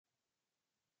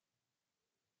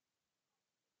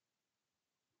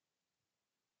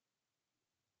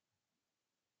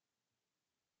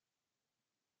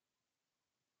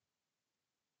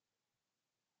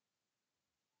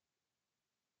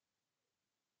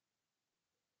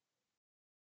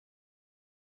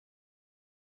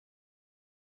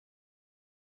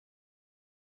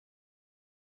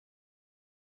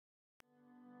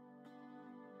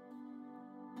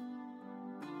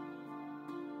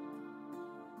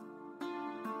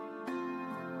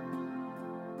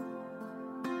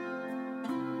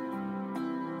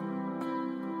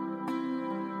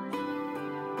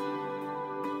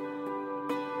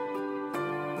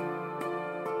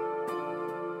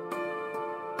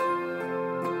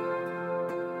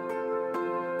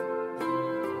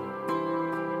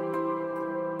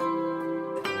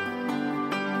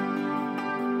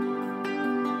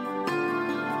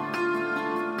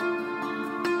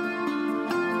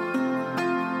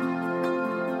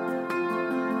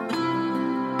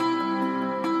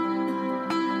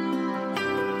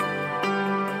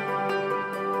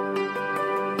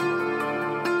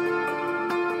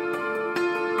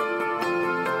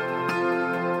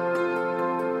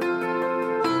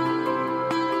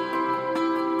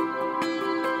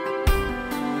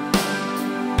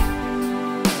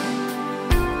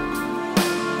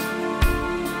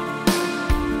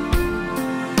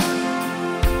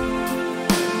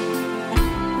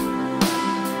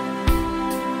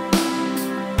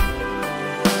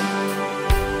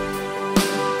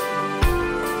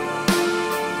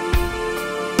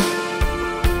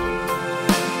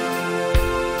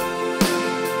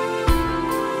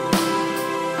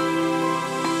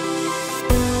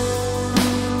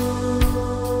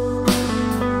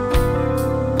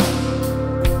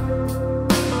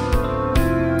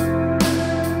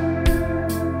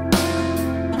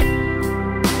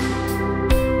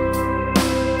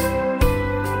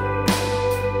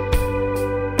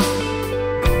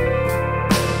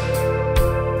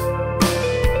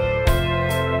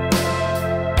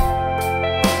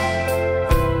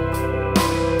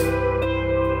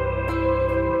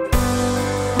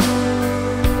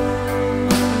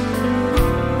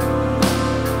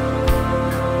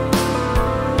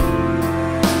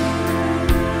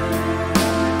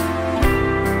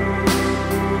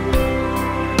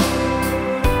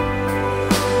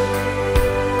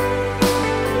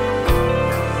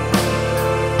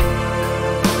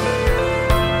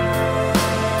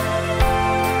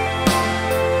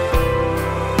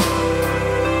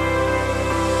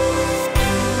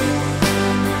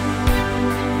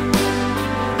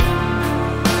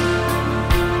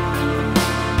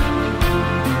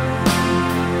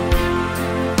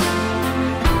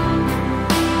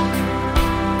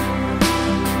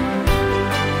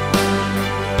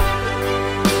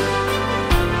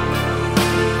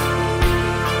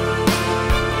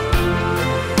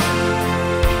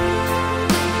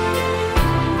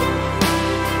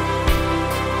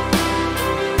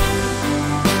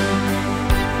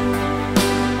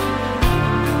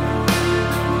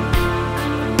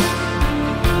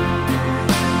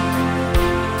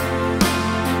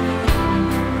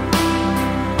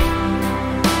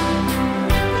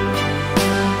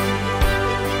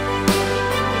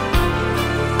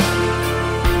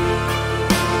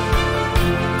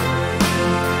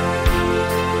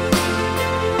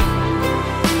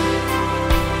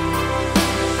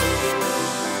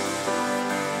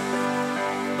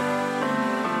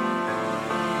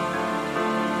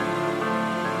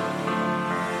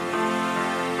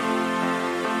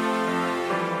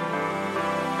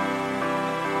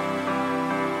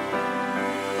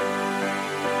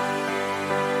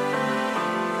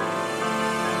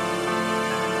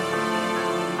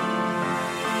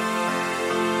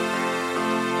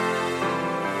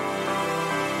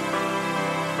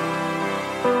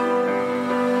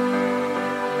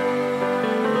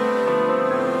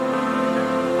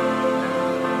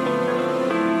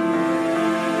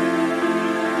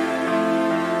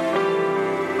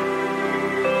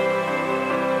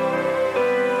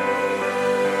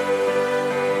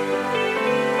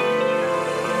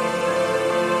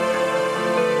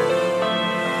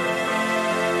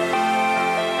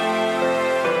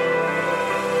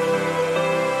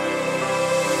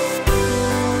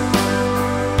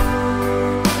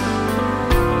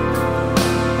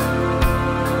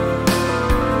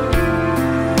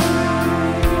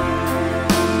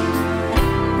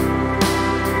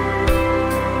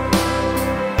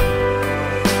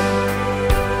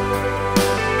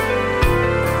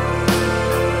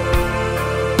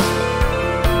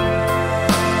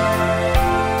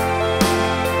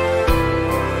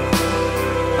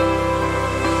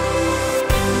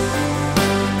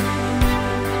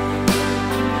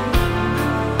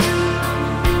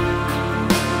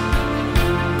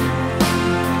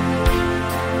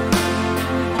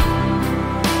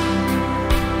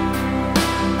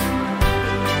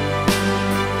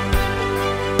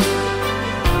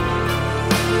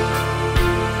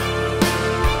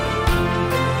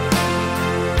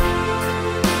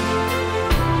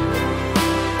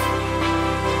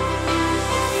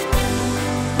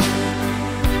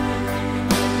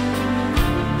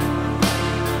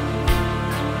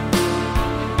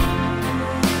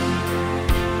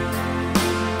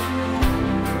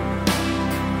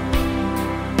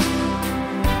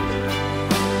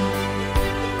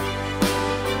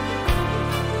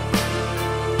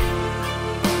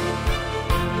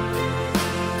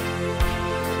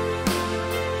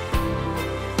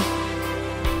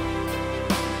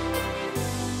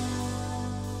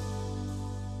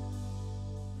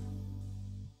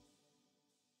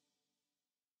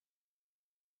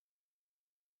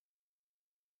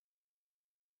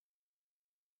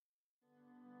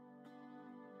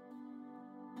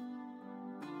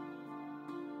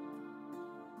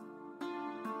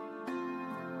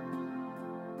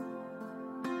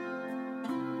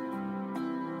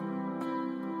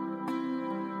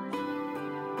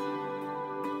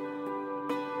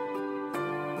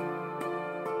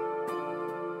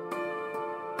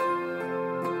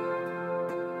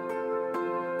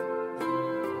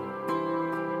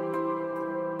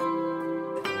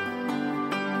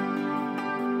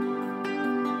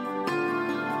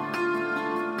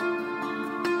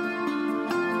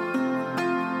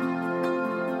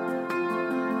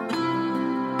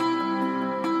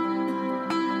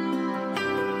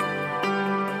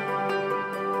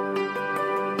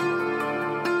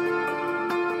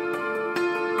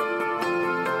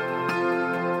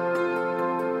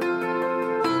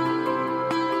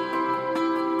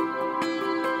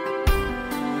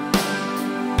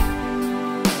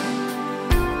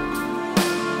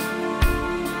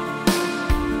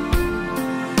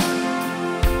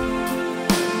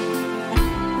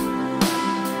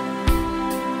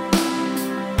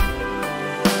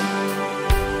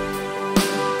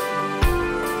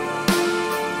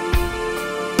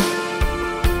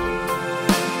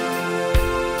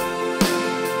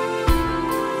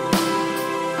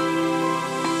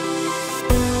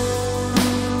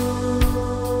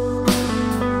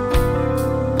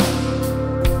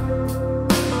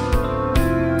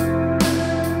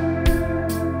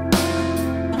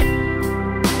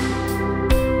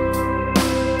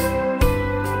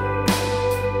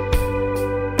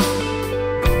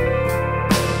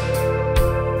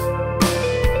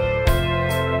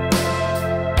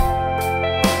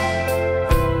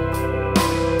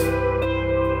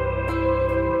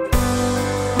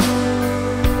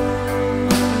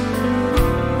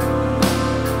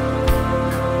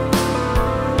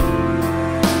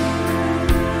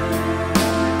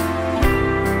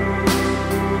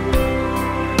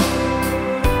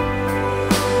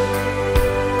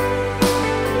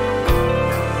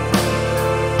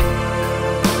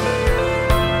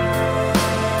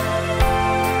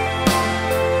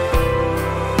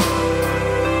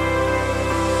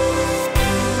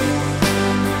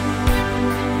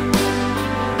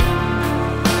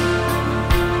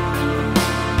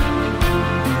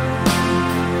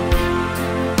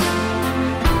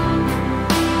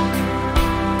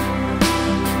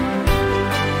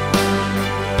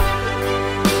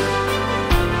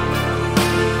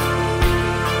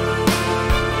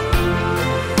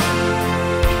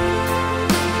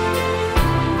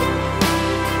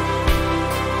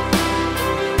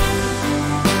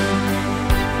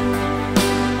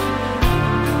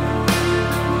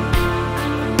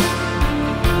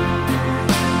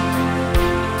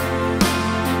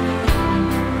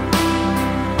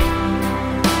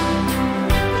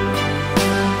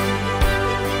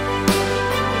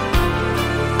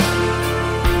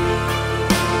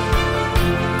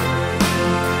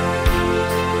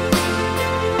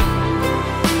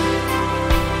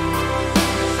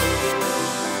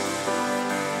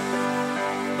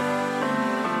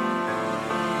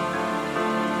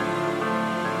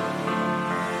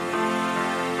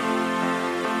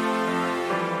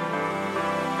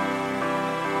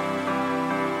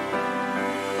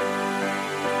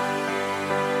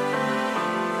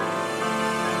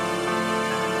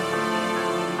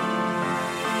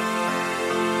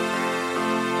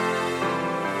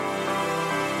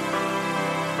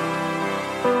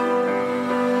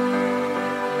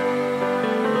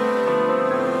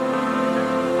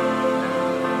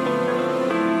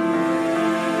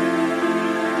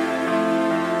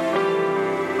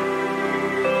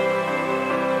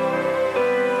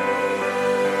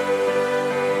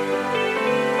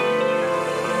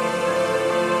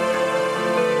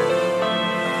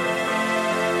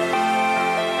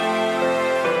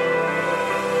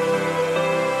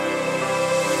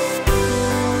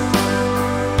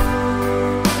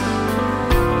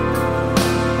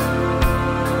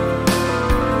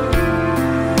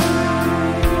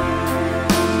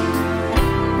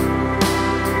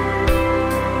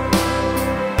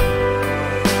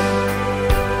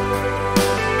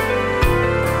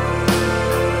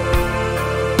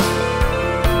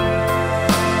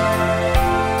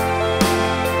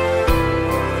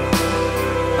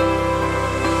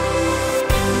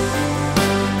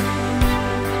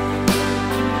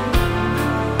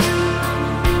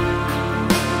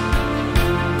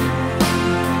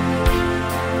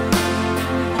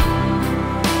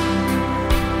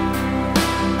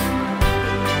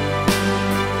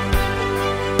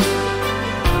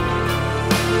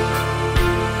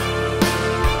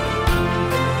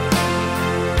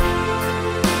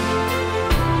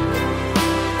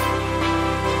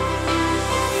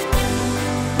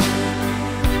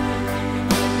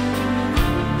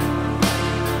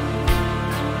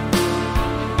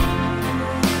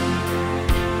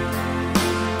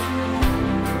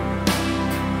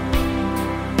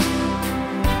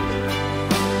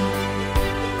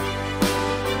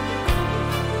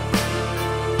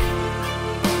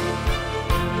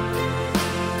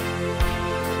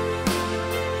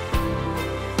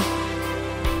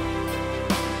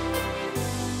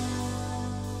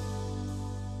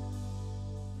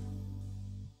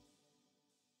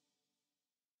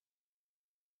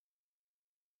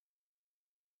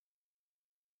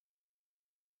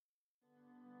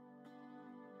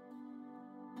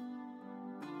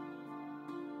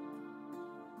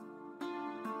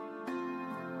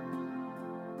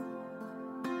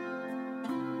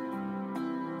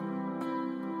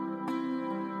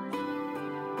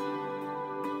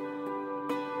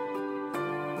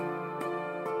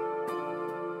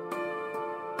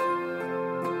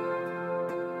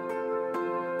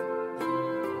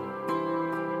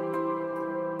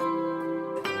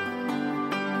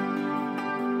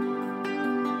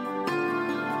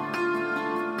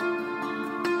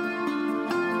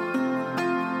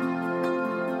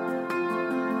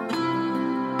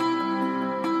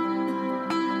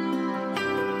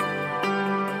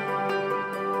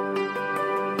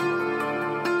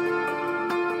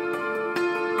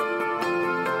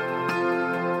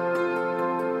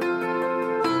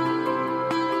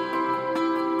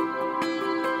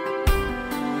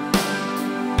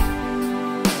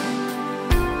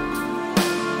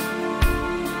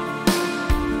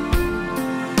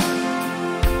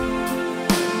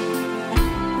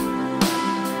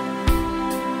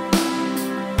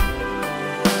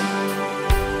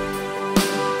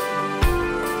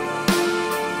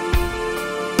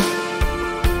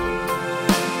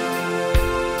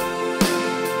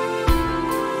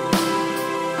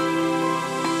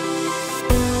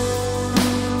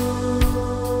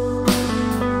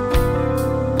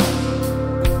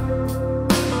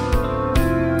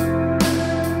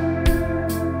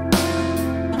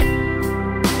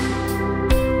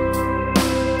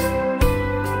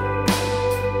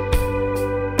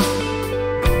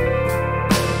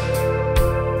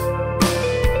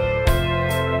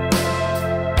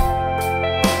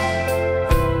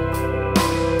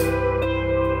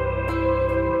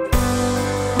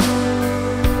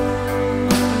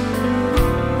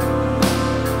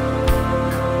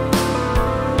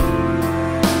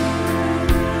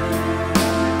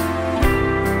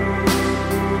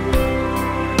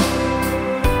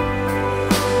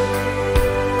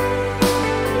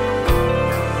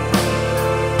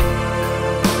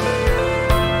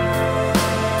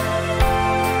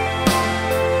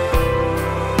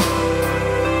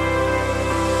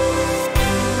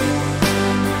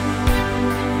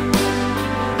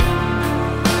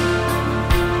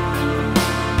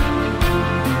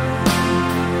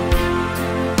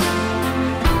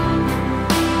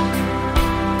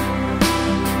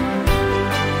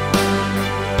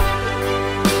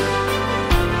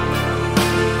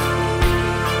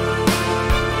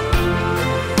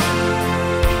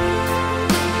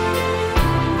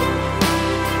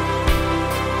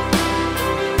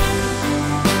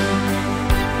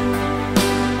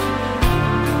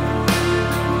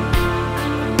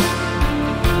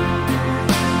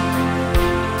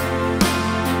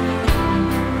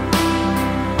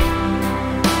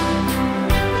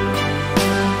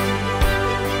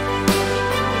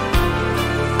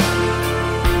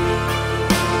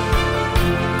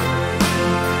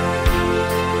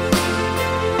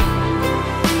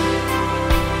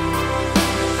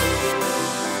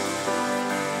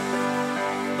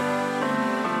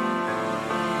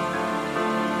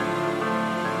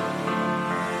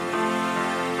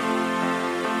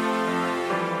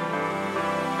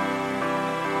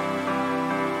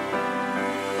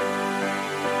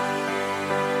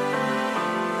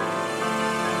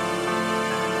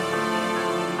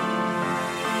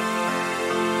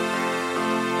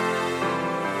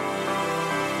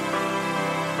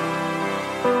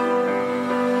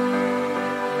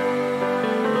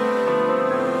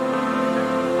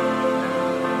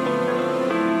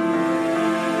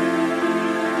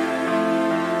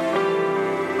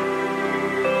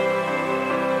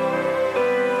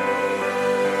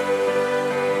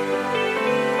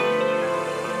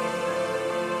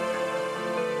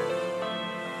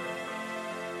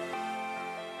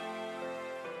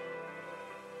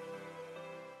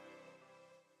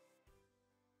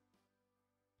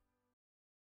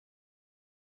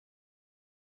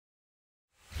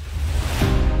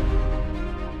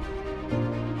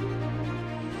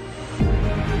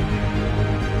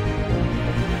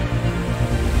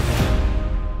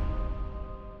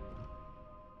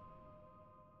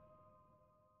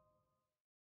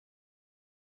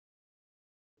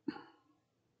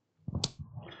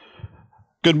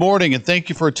Good morning, and thank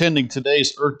you for attending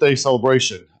today's Earth Day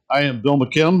celebration. I am Bill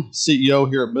McKim, CEO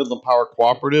here at Midland Power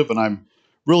Cooperative, and I'm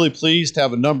really pleased to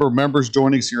have a number of members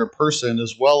joining us here in person,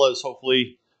 as well as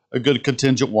hopefully a good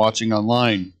contingent watching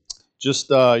online.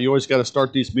 You always got to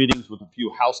start these meetings with a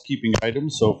few housekeeping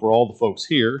items. So for all the folks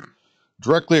here,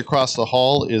 directly across the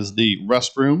hall is the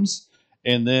restrooms.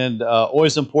 And then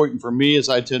always important for me as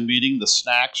I attend meeting, the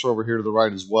snacks are over here to the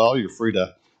right as well. You're free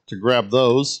to grab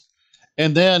those.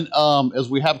 And then as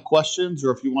we have questions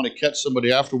or if you want to catch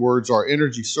somebody afterwards, our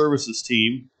energy services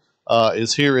team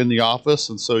is here in the office.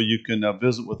 And so you can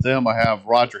visit with them. I have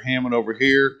Roger Hammond over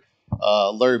here,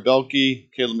 Larry Belke,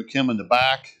 Caleb McKim in the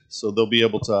back. So they'll be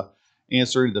able to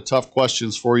answer the tough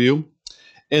questions for you.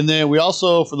 And then we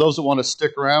also, for those that want to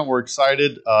stick around, we're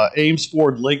excited. Ames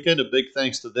Ford Lincoln, a big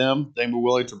thanks to them. They were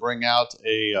willing to bring out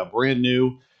a brand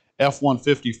new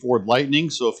F-150 Ford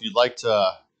Lightning. So if you'd like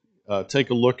to take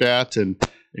a look at and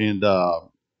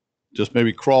just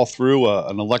maybe crawl through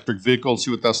an electric vehicle and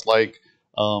see what that's like,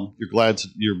 you're glad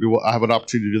I have an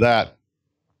opportunity to do that.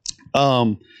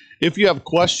 If you have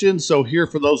questions, so here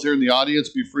for those here in the audience,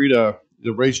 be free to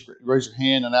raise your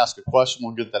hand and ask a question.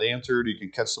 We'll get that answered. You can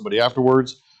catch somebody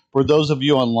afterwards. For those of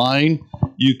you online,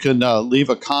 you can leave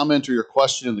a comment or your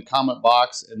question in the comment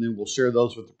box, and then we'll share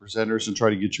those with the presenters and try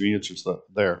to get you answers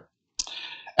there.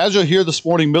 As you'll hear this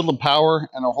morning, Midland Power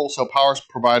and our wholesale power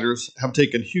providers have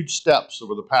taken huge steps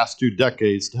over the past 2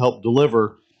 decades to help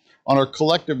deliver on our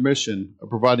collective mission of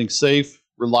providing safe,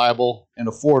 reliable, and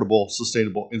affordable,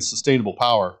 sustainable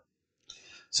power.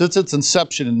 Since its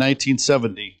inception in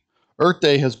 1970, Earth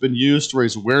Day has been used to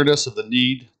raise awareness of the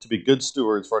need to be good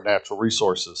stewards for our natural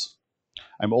resources.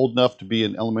 I'm old enough to be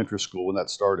in elementary school when that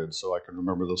started, so I can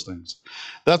remember those things.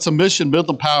 That's a mission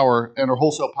Midland Power and our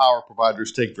wholesale power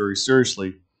providers take very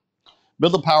seriously.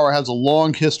 Midland Power has a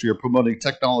long history of promoting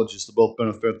technologies to both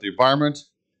benefit the environment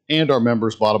and our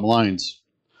members' bottom lines.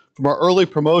 From our early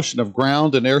promotion of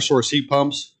ground and air source heat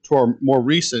pumps to our more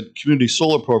recent community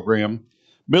solar program,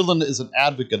 Midland is an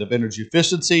advocate of energy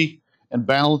efficiency and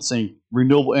balancing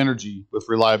renewable energy with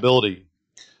reliability.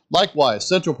 Likewise,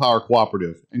 Central Power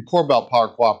Cooperative and Corn Belt Power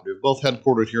Cooperative, both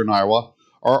headquartered here in Iowa,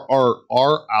 are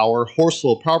our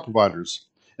wholesale power providers,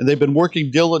 and they've been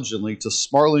working diligently to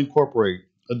smartly incorporate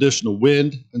additional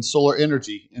wind and solar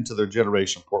energy into their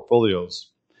generation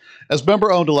portfolios. As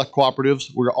member-owned elect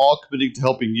cooperatives, we're all committed to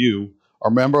helping you, our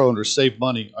member owners, save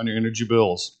money on your energy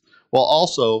bills, while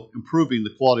also improving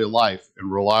the quality of life in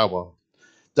rural Iowa.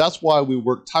 That's why we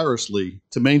work tirelessly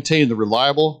to maintain the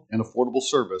reliable and affordable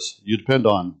service you depend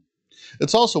on.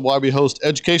 It's also why we host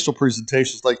educational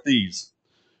presentations like these.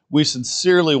 We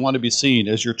sincerely want to be seen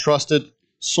as your trusted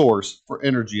source for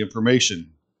energy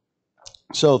information.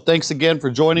 So thanks again for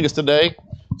joining us today.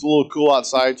 It's a little cool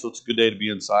outside, so it's a good day to be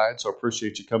inside. So I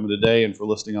appreciate you coming today and for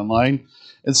listening online.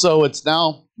 And so it's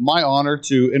now my honor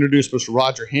to introduce Mr.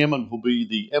 Roger Hammond, who will be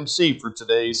the MC for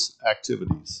today's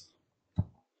activities.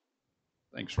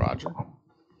 Thanks, Roger.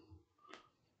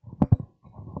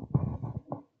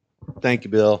 Thank you,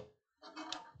 Bill.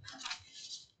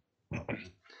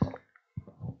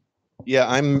 Yeah,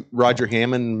 I'm Roger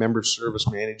Hammond, member service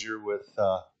manager with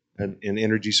an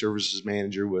energy services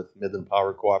manager with Midland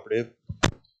Power Cooperative.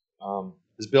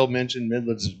 As Bill mentioned,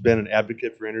 Midland's been an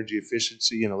advocate for energy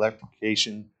efficiency and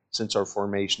electrification since our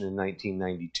formation in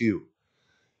 1992.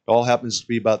 It all happens to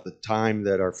be about the time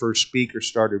that our first speaker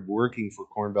started working for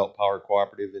Corn Belt Power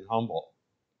Cooperative in Humboldt.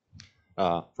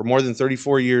 For more than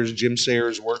 34 years, Jim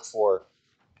Sayers worked for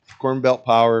Corn Belt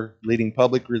Power, leading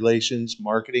public relations,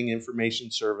 marketing,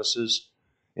 information services,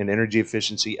 and energy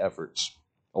efficiency efforts.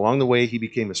 Along the way, he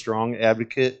became a strong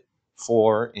advocate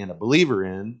for and a believer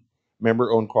in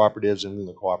member-owned cooperatives and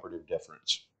the cooperative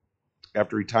difference.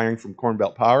 After retiring from Corn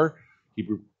Belt Power, he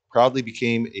proudly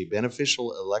became a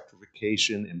beneficial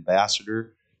electrification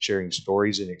ambassador, sharing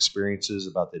stories and experiences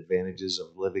about the advantages of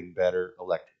living better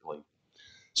electrically.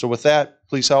 So with that,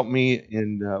 please help me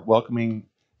in welcoming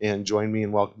and join me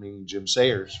in welcoming Jim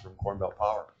Sayers from Corn Belt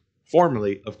Power,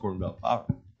 formerly of Corn Belt Power.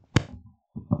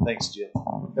 Thanks, Jim.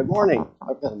 Good morning.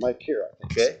 I've got a mic here, I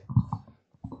think. Okay.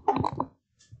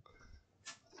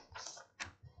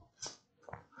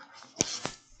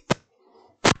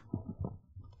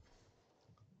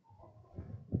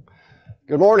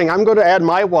 Good morning. I'm going to add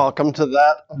my welcome to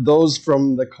that of those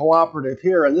from the cooperative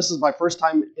here. And this is my first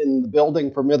time in the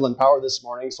building for Midland Power this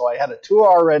morning, so I had a tour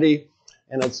already,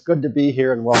 and it's good to be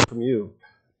here and welcome you.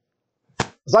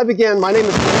 As I begin, my name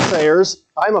is Jim Sayers.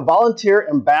 I'm a volunteer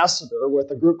ambassador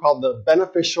with a group called the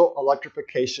Beneficial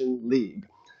Electrification League.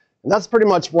 And that's pretty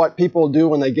much what people do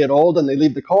when they get old and they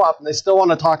leave the co-op and they still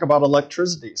want to talk about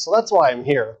electricity. So that's why I'm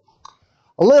here.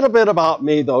 A little bit about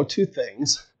me, though, two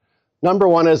things. Number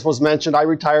one, as was mentioned, I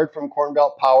retired from Corn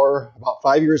Belt Power about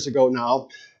 5 years ago now.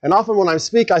 And often when I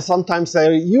speak, I sometimes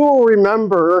say, you will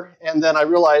remember, and then I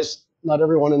realize not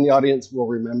everyone in the audience will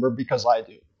remember because I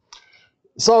do.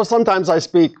 So sometimes I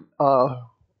speak from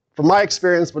my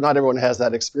experience, but not everyone has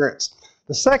that experience.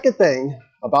 The second thing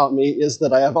about me is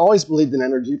that I have always believed in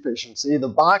energy efficiency. The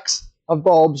box of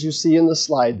bulbs you see in the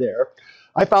slide there,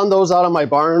 I found those out of my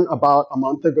barn about a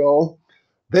month ago.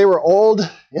 They were old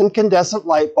incandescent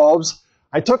light bulbs.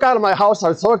 I took out of my house, I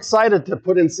was so excited to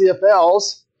put in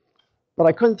CFLs, but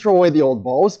I couldn't throw away the old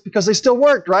bulbs because they still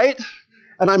worked, right?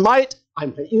 And I might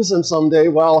use them someday.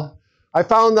 Well, I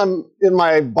found them in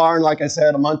my barn, like I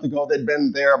said, a month ago. They'd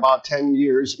been there about 10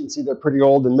 years. You can see they're pretty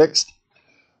old and mixed.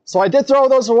 So I did throw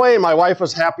those away. My wife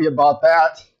was happy about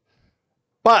that.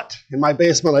 But in my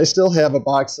basement, I still have a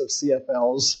box of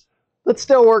CFLs that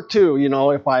still work too, you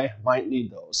know, if I might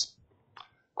need those.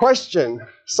 Question,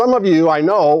 some of you I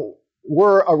know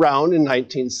were around in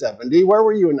 1970. Where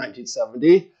were you in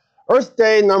 1970? Earth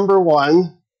Day number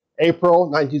 1, April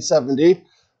 1970.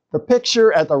 The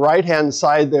picture at the right-hand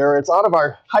side there, it's out of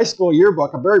our high school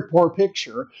yearbook, a very poor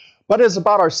picture, but it's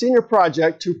about our senior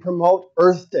project to promote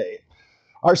Earth Day.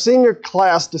 Our senior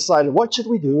class decided, what should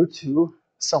we do to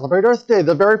celebrate Earth Day?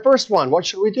 The very first one, what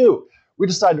should we do? We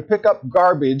decided to pick up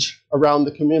garbage around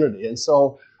the community. And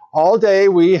so all day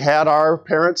we had our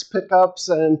parents' pickups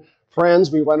and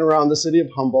friends. We went around the city of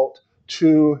Humboldt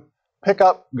to pick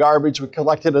up garbage we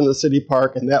collected in the city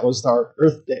park, and that was our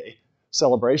Earth Day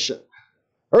celebration.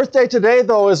 Earth Day today,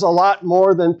 though, is a lot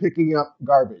more than picking up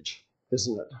garbage,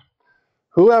 isn't it?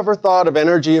 Whoever thought of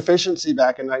energy efficiency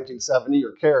back in 1970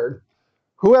 or cared?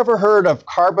 Whoever heard of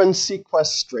carbon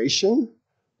sequestration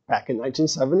back in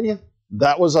 1970?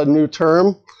 That was a new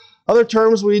term. Other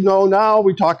terms we know now,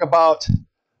 we talk about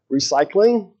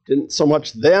recycling, didn't so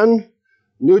much then.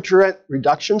 Nutrient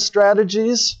reduction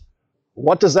strategies.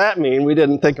 What does that mean? We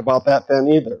didn't think about that then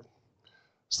either.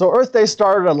 So Earth Day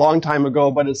started a long time ago,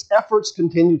 but its efforts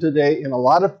continue today in a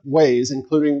lot of ways,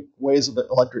 including ways of the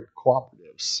electric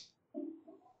cooperatives.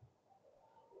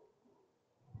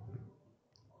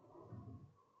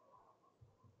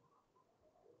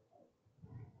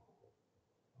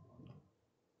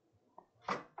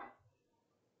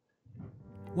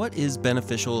 What is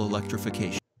beneficial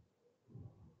electrification?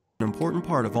 An important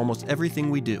part of almost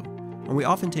everything we do, and we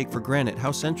often take for granted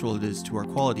how central it is to our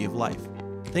quality of life.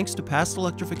 Thanks to past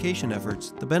electrification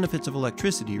efforts, the benefits of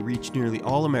electricity reach nearly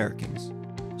all Americans.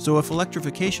 So if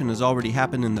electrification has already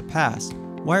happened in the past,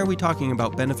 why are we talking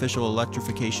about beneficial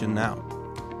electrification now?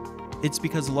 It's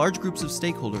because large groups of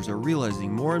stakeholders are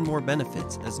realizing more and more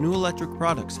benefits as new electric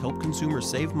products help consumers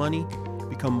save money,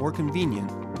 become more convenient,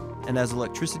 and as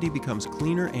electricity becomes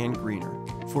cleaner and greener.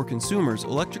 For consumers,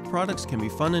 electric products can be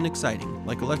fun and exciting,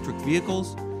 like electric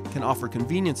vehicles, can offer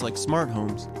convenience like smart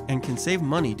homes, and can save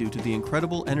money due to the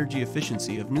incredible energy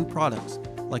efficiency of new products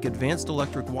like advanced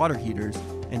electric water heaters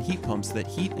and heat pumps that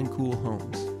heat and cool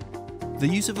homes. The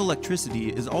use of electricity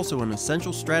is also an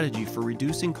essential strategy for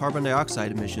reducing carbon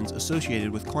dioxide emissions associated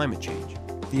with climate change.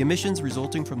 The emissions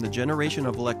resulting from the generation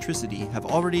of electricity have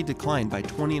already declined by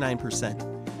 29%,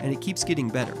 and it keeps getting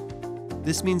better.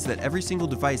 This means that every single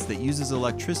device that uses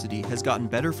electricity has gotten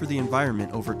better for the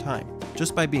environment over time,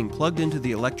 just by being plugged into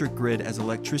the electric grid as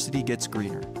electricity gets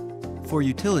greener. For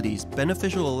utilities,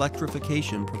 beneficial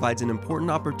electrification provides an important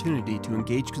opportunity to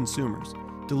engage consumers,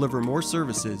 deliver more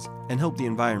services, and help the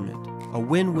environment. A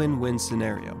win-win-win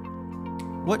scenario.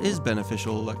 What is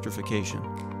beneficial electrification?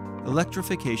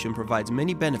 Electrification provides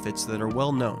many benefits that are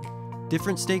well known.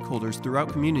 Different stakeholders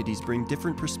throughout communities bring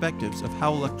different perspectives of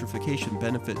how electrification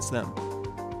benefits them.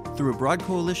 Through a broad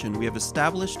coalition, we have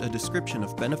established a description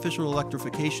of beneficial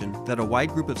electrification that a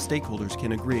wide group of stakeholders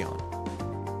can agree on.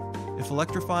 If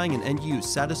electrifying an end use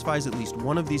satisfies at least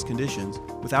one of these conditions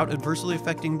without adversely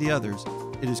affecting the others,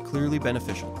 it is clearly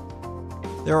beneficial.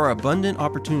 There are abundant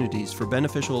opportunities for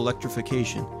beneficial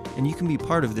electrification, and you can be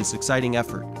part of this exciting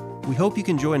effort. We hope you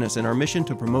can join us in our mission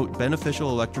to promote beneficial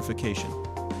electrification.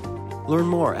 Learn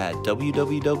more at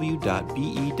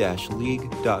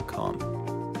www.be-league.com.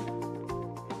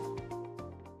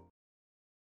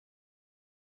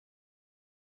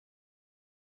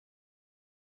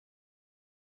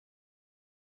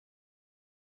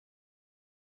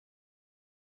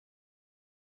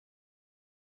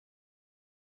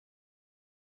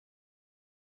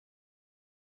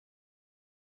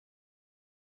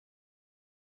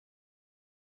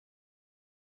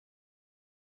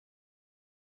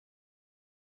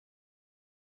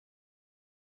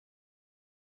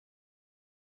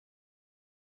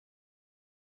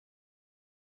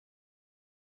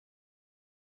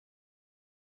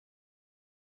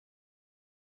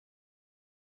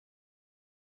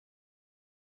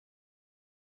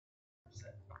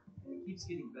 keeps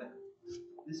getting better.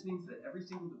 This means that every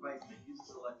single device that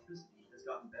uses electricity has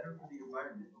gotten better for the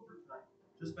environment over time,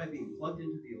 just by being plugged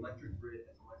into the electric grid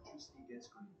as electricity gets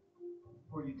greener.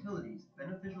 For utilities,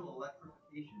 beneficial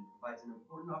electrification provides an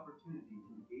important opportunity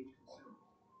to engage consumers,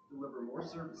 deliver more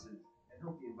services, and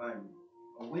help the environment.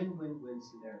 A win-win-win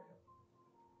scenario.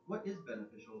 What is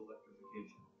beneficial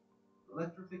electrification?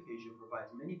 Electrification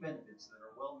provides many benefits that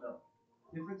are well known.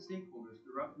 Different stakeholders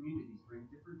throughout communities bring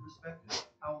different perspectives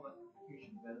of how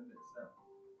electrification benefits them.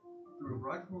 Through a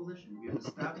broad coalition, we have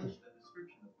established a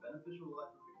description of beneficial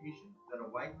electrification that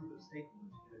a wide group of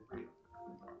stakeholders can agree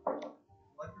on.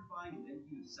 Electrifying an end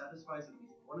use satisfies at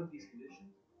least one of these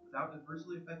conditions without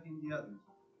adversely affecting the others.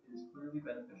 It is clearly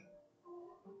beneficial.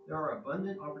 There are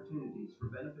abundant opportunities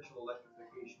for beneficial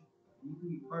electrification, and you can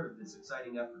be part of this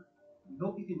exciting effort. We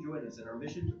hope you can join us in our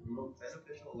mission to promote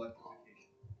beneficial electrification.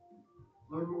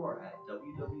 Learn more at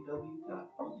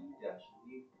www.eu-lead.com.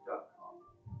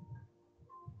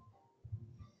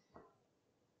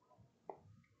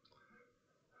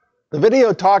 The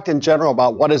video talked in general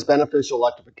about what is beneficial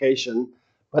electrification,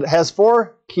 but it has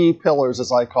 4 key pillars,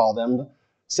 as I call them: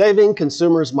 saving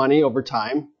consumers money over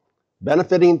time,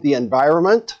 benefiting the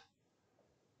environment,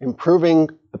 improving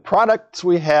the products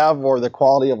we have or the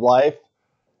quality of life,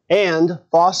 and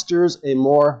fosters a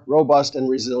more robust and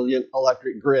resilient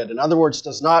electric grid. In other words,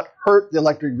 does not hurt the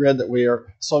electric grid that we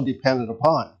are so dependent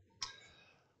upon.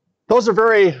 Those are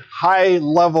very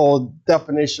high-level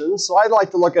definitions, so I'd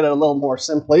like to look at it a little more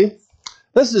simply.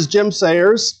 This is Jim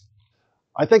Sayers.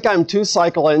 I think I'm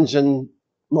 2-cycle engine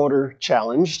motor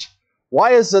challenged.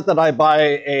 Why is it that I buy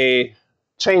a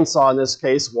chainsaw in this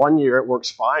case? 1 year it works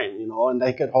fine, you know, and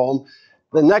take it home.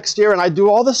 The next year, and I do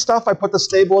all this stuff, I put the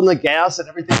stable in the gas and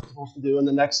everything I'm supposed to do, and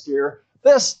the next year,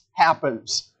 this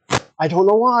happens. I don't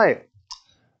know why.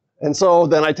 And so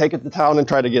then I take it to town and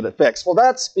try to get it fixed. Well,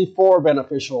 that's before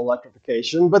beneficial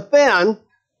electrification. But then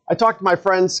I talked to my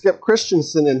friend Skip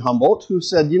Christensen in Humboldt, who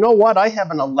said, you know what, I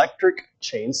have an electric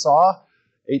chainsaw,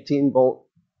 18-volt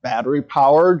battery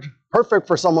powered, perfect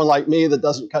for someone like me that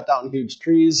doesn't cut down huge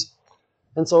trees.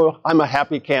 And so I'm a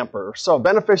happy camper. So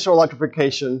beneficial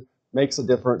electrification makes a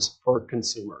difference for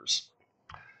consumers.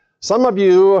 Some of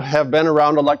you have been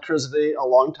around electricity a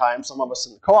long time. Some of us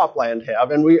in the co-op land have,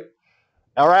 and we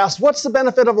are asked, what's the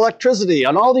benefit of electricity?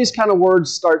 And all these kind of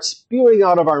words start spewing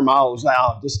out of our mouths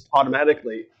now, just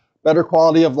automatically. Better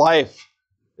quality of life.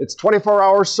 It's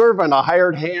 24-hour servant, a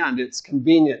hired hand. It's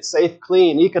convenient, safe,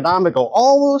 clean, economical.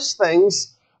 All those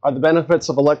things are the benefits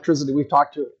of electricity we've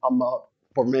talked about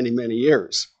for many, many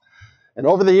years. And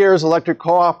over the years, electric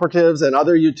cooperatives and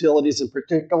other utilities in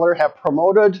particular have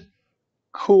promoted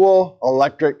cool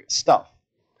electric stuff.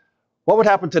 What would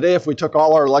happen today if we took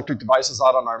all our electric devices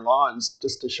out on our lawns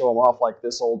just to show them off like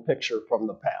this old picture from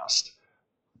the past?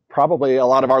 Probably a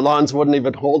lot of our lawns wouldn't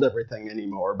even hold everything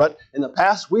anymore. But in the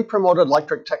past, we promoted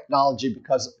electric technology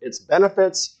because of its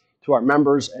benefits to our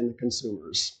members and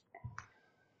consumers.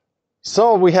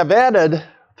 So we have added,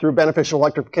 through beneficial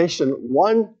electrification,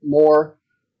 one more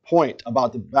point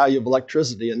about the value of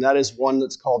electricity, and that is one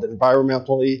that's called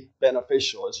environmentally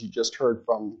beneficial, as you just heard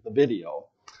from the video.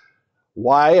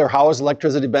 Why or how is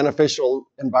electricity beneficial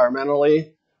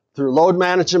environmentally? Through load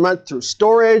management, through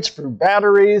storage, through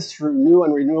batteries, through new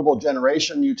and renewable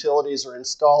generation utilities are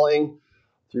installing,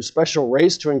 through special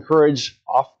rates to encourage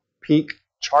off-peak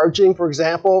charging, for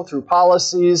example, through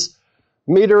policies,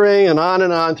 metering, and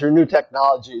on through new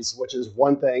technologies, which is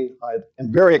one thing I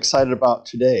am very excited about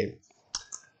today.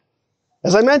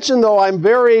 As I mentioned, though, I'm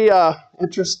very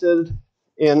interested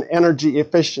in energy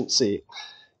efficiency.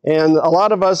 And a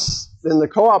lot of us in the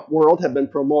co-op world have been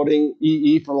promoting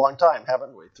EE for a long time,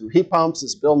 haven't we? Through heat pumps,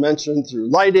 as Bill mentioned, through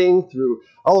lighting, through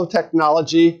all the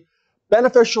technology.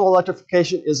 Beneficial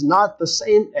electrification is not the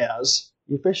same as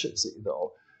efficiency,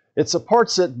 though. It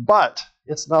supports it, but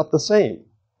it's not the same.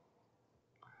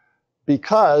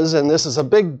 Because, and this is a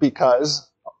big because,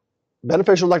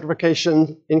 beneficial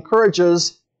electrification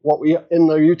encourages what we in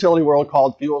the utility world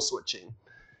called fuel switching.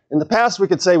 In the past, we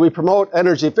could say we promote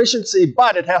energy efficiency,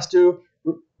 but it has to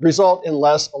result in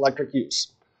less electric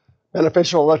use.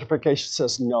 Beneficial electrification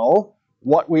says no.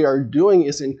 What we are doing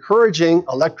is encouraging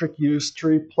electric use to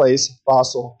replace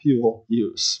fossil fuel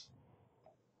use.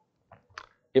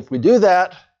 If we do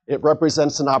that, it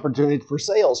represents an opportunity for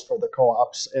sales for the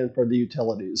co-ops and for the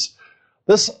utilities.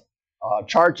 This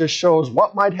chart just shows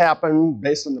what might happen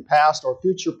based on the past or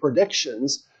future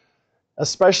predictions,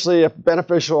 especially if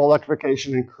beneficial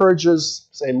electrification encourages,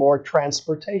 say, more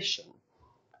transportation,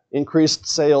 increased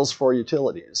sales for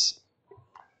utilities.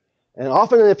 And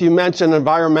often if you mention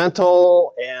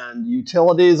environmental and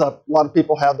utilities, a lot of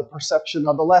people have the perception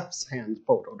of the left-hand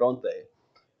photo, don't they?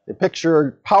 They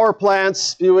picture power plants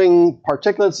spewing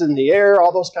particulates in the air,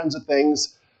 all those kinds of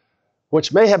things,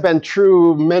 which may have been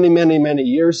true many, many, many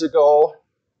years ago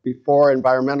before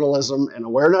environmentalism and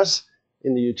awareness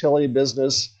in the utility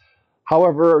business.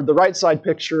 However, the right side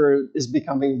picture is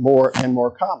becoming more and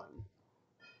more common.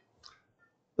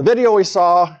 The video we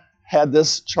saw had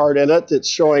this chart in it. It's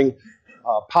showing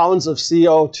pounds of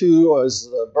CO2 as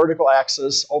the vertical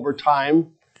axis over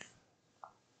time,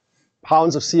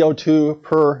 pounds of CO2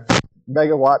 per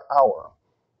megawatt hour.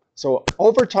 So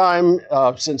over time,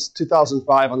 since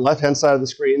 2005, on the left-hand side of the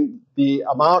screen, the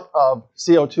amount of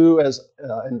CO2 as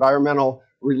environmental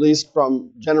released from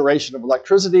generation of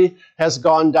electricity has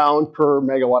gone down per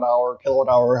megawatt hour, kilowatt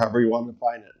hour, however you want to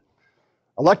define it.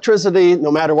 Electricity,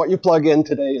 no matter what you plug in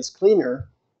today, is cleaner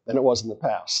than it was in the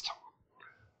past.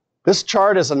 This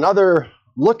chart is another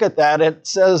look at that. It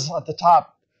says at the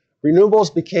top,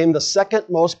 renewables became the second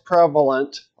most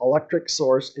prevalent electric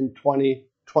source in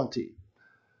 2020.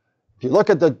 If you look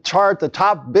at the chart, the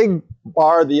top big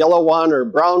bar, the yellow one or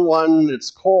brown one,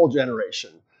 it's coal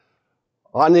generation.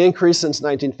 On the increase since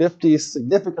 1950,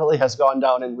 significantly has gone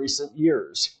down in recent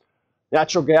years.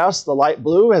 Natural gas, the light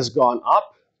blue, has gone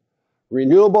up.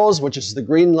 Renewables, which is the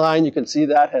green line, you can see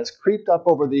that has creeped up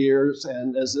over the years,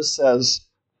 and as this says,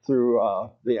 through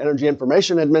the Energy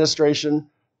Information Administration,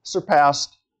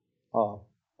 surpassed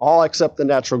all except the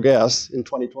natural gas in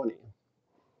 2020.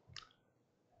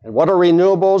 And what are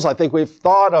renewables? I think we've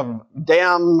thought of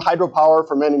dam hydropower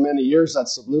for many, many years.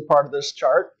 That's the blue part of this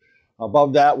chart.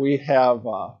 Above that, we have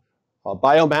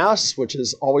biomass, which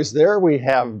is always there. We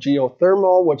have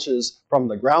geothermal, which is from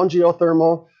the ground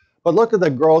geothermal. But look at the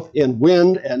growth in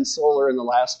wind and solar in the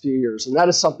last few years. And that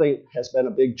is something that has been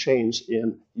a big change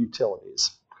in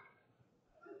utilities.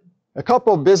 A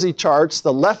couple of busy charts.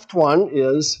 The left one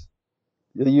is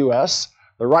the US.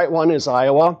 The right one is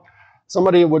Iowa.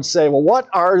 Somebody would say, well, what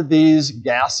are these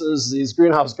gases, these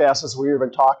greenhouse gases we've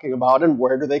been talking about, and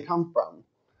where do they come from?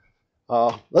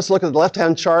 Let's look at the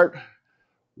left-hand chart.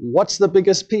 What's the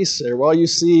biggest piece there? Well, you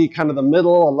see kind of the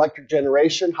middle, electric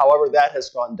generation. However, that has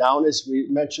gone down, as we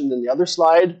mentioned in the other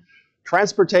slide.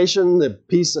 Transportation, the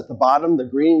piece at the bottom, the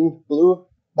green-blue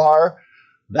bar,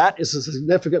 that is a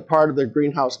significant part of the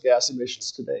greenhouse gas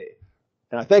emissions today,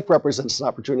 and I think represents an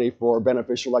opportunity for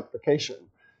beneficial electrification.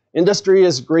 Industry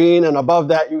is green, and above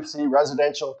that you see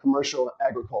residential, commercial, and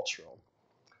agricultural.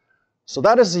 So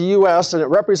that is the US, and it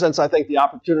represents, I think, the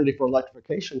opportunity for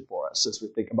electrification for us as we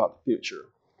think about the future.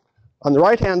 On the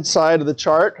right-hand side of the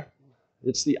chart,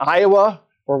 it's the Iowa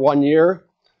for 1 year.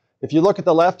 If you look at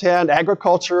the left-hand,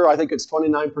 agriculture, I think it's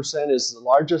 29% is the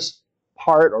largest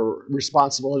part or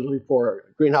responsibility for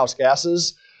greenhouse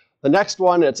gases. The next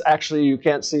one, it's actually, you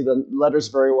can't see the letters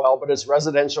very well, but it's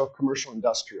residential, commercial,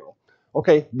 industrial.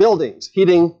 Okay, buildings,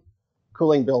 heating,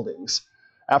 cooling buildings.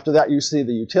 After that, you see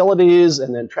the utilities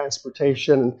and then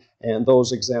transportation, and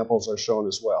those examples are shown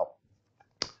as well.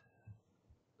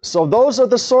 So those are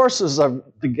the sources of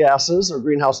the gases, or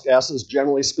greenhouse gases,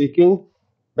 generally speaking.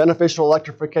 Beneficial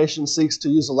electrification seeks to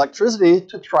use electricity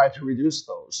to try to reduce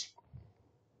those.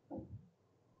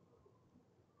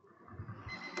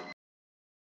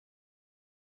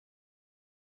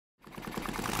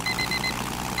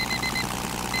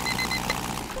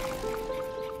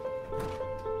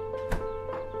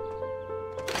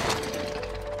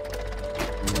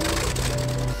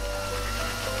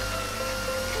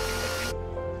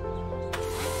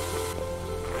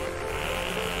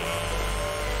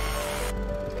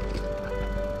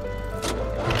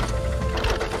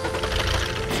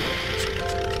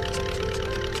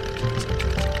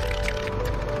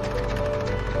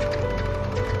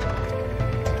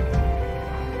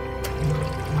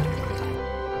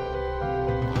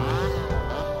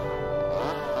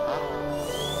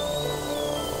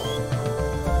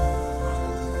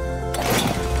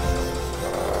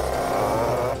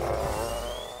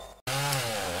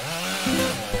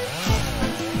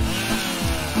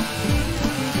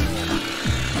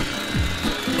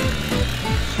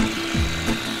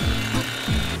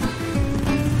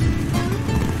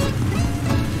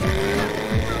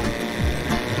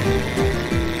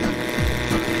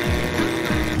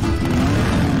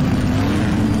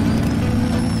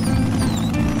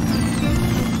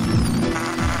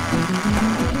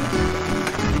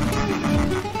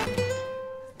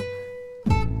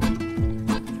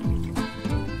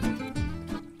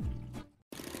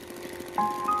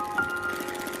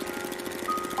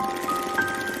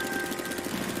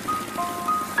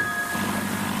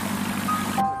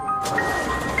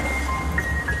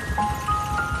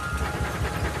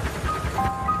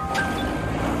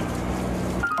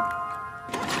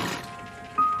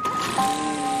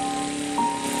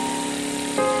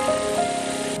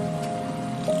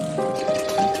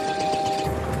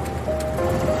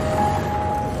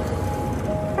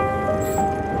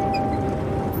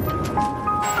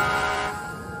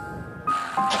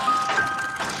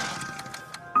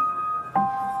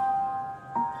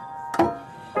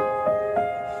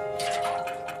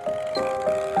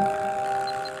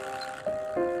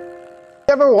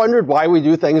 ever wondered why we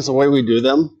do things the way we do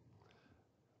them?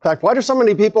 In fact, why do so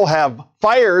many people have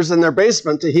fires in their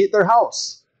basement to heat their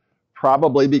house?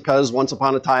 Probably because once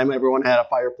upon a time, everyone had a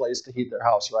fireplace to heat their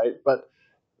house, right? But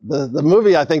the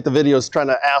movie, I think the video is trying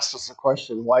to ask us a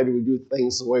question, why do we do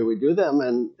things the way we do them?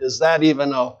 And is that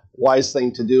even a wise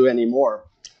thing to do anymore?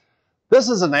 This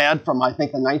is an ad from, I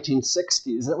think, the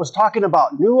 1960s. It was talking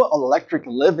about new electric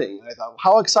living. I thought,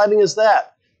 how exciting is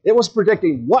that? It was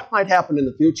predicting what might happen in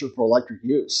the future for electric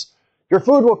use. Your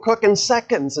food will cook in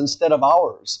seconds instead of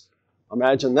hours.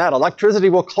 Imagine that. Electricity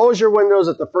will close your windows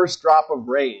at the first drop of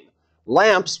rain.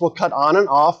 Lamps will cut on and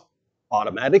off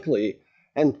automatically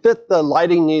and fit the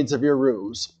lighting needs of your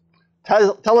rooms.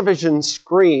 Television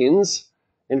screens,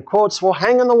 in quotes, will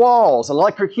hang on the walls. An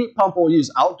electric heat pump will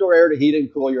use outdoor air to heat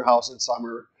and cool your house in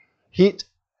summer. Heat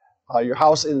your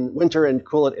house in winter and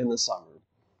cool it in the summer.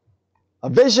 A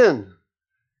vision.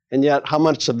 And yet, how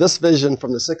much of this vision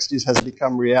from the 60s has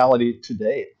become reality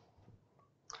today?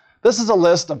 This is a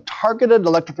list of targeted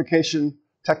electrification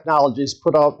technologies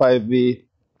put out by the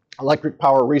Electric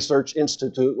Power Research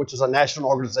Institute, which is a national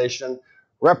organization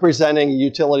representing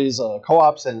utilities,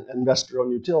 co-ops, and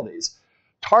investor-owned utilities,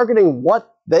 targeting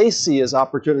what they see as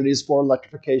opportunities for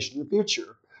electrification in the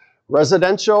future.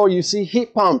 Residential, you see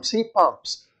heat pumps.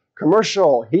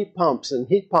 Commercial, heat pumps and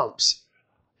heat pumps.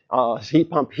 Heat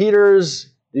pump heaters,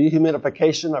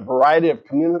 dehumidification, a variety of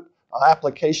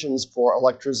applications for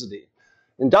electricity.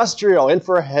 Industrial,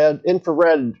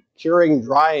 infrared curing,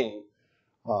 drying,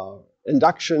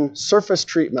 induction surface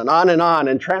treatment, on,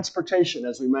 and transportation,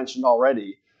 as we mentioned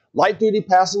already. Light-duty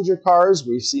passenger cars,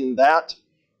 we've seen that.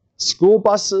 School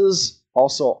buses,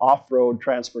 also off-road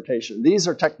transportation. These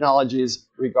are technologies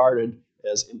regarded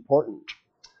as important.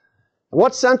 And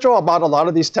what's central about a lot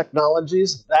of these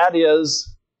technologies? That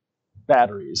is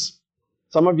batteries.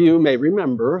 Some of you may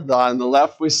remember that on the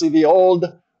left we see the old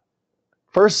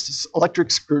first electric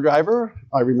screwdriver.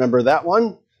 I remember that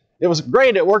one. It was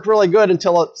great. It worked really good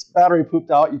until its battery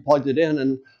pooped out. You plugged it in,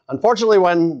 and unfortunately,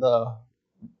 when the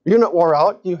unit wore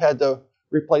out, you had to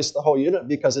replace the whole unit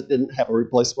because it didn't have a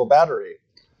replaceable battery.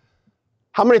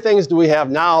 How many things do we have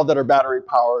now that are battery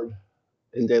powered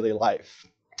in daily life?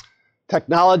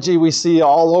 Technology we see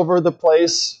all over the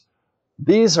place.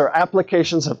 These are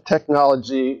applications of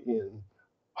technology in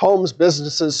homes,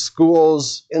 businesses,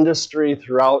 schools, industry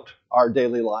throughout our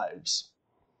daily lives.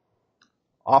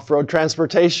 Off-road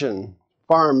transportation,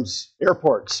 farms,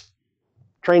 airports,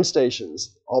 train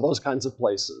stations, all those kinds of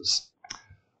places.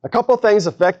 A couple things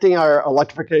affecting our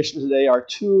electrification today are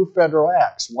two federal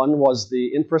acts. One was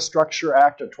the Infrastructure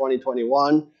Act of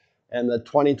 2021 and the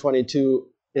 2022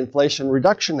 Inflation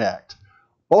Reduction Act.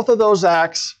 Both of those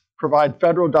acts provide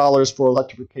federal dollars for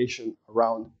electrification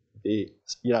around the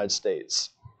United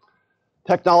States.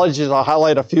 Technologies, I'll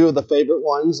highlight a few of the favorite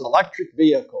ones. Electric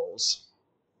vehicles.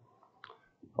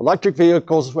 Electric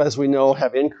vehicles, as we know,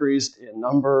 have increased in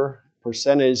number,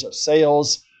 percentage of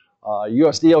sales.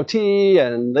 US DOT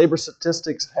and labor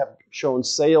statistics have shown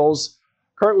sales.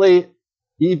 Currently,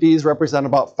 EVs represent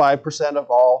about 5% of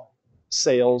all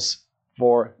sales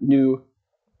for new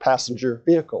passenger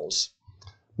vehicles.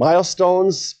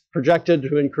 Milestones projected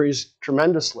to increase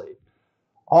tremendously.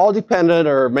 All dependent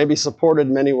or maybe supported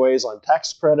in many ways on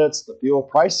tax credits, the fuel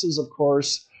prices, of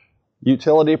course,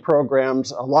 utility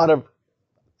programs, a lot of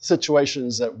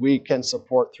situations that we can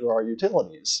support through our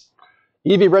utilities.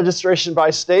 EV registration by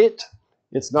state,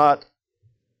 it's not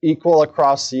equal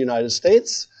across the United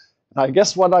States. I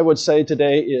guess what I would say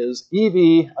today is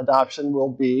EV adoption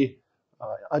will be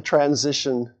a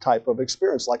transition type of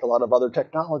experience, like a lot of other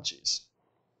technologies.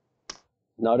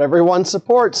 Not everyone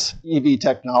supports EV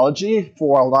technology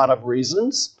for a lot of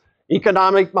reasons.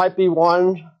 Economic might be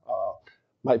one,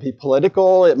 might be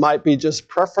political, it might be just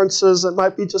preferences, it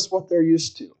might be just what they're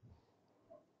used to.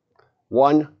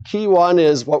 One key one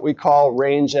is what we call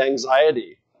range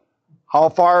anxiety. How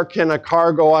far can a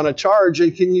car go on a charge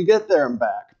and can you get there and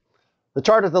back? The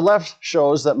chart at the left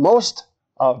shows that most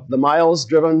of the miles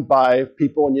driven by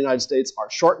people in the United States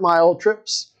are short mile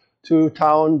trips to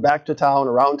town, back to town,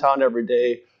 around town every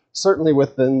day, certainly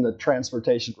within the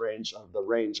transportation range of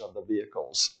the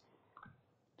vehicles.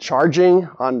 Charging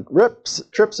on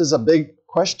trips is a big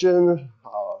question.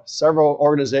 Several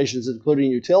organizations,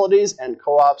 including utilities and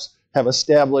co-ops, have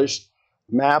established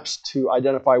maps to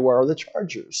identify where are the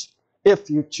chargers if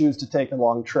you choose to take a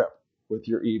long trip with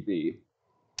your EV.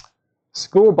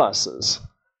 School buses.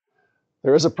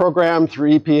 There is a program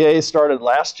through EPA started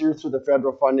last year through the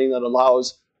federal funding that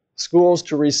allows schools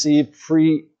to receive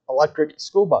free electric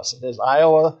school buses. In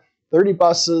Iowa, 30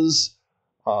 buses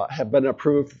have been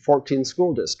approved for 14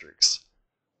 school districts.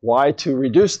 Why? To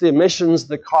reduce the emissions,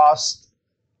 the cost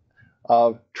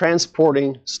of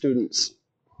transporting students.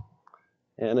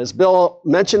 And as Bill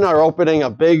mentioned in our opening, a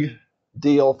big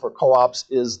deal for co-ops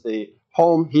is the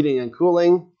home heating and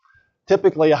cooling.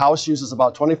 Typically, a house uses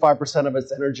about 25% of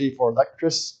its energy for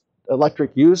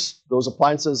electric use, those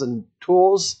appliances and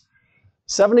tools.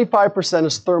 75%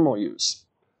 is thermal use.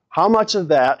 How much of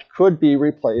that could be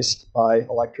replaced by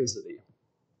electricity?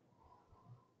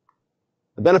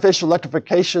 The Beneficial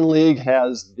Electrification League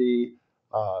has the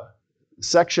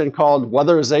section called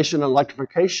Weatherization and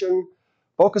Electrification,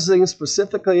 focusing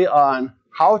specifically on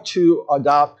how to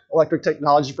adopt electric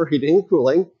technology for heating and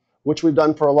cooling, which we've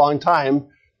done for a long time,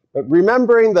 but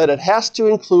remembering that it has to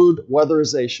include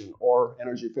weatherization or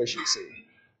energy efficiency.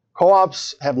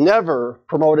 Co-ops have never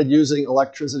promoted using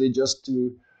electricity just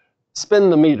to spin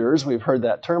the meters. We've heard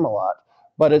that term a lot,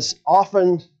 but it's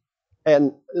often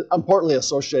and importantly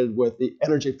associated with the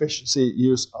energy efficiency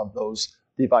use of those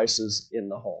devices in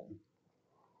the home.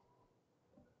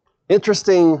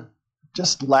 Interesting,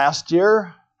 just last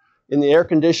year in the air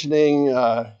conditioning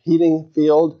heating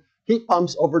field, heat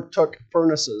pumps overtook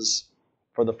furnaces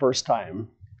for the first time.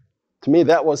 To me,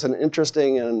 that was an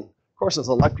interesting and, of course, as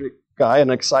an electric guy, an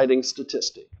exciting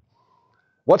statistic.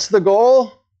 What's the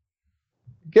goal?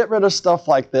 Get rid of stuff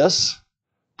like this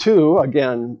to,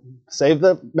 again, save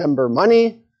the member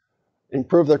money,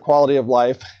 improve their quality of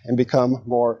life, and become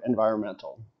more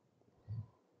environmental.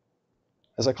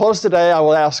 As I close today, I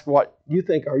will ask what you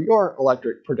think are your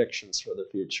electric predictions for the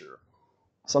future.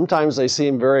 Sometimes they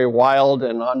seem very wild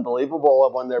and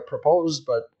unbelievable when they're proposed,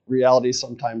 but reality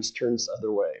sometimes turns the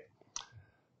other way.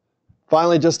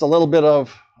 Finally, just a little bit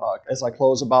of, as I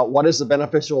close, about what is the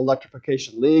Beneficial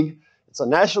Electrification League. It's a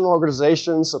national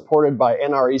organization supported by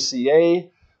NRECA,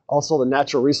 also the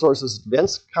Natural Resources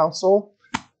Defense Council.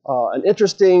 An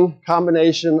interesting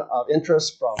combination of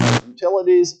interests from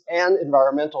utilities and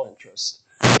environmental interests.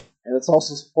 And it's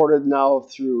also supported now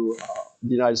through the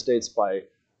United States by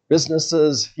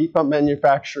businesses, heat pump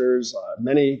manufacturers,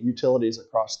 many utilities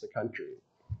across the country.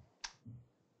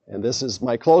 And this is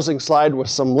my closing slide with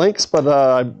some links, but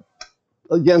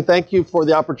again, thank you for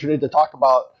the opportunity to talk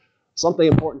about something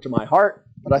important to my heart,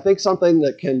 but I think something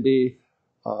that can be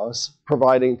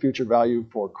providing future value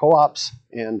for co-ops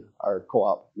and our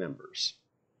co-op members.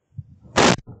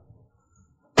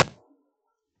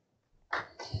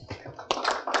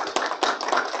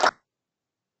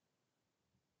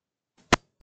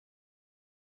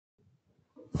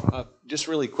 Just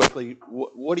really quickly,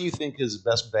 what do you think is the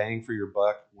best bang for your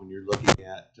buck when you're looking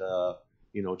at,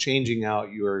 changing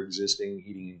out your existing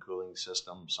heating and cooling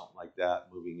system, something like that,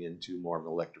 moving into more of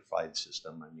an electrified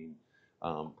system? I mean,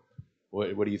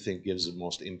 what do you think gives the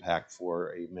most impact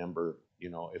for a member,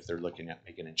 if they're looking at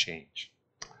making a change?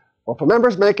 Well, for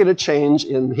members making a change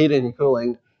in heating and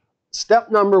cooling,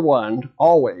 step number one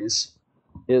always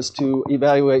is to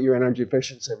evaluate your energy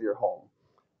efficiency of your home.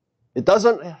 It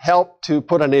doesn't help to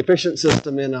put an efficient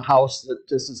system in a house that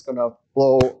just is going to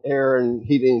blow air and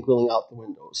heating and cooling out the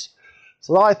windows.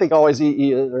 So I think always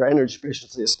EE, or energy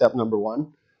efficiency, is step number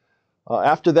one.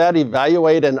 After that,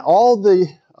 evaluate, and all the,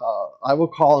 I will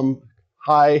call them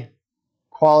high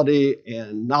quality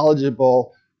and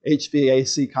knowledgeable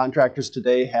HVAC contractors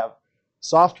today have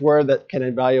software that can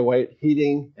evaluate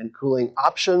heating and cooling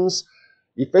options,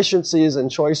 efficiencies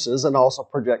and choices, and also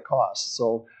project costs.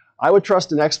 So I would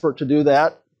trust an expert to do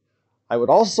that. I would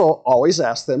also always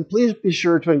ask them, please be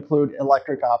sure to include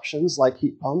electric options like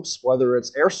heat pumps, whether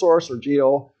it's air source or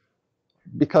geo,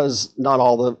 because not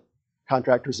all the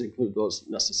contractors include those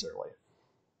necessarily.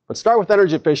 But start with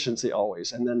energy efficiency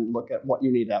always, and then look at what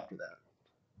you need after that.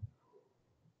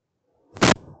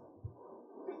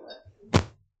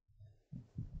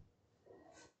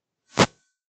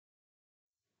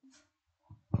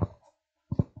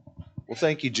 Well,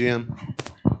 thank you, Jim.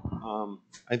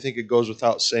 I think it goes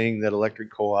without saying that electric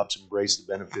co-ops embrace the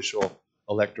beneficial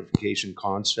electrification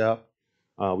concept.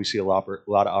 We see a lot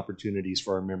of opportunities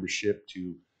for our membership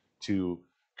to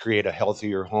create a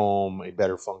healthier home, a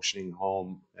better functioning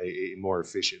home, a more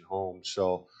efficient home.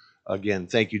 So again,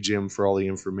 thank you, Jim, for all the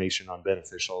information on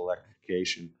beneficial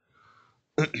electrification.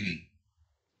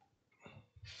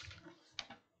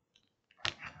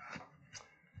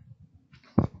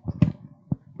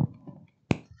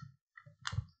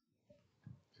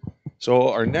 So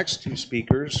our next two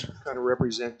speakers kind of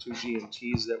represent two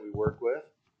GMTs that we work with.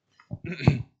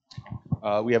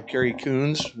 We have Carrie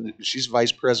Coons. She's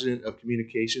Vice President of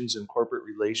Communications and Corporate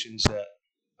Relations at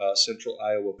Central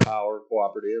Iowa Power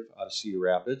Cooperative out of Cedar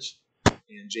Rapids.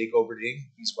 And Jake Oberding,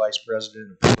 he's Vice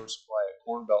President of Power Supply at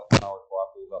Corn Belt Power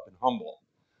Cooperative up in Humboldt.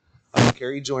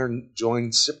 Carrie joined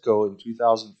SIPCO in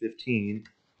 2015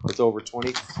 with over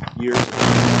 20 years of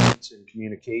experience in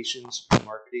communications,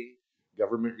 marketing,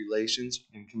 government relations,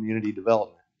 and community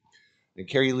development. And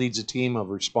Carrie leads a team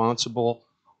responsible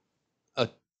for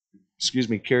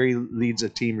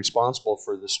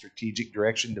the strategic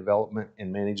direction, development,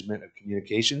 and management of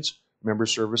communications, member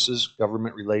services,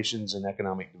 government relations, and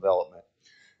economic development.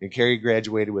 And Carrie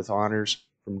graduated with honors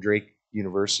from Drake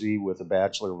University with a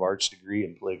Bachelor of Arts degree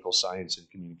in Political Science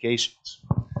and Communications.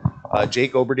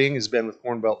 Jake Oberding has been with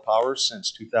Midland Power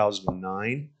since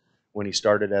 2009 when he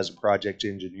started as a project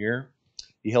engineer.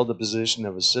 He held the position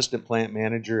of Assistant Plant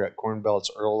Manager at Corn Belt's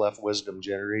Earl F. Wisdom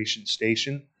Generation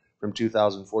Station from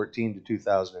 2014 to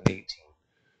 2018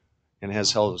 and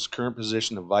has held his current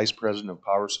position of Vice President of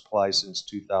Power Supply since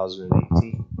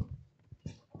 2018.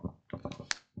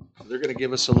 They're going to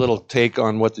give us a little take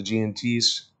on what the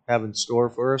G&Ts have in store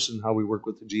for us and how we work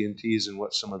with the G&Ts and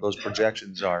what some of those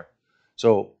projections are.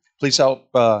 So please help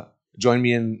join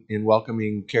me in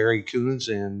welcoming Carrie Coons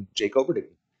and Jake Oberding.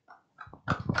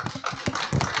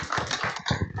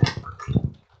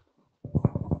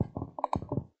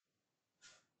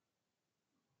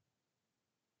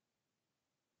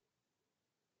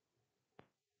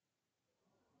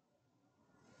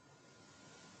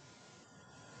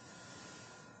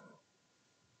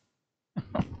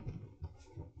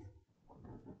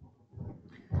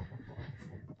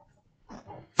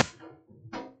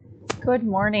 Good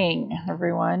morning,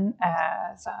 everyone.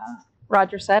 As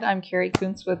Roger said, I'm Carrie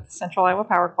Kuntz with Central Iowa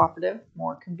Power Cooperative,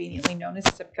 more conveniently known as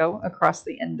SIPCO across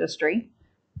the industry.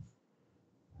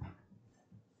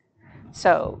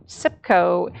 So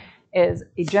SIPCO is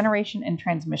a generation and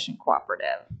transmission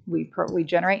cooperative. We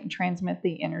generate and transmit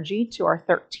the energy to our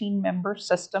 13-member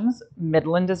systems.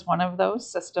 Midland is one of those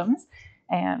systems,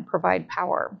 and provide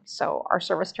power. So our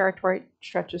service territory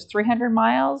stretches 300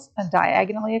 miles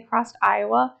diagonally across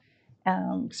Iowa,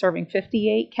 serving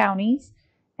 58 counties,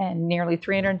 and nearly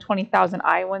 320,000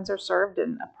 Iowans are served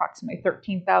in approximately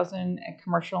 13,000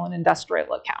 commercial and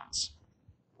industrial accounts.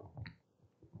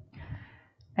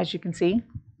 As you can see,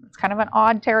 it's kind of an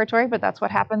odd territory, but that's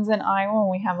what happens in Iowa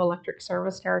when we have electric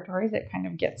service territories. It kind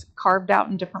of gets carved out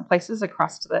in different places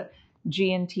across to the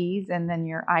G&Ts and then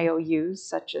your IOUs,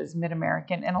 such as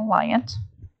Mid-American and Alliant.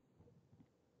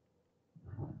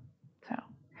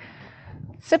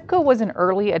 SIPCO was an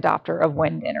early adopter of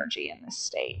wind energy in this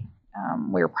state.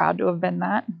 We are proud to have been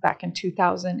that. Back in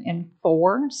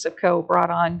 2004, SIPCO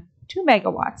brought on 2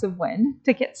 megawatts of wind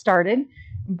to get started,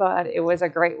 but it was a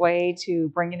great way to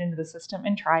bring it into the system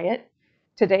and try it.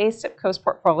 Today, SIPCO's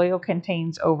portfolio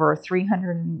contains over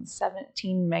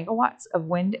 317 megawatts of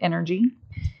wind energy.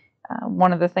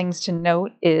 One of the things to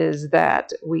note is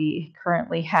that we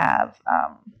currently have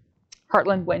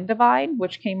Heartland Wind Divide,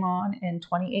 which came on in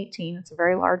 2018. It's a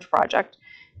very large project.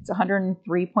 It's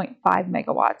 103.5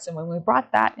 megawatts. And when we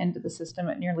brought that into the system,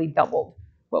 it nearly doubled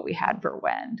what we had for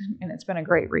wind. And it's been a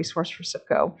great resource for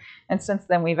SIPCO. And since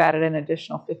then, we've added an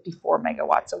additional 54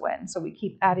 megawatts of wind. So we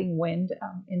keep adding wind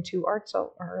into our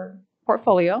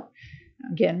portfolio.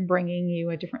 Again, bringing you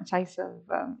a different size of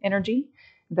energy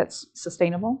that's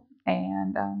sustainable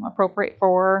and appropriate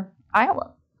for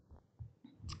Iowa.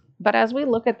 But as we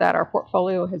look at that, our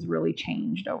portfolio has really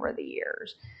changed over the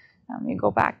years. You go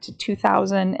back to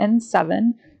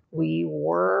 2007, we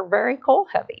were very coal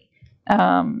heavy.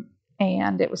 And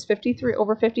it was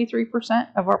over 53%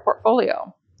 of our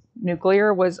portfolio.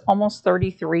 Nuclear was almost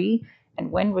 33%,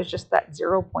 and wind was just that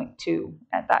 0.2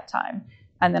 at that time.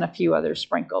 And then a few others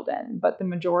sprinkled in. But the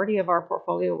majority of our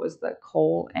portfolio was the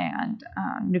coal and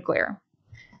nuclear.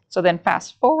 So then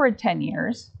fast forward 10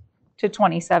 years to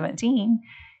 2017,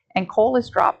 and coal has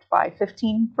dropped by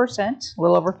 15%, a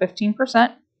little over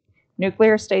 15%.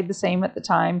 Nuclear stayed the same at the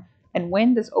time, and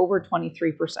wind is over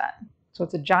 23%. So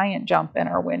it's a giant jump in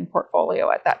our wind portfolio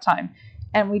at that time.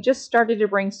 And we just started to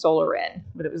bring solar in,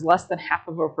 but it was less than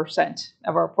 0.5%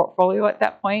 of our portfolio at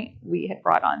that point. We had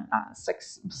brought on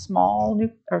 6 small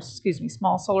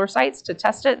solar sites to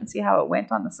test it and see how it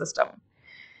went on the system.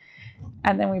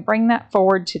 And then we bring that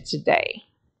forward to today.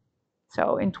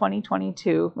 So in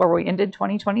 2022, or we ended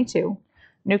 2022,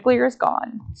 nuclear is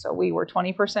gone. So we were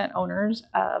 20% owners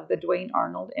of the Duane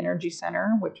Arnold Energy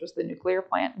Center, which was the nuclear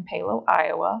plant in Palo,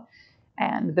 Iowa.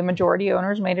 And the majority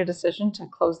owners made a decision to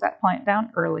close that plant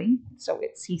down early. So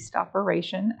it ceased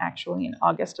operation actually in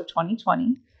August of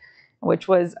 2020, which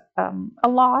was a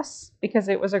loss because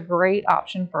it was a great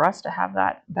option for us to have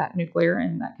that nuclear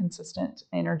and that consistent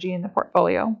energy in the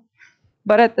portfolio.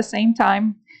 But at the same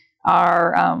time,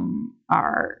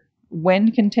 our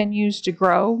wind continues to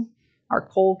grow. Our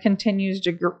coal continues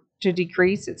to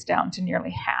decrease. It's down to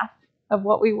nearly half of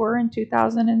what we were in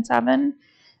 2007.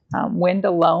 Wind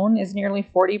alone is nearly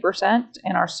 40%,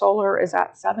 and our solar is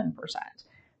at 7%.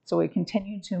 So we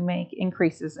continue to make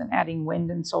increases in adding wind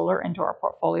and solar into our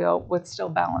portfolio with still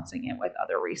balancing it with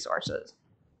other resources.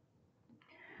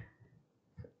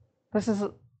 This is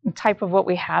the type of what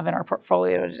we have in our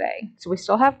portfolio today. So we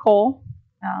still have coal.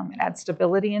 It adds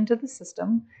stability into the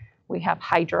system. We have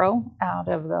hydro out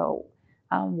of the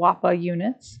WAPA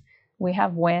units. We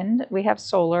have wind, we have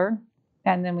solar,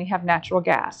 and then we have natural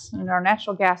gas. And our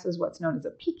natural gas is what's known as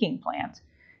a peaking plant.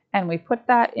 And we put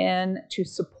that in to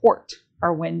support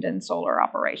our wind and solar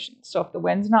operations. So if the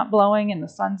wind's not blowing and the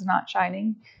sun's not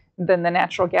shining, then the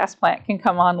natural gas plant can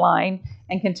come online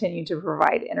and continue to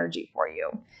provide energy for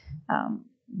you.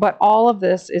 But all of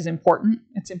this is important.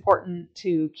 It's important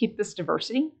to keep this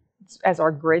diversity as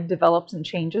our grid develops and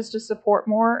changes to support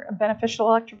more beneficial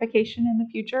electrification in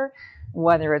the future,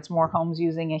 whether it's more homes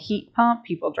using a heat pump,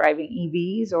 people driving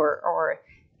EVs, or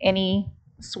any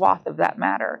swath of that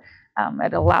matter.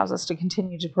 It allows us to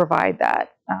continue to provide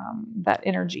that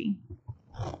energy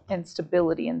and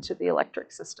stability into the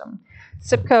electric system.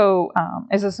 SIPCO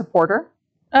is a supporter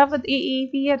of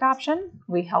the EV adoption.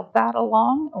 We help that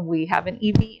along. We have an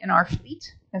EV in our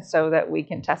fleet, and so that we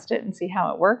can test it and see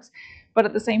how it works. But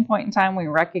at the same point in time, we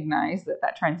recognize that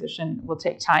that transition will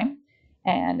take time,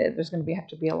 and there's going to have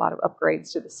to be a lot of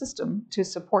upgrades to the system to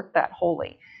support that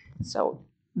wholly. So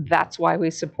that's why we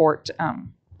support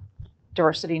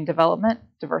diversity in development,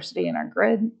 diversity in our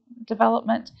grid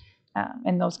development,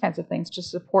 and those kinds of things to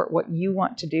support what you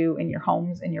want to do in your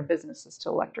homes and your businesses to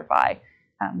electrify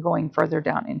going further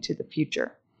down into the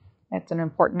future. It's an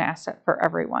important asset for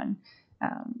everyone.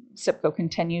 SIPCO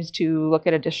continues to look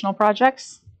at additional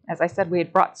projects. As I said, we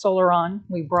had brought solar on.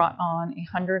 We brought on a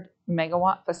 100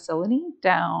 megawatt facility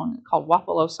down called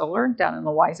Wapello Solar down in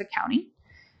Louisa County,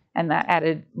 and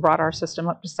that brought our system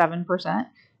up to 7%.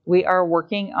 We are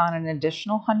working on an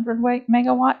additional 100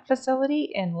 megawatt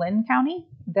facility in Lynn County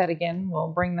that, again,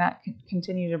 will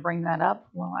continue to bring that up.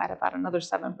 We'll add about another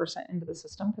 7% into the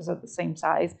system because of the same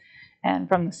size and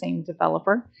from the same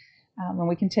developer. And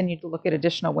we continue to look at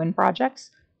additional wind projects,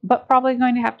 but probably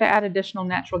going to have to add additional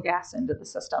natural gas into the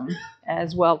system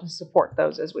as well to support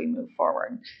those as we move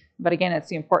forward. But again, it's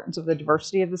the importance of the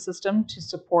diversity of the system to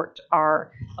support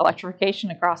our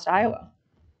electrification across Iowa.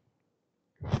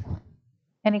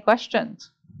 Any questions?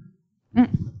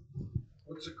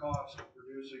 What's the cost of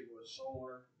producing with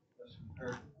solar as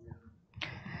compared to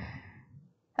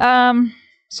wind?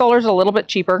 Solar's a little bit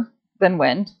cheaper than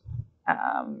wind,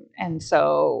 and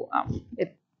so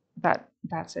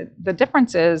that's it. The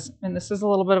difference is, and this is a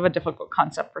little bit of a difficult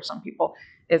concept for some people,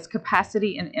 is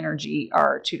capacity and energy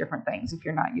are two different things if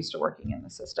you're not used to working in the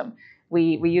system.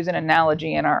 We use an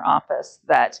analogy in our office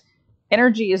that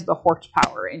energy is the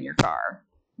horsepower in your car.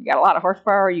 You got a lot of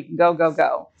horsepower, you can go, go,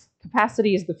 go.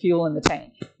 Capacity is the fuel in the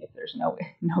tank. If there's no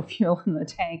fuel in the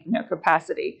tank, no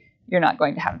capacity, you're not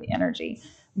going to have the energy.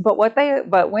 But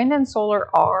wind and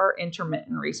solar are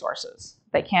intermittent resources.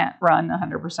 They can't run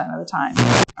 100% of the time.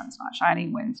 The sun's not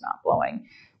shining, wind's not blowing,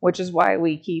 which is why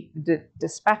we keep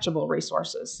dispatchable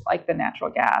resources like the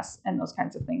natural gas and those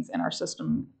kinds of things in our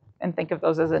system and think of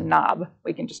those as a knob.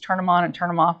 We can just turn them on and turn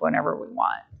them off whenever we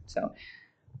want. So,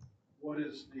 what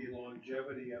is the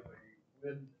longevity of a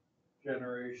wind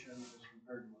generation as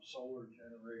compared to a solar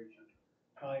generation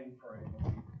time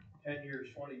frame? 10 years,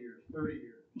 20 years, 30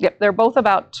 years? Yep, they're both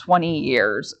about 20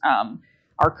 years.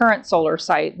 Our current solar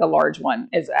site, the large one,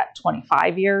 is at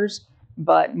 25 years,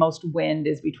 but most wind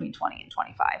is between 20 and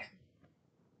 25.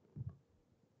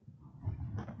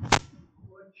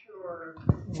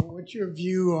 What's your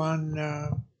view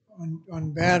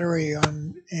on battery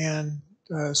and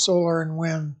solar and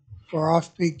wind for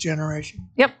off-peak generation?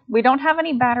 Yep, we don't have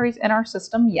any batteries in our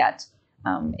system yet.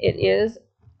 It is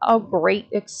a great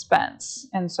expense,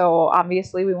 and so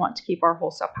obviously we want to keep our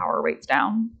wholesale power rates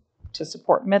down to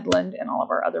support Midland and all of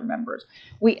our other members.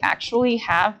 We actually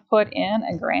have put in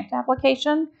a grant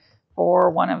application for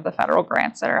one of the federal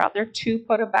grants that are out there to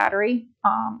put a battery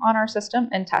on our system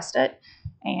and test it.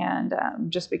 And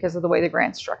just because of the way the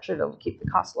grant's structured, it'll keep the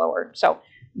cost lower. So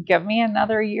give me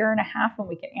another 1.5 years and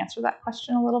we can answer that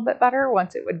question a little bit better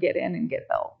once it would get in and get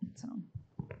built. So.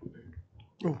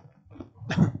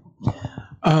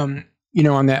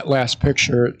 On that last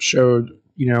picture, it showed,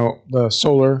 the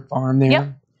solar farm there.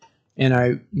 Yep. And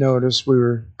I noticed we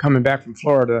were coming back from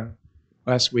Florida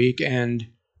last week, and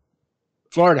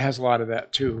Florida has a lot of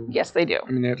that too. Yes, they do.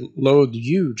 I mean, they load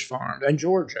huge farms, and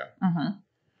Georgia. Mm-hmm.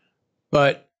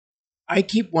 But I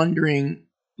keep wondering,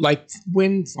 like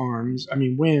wind farms,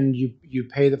 wind, you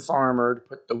pay the farmer to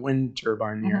put the wind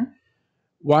turbine there.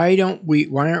 Mm-hmm. why aren't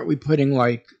we putting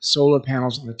like solar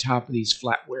panels on the top of these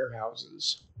flat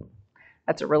warehouses?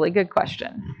 That's a really good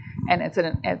question, and it's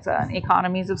an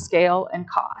economies of scale and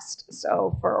cost.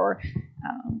 So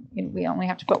we only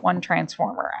have to put one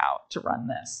transformer out to run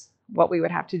this. What we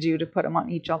would have to do to put them on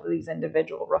each of these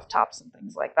individual rooftops and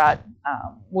things like that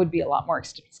would be a lot more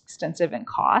extensive in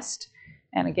cost.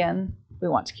 And again, we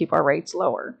want to keep our rates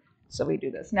lower, so we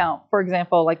do this. Now, for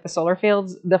example, like the solar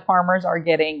fields, the farmers are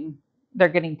getting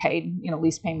paid.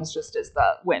 Lease payments just as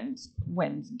the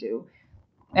winds do,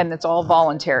 and it's all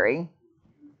voluntary.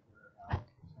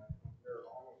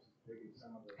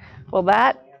 Well,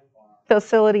 that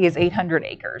facility is 800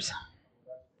 acres.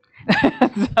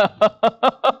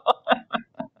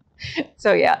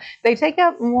 So yeah, they take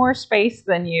up more space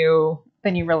than you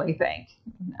really think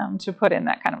to put in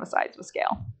that kind of a size of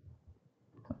scale.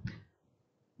 What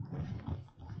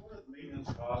are the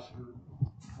maintenance costs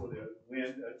for the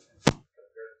wind compared to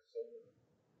solar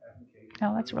applications?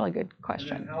 Oh, that's a really good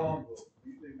question. And then how long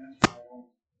usually mention how long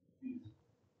these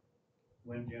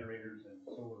wind generators and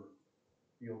solar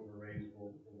field arrays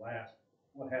will last?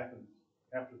 What happens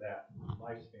after that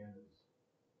lifespan is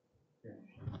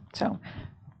finished? So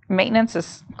maintenance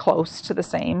is close to the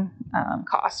same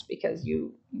cost, because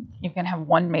you can have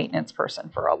one maintenance person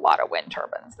for a lot of wind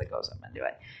turbines that goes up into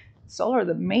it. Solar,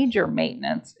 the major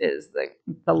maintenance is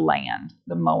the land,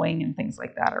 the mowing and things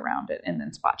like that around it, and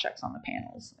then spot checks on the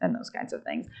panels and those kinds of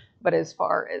things. But as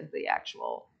far as the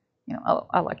actual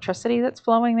electricity that's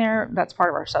flowing there, that's part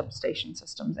of our substation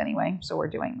systems anyway, so we're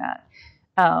doing that.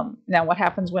 Now, what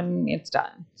happens when it's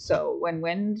done? So when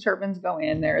wind turbines go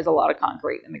in, there is a lot of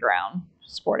concrete in the ground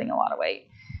supporting a lot of weight,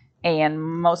 and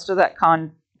most of that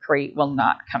concrete will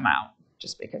not come out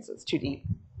just because it's too deep.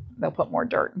 They'll put more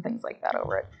dirt and things like that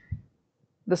over it.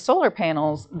 The solar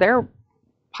panels, they're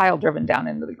pile driven down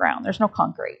into the ground. There's no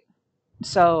concrete.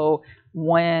 So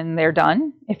when they're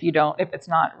done, if it's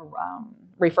not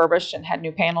refurbished and had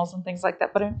new panels and things like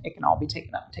that put in, it can all be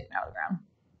taken up and taken out of the ground.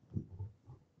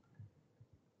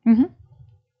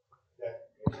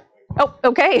 Oh,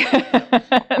 okay.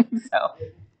 So,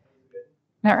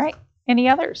 all right. Any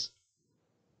others?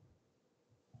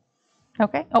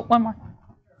 Okay. Oh, one more.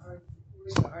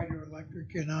 Where's the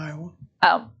hydroelectric in Iowa?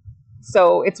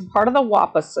 So it's part of the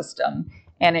WAPA system,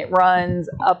 and it runs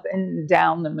up and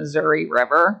down the Missouri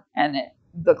River. And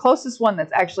the closest one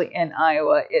that's actually in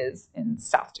Iowa is in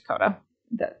South Dakota.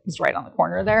 That is right on the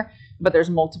corner there. But there's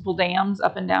multiple dams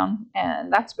up and down,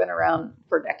 and that's been around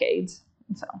for decades.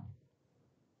 So.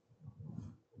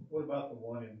 What about the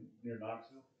one near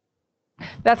Knoxville?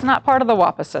 That's not part of the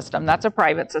WAPA system. That's a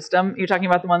private system. You're talking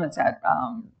about the one that's at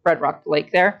Red Rock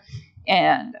Lake there.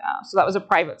 And so that was a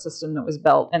private system that was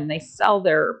built, and they sell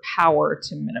their power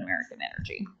to Mid-American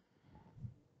Energy.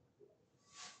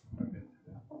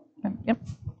 Yep.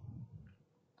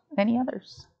 Any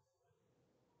others?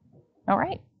 All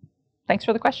right. Thanks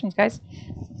for the questions, guys.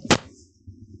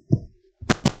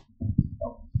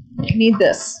 You need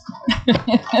this.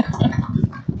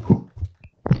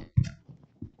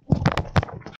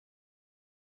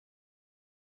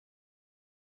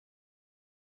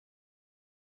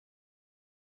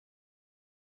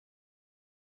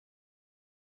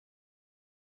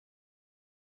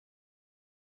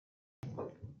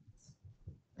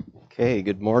 Okay,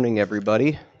 good morning,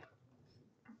 everybody.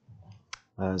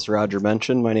 As Roger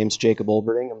mentioned, my name is Jacob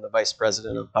Olberding. I'm the Vice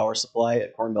President of Power Supply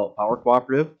at Corn Belt Power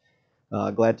Cooperative.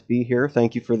 Glad to be here.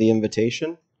 Thank you for the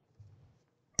invitation.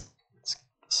 Let's get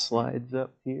the slides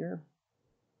up here.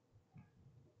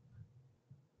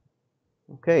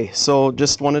 Okay, so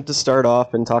just wanted to start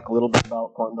off and talk a little bit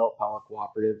about Corn Belt Power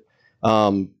Cooperative.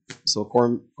 So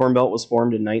Corn Belt was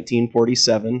formed in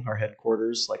 1947. Our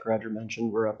headquarters, like Roger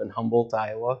mentioned, we're up in Humboldt,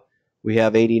 Iowa. We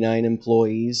have 89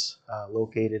 employees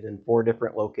located in 4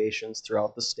 different locations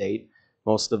throughout the state.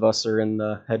 Most of us are in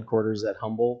the headquarters at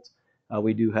Humboldt.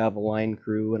 We do have a line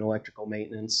crew and electrical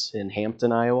maintenance in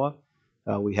Hampton, Iowa.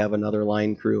 We have another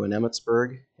line crew in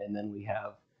Emmetsburg, and then we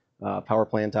have power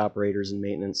plant operators and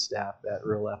maintenance staff at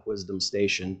Rural F Wisdom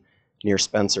Station near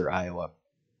Spencer, Iowa.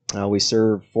 We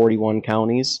serve 41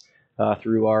 counties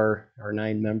through our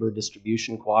 9-member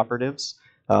distribution cooperatives.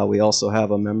 We also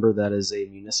have a member that is a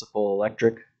municipal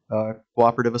electric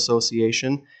cooperative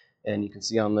association, and you can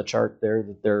see on the chart there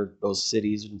that those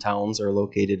cities and towns are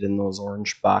located in those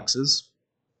orange boxes.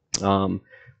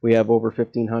 We have over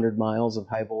 1,500 miles of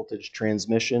high voltage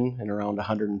transmission and around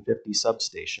 150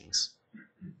 substations.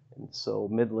 And so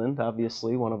Midland,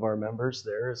 obviously one of our members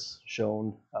there, is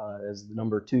shown as the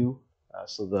number 2.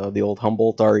 So the old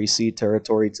Humboldt REC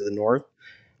territory to the north,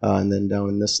 and then down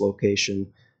in this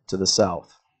location to the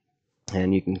south.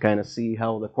 And you can kind of see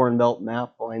how the Corn Belt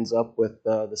map lines up with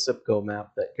the SIPCO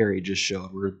map that Carrie just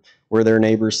showed. We're their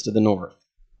neighbors to the north.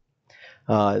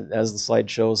 As the slide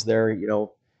shows there, you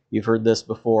know, you've heard this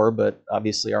before, but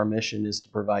obviously our mission is to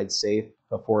provide safe,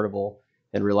 affordable,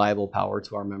 and reliable power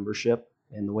to our membership.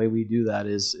 And the way we do that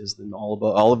is the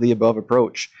all of the above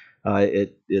approach.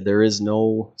 There is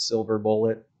no silver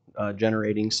bullet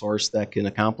generating source that can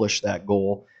accomplish that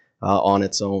goal on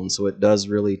its own. So it does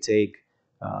really take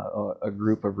a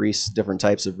group of different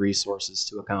types of resources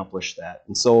to accomplish that.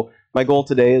 And so my goal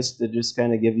today is to just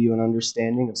kind of give you an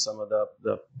understanding of some of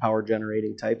the power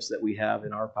generating types that we have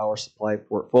in our power supply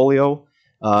portfolio,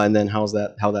 and then how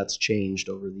that's changed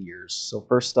over the years. So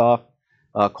first off,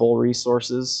 coal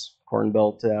resources. Corn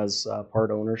Belt has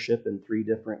part ownership in 3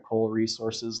 different coal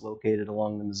resources located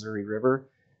along the Missouri River.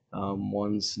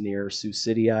 One's near Sioux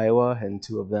City, Iowa, and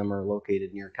 2 of them are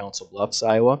located near Council Bluffs,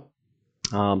 Iowa.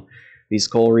 These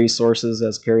coal resources,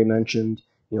 as Carrie mentioned,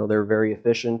 you know, they're very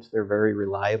efficient, they're very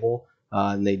reliable,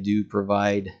 and they do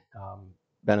provide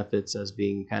benefits as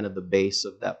being kind of the base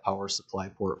of that power supply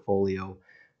portfolio.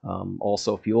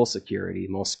 Also fuel security.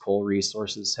 Most coal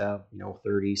resources have, you know,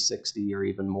 30, 60, or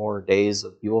even more days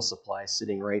of fuel supply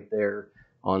sitting right there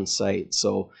on site.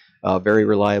 So very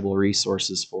reliable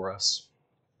resources for us.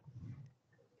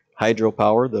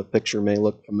 Hydropower, the picture may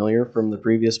look familiar from the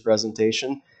previous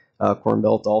presentation. Corn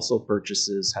Belt also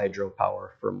purchases hydropower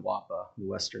from WAPA, the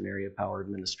Western Area Power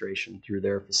Administration, through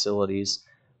their facilities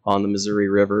on the Missouri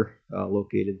River,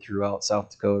 located throughout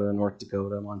South Dakota, North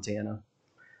Dakota, Montana.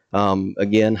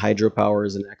 Again, hydropower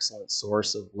is an excellent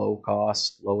source of low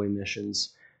cost, low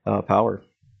emissions power.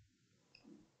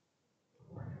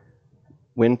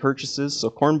 Wind purchases.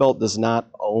 So Corn Belt does not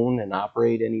own and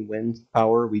operate any wind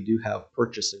power. We do have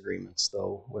purchase agreements,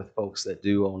 though, with folks that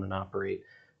do own and operate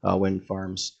wind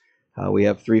farms. We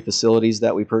have 3 facilities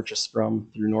that we purchase from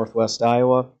through Northwest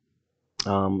Iowa.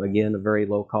 Again, a very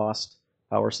low cost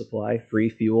power supply, free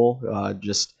fuel.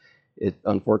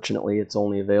 Unfortunately, it's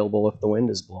only available if the wind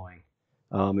is blowing.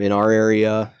 In our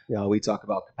area, we talk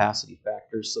about capacity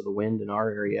factors. So the wind in our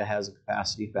area has a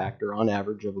capacity factor on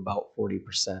average of about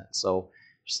 40%. So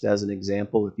just as an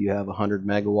example, if you have a 100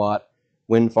 megawatt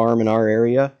wind farm in our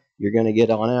area, you're going to get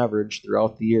on average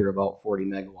throughout the year about 40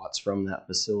 megawatts from that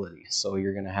facility. So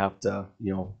you're going to have to,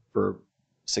 you know, for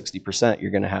 60%,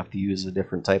 you're going to have to use a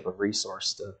different type of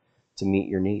resource to meet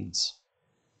your needs.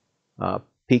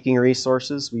 Peaking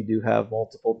resources. We do have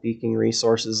multiple peaking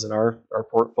resources in our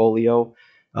portfolio.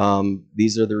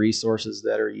 These are the resources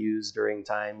that are used during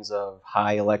times of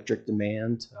high electric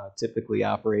demand, typically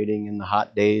operating in the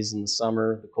hot days in the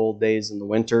summer, the cold days in the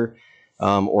winter,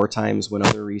 or times when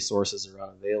other resources are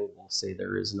unavailable. Say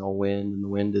there is no wind and the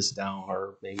wind is down,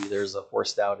 or maybe there's a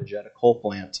forced outage at a coal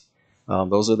plant.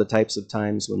 Those are the types of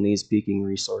times when these peaking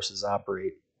resources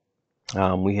operate.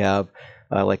 We have,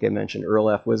 like I mentioned, Earl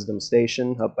F. Wisdom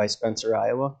Station up by Spencer,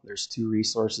 Iowa. There's 2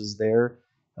 resources there,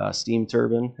 a steam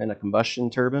turbine and a combustion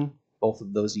turbine. Both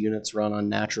of those units run on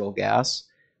natural gas.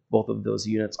 Both of those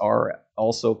units are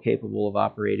also capable of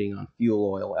operating on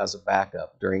fuel oil as a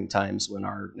backup during times when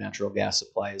our natural gas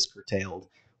supply is curtailed,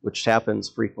 which happens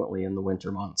frequently in the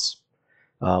winter months.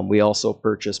 We also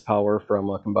purchase power from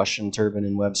a combustion turbine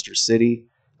in Webster City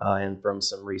and from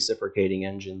some reciprocating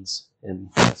engines in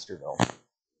Westerville.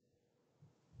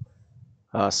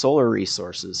 Solar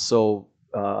resources. So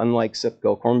unlike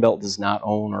SIPCO, Corn Belt does not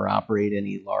own or operate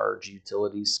any large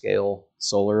utility scale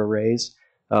solar arrays,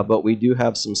 but we do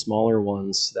have some smaller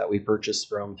ones that we purchase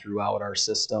from throughout our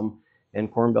system.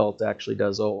 And Corn Belt actually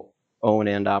does own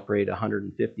and operate a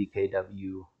 150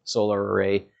 kW solar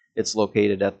array. It's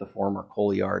located at the former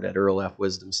coal yard at Earl F.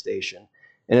 Wisdom Station.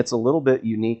 And it's a little bit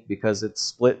unique because it's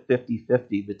split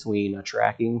 50-50 between a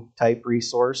tracking type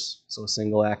resource, so a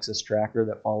single axis tracker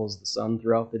that follows the sun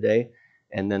throughout the day,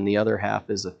 and then the other half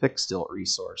is a fixed tilt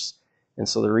resource. And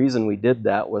so the reason we did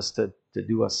that was to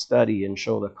do a study and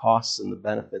show the costs and the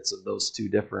benefits of those 2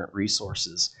 different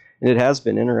resources. And it has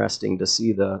been interesting to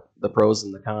see the pros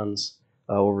and the cons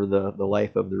over the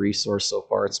life of the resource so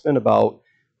far. It's been about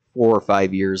 4 or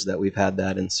 5 years that we've had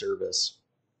that in service.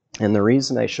 And the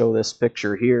reason I show this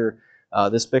picture here,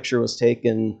 this picture was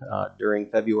taken during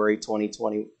February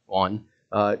 2021.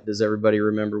 Does everybody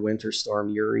remember Winter Storm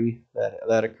Uri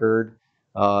that occurred?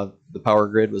 The power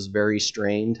grid was very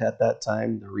strained at that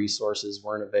time. The resources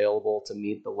weren't available to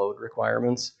meet the load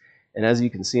requirements. And as you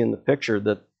can see in the picture,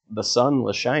 the sun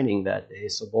was shining that day,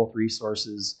 so both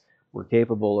resources were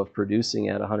capable of producing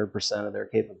at 100% of their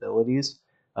capabilities.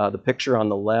 The picture on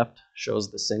the left shows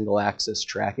the single axis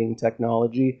tracking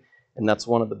technology, And that's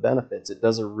one of the benefits. It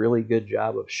does a really good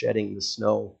job of shedding the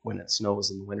snow when it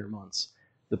snows in the winter months.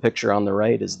 The picture on the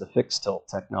right is the fixed tilt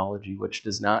technology, which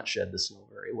does not shed the snow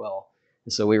very well.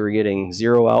 And so we were getting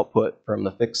 0 output from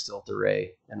the fixed tilt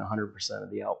array and 100%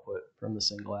 of the output from the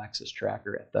single axis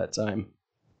tracker at that time.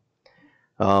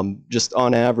 Just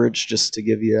on average, just to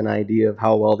give you an idea of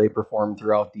how well they perform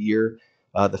throughout the year,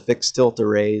 the fixed tilt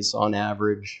arrays on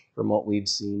average, from what we've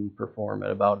seen, perform at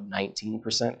about a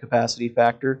 19% capacity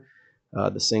factor.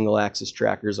 The single axis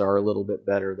trackers are a little bit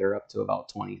better. They're up to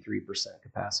about 23%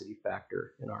 capacity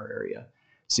factor in our area.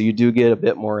 So you do get a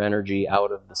bit more energy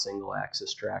out of the single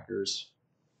axis trackers.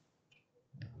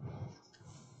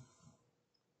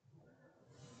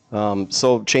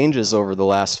 So changes over the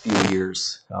last few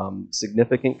years.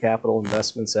 Significant capital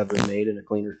investments have been made in a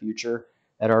cleaner future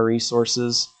at our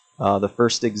resources. The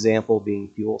first example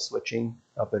being fuel switching.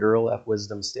 Up at Earl F.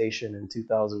 Wisdom Station in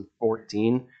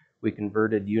 2014, we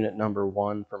converted unit number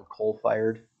 1 from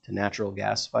coal-fired to natural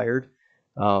gas-fired.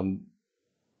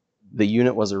 The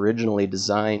unit was originally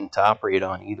designed to operate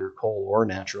on either coal or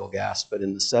natural gas, but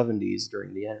in the 70s,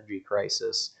 during the energy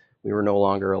crisis, we were no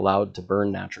longer allowed to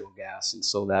burn natural gas, and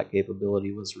so that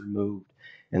capability was removed.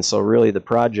 And so really the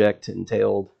project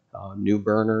entailed new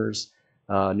burners,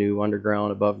 new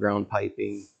underground, above-ground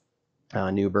piping,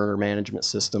 new burner management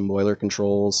system, boiler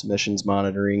controls, emissions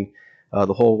monitoring,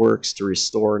 the whole works to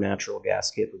restore natural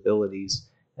gas capabilities.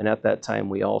 And at that time,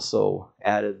 we also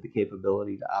added the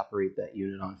capability to operate that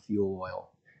unit on fuel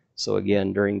oil. So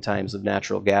again, during times of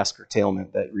natural gas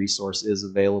curtailment, that resource is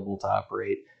available to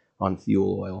operate on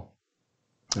fuel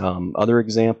oil. Other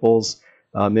examples,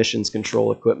 emissions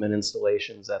control equipment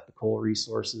installations at the coal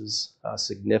resources.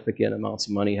 Significant amounts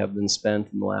of money have been spent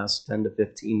in the last 10 to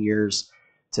 15 years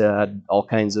to add all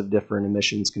kinds of different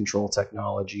emissions control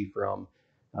technology, from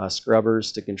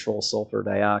scrubbers to control sulfur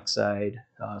dioxide,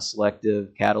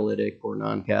 selective catalytic or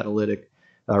non-catalytic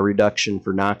reduction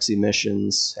for NOx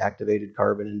emissions, activated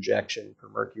carbon injection for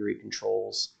mercury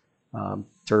controls,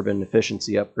 turbine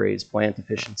efficiency upgrades, plant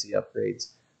efficiency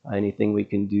upgrades, anything we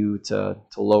can do to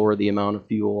lower the amount of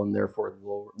fuel and therefore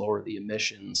lower the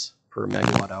emissions per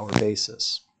megawatt hour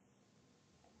basis.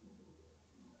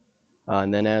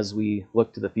 And then as we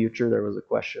look to the future, there was a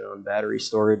question on battery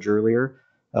storage earlier.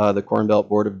 The Corn Belt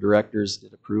Board of Directors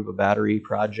did approve a battery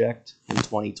project in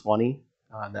 2020.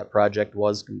 That project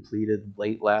was completed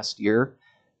late last year.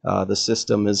 The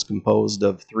system is composed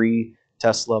of 3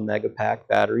 Tesla Megapack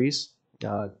batteries.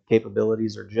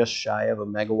 Capabilities are just shy of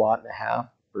 1.5 megawatts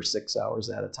for 6 hours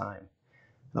at a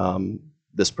time.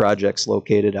 This project's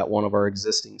located at one of our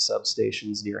existing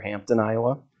substations near Hampton,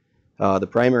 Iowa. The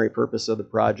primary purpose of the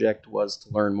project was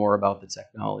to learn more about the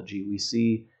technology. We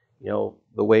see,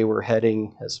 the way we're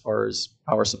heading as far as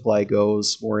power supply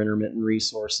goes, more intermittent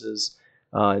resources,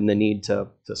 and the need to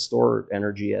store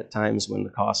energy at times when the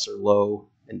costs are low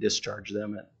and discharge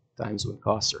them at times when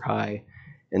costs are high.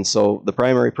 And so the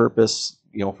primary purpose,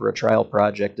 for a trial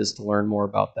project is to learn more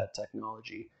about that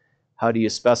technology. How do you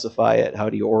specify it? How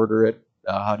do you order it?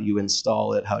 How do you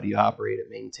install it? How do you operate it,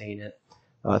 maintain it?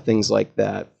 Things like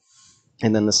that.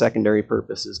 And then the secondary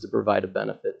purpose is to provide a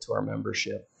benefit to our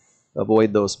membership.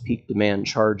 Avoid those peak demand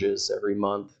charges every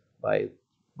month by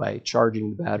charging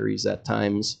the batteries at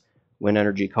times when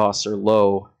energy costs are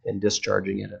low and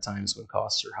discharging it at times when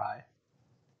costs are high.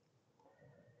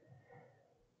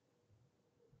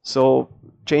 So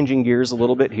changing gears a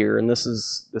little bit here, and this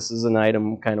is an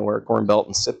item kind of where Corn Belt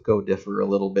and SIPCO differ a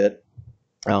little bit.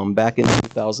 Back in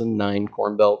 2009,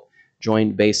 Corn Belt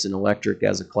joined Basin Electric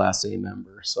as a Class A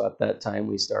member. So at that time,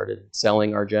 we started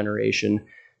selling our generation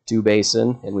to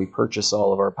Basin, and we purchase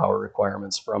all of our power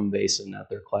requirements from Basin at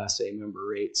their Class A member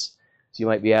rates. So you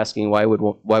might be asking, why would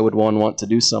one want to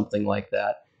do something like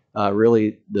that?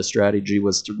 Really, the strategy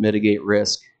was to mitigate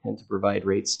risk and to provide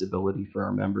rate stability for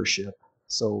our membership.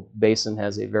 So Basin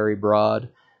has a very broad,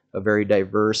 a very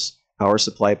diverse power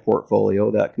supply portfolio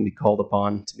that can be called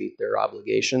upon to meet their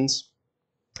obligations.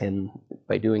 And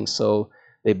by doing so,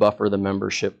 they buffer the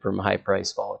membership from high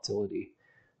price volatility.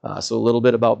 So a little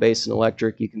bit about Basin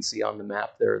Electric. You can see on the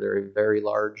map there, they're very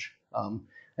large.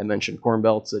 I mentioned Corn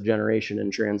Belt's a generation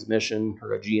and transmission,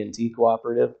 or a G&T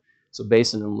cooperative. So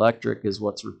Basin Electric is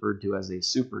what's referred to as a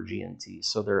super G&T.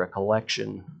 So they're a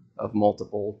collection of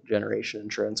multiple generation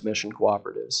and transmission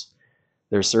cooperatives.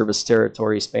 Their service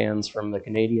territory spans from the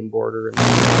Canadian border and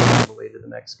all the way to the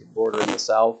Mexican border in the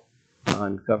south,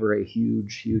 and cover a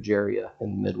huge, huge area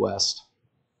in the Midwest.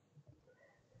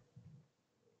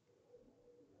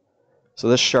 So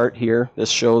this chart here,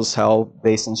 this shows how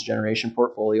Basin's generation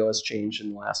portfolio has changed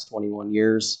in the last 21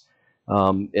 years.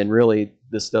 And really,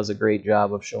 this does a great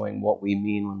job of showing what we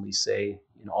mean when we say,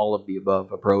 all of the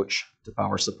above approach to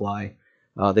power supply.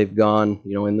 They've gone,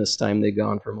 in this time, they've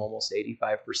gone from almost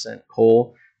 85%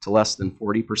 coal to less than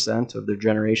 40% of their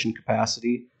generation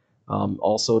capacity.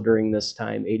 Also during this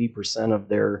time, 80% of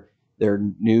their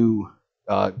new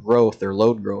growth, their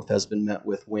load growth, has been met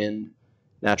with wind,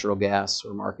 natural gas,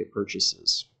 or market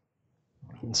purchases.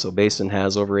 And so Basin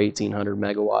has over 1,800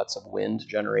 megawatts of wind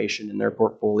generation in their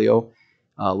portfolio.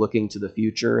 Looking to the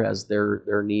future, as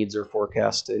their needs are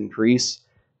forecast to increase,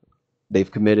 they've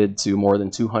committed to more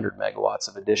than 200 megawatts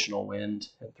of additional wind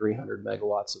and 300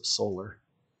 megawatts of solar.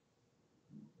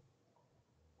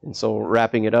 And so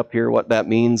wrapping it up here, what that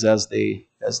means as they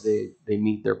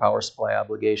meet their power supply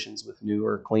obligations with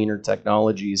newer, cleaner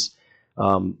technologies,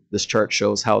 this chart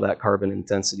shows how that carbon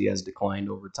intensity has declined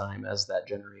over time as that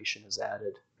generation is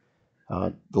added.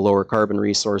 The lower carbon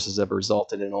resources have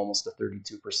resulted in almost a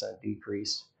 32%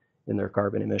 decrease in their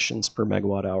carbon emissions per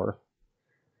megawatt hour.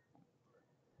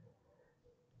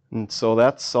 And so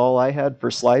that's all I had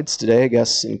for slides today. I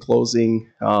guess in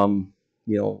closing,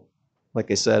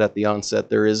 like I said at the onset,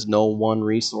 there is no one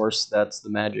resource that's the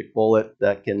magic bullet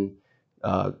that can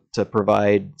to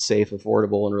provide safe,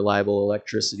 affordable, and reliable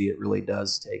electricity. It really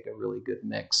does take a really good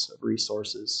mix of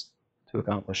resources to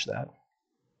accomplish that.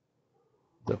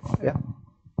 So, yeah.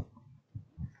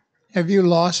 Have you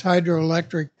lost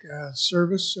hydroelectric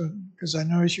service? Because I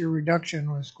noticed your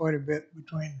reduction was quite a bit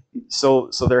between. So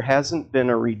there hasn't been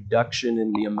a reduction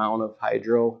in the amount of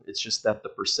hydro. It's just that the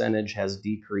percentage has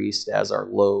decreased as our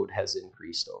load has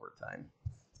increased over time.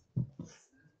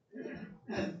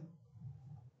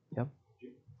 Yep.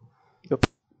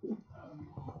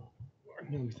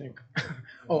 Let me think.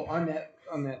 Oh, on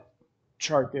that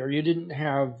chart there, you didn't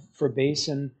have for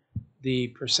Basin the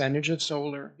percentage of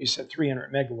solar. You said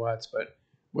 300 megawatts, but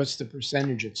what's the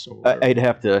percentage of solar? I'd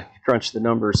have to crunch the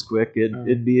numbers quick.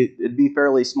 It'd be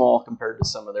fairly small compared to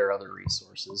some of their other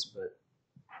resources, but.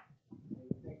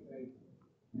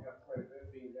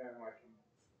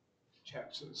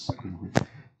 Texas.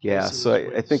 Yeah, so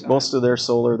I think most of their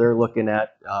solar they're looking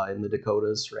at in the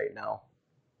Dakotas right now.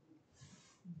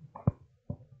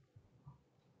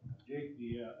 Jake,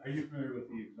 are you familiar with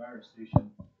the Exire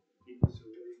Station facility?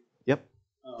 Yep.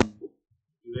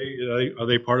 Are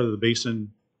they part of the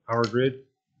Basin power grid?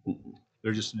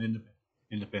 They're just an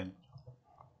independent.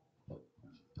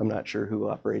 I'm not sure who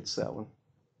operates that one.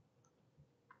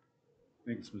 I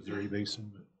think it's Missouri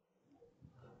Basin.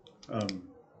 But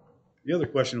the other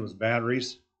question was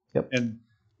batteries. Yep. And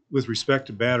with respect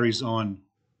to batteries on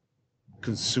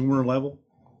consumer level,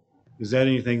 is that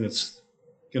anything that's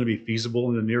going to be feasible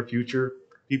in the near future?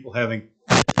 People having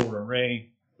a solar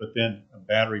array, but then a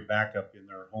battery backup in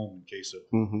their home in case of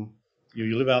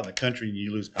you live out in the country and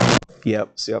you lose power.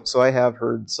 Yep. So I have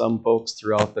heard some folks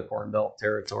throughout the Corn Belt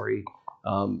territory,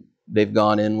 they've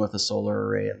gone in with a solar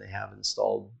array and they have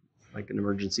installed like an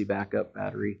emergency backup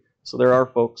battery. So there are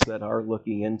folks that are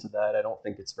looking into that. I don't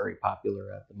think it's very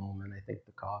popular at the moment. I think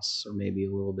the costs are maybe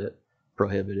a little bit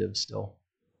prohibitive still.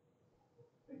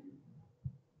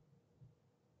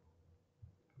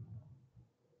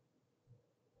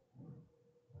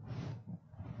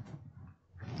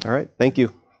 All right, thank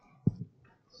you.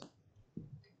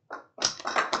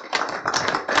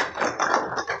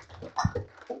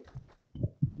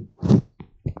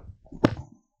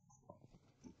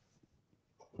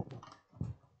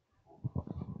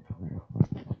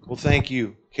 Well, thank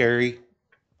you, Carrie,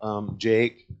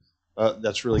 Jake.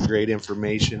 That's really great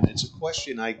information. It's a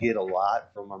question I get a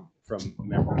lot from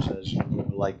members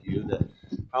like you, that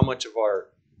how much of our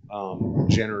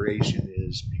generation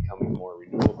is becoming more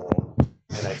renewable.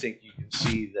 And I think you can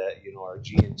see that our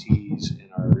G&Ts and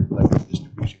our electric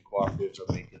distribution cooperatives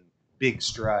are making big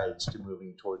strides to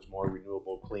moving towards more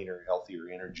renewable, cleaner, healthier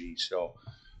energy. So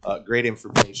great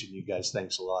information, you guys.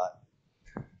 Thanks a lot.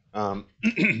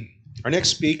 Our next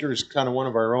speaker is kind of one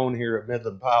of our own here at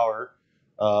Midland Power,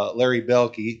 Larry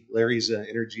Belke. Larry's an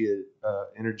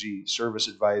energy service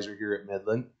advisor here at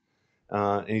Midland,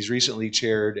 and he's recently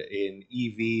chaired an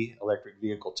EV, electric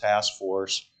vehicle task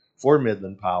force for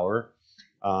Midland Power.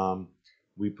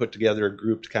 We put together a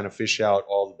group to kind of fish out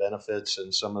all the benefits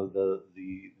and some of the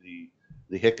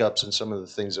hiccups and some of the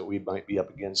things that we might be up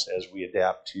against as we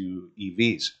adapt to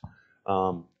EVs.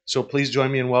 So please join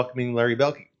me in welcoming Larry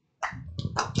Belke.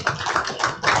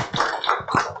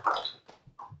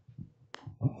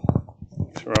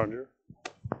 Thanks, Roger.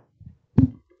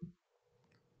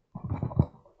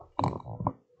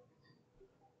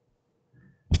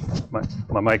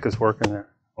 My mic is working there.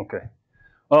 Okay.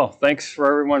 Oh, thanks for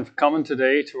everyone for coming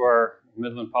today to our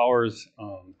Midland Power's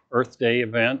Earth Day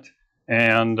event.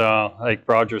 And like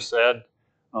Roger said,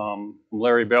 I'm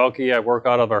Larry Belke. I work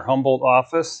out of our Humboldt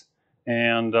office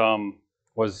and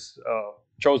was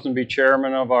chosen to be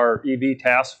chairman of our EV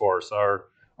task force.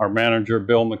 Our manager,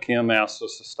 Bill McKim, asked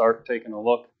us to start taking a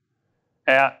look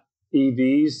at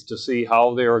EVs to see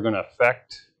how they are going to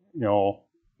affect,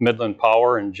 Midland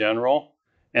Power in general.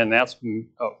 And that's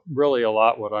really a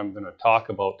lot what I'm going to talk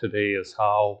about today is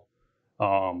how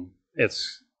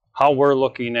it's how we're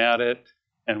looking at it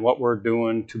and what we're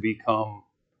doing to become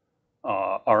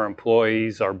our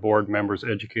employees, our board members,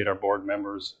 educate our board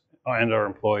members and our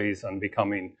employees on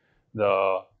becoming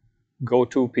the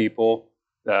go-to people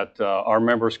that our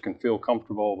members can feel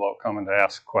comfortable about coming to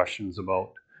ask questions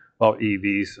about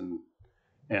EVs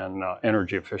and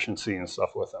energy efficiency and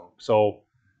stuff with them. So,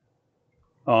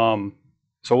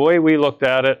 so the way we looked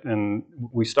at it, and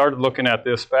we started looking at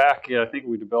this back, I think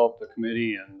we developed a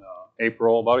committee in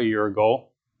April, about a year ago.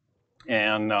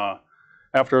 And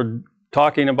after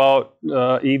talking about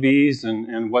EVs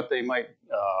and what they might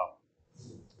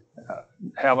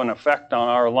have an effect on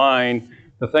our line,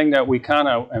 the thing that we kind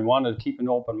of wanted to keep an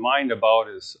open mind about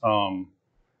is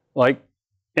like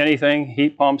anything,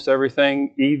 heat pumps,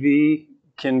 everything, EV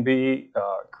can be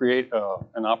create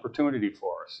an opportunity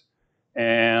for us.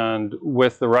 And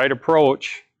with the right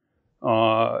approach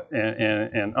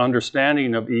and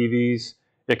understanding of EVs,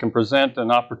 it can present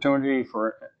an opportunity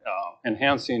for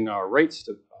enhancing our rate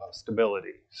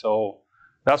stability. So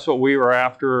that's what we were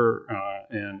after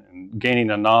and gaining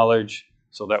the knowledge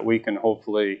so that we can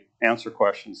hopefully answer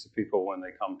questions to people when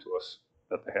they come to us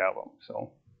that they have them.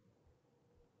 So.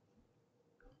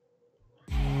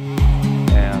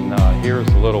 And here's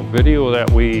a little video that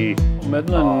we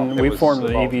formed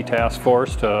the EV task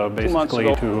force to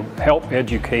basically to help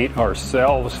educate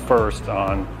ourselves first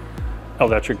on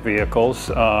electric vehicles.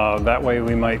 That way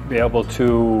we might be able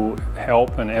to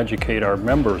help and educate our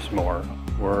members more.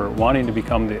 We're wanting to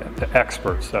become the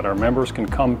experts that our members can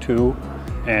come to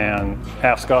and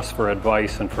ask us for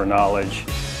advice and for knowledge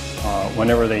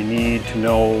whenever they need to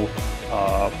know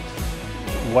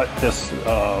what this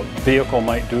vehicle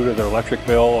might do to their electric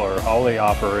bill or how they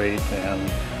operate and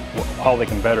how they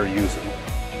can better use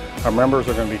it. Our members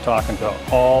are going to be talking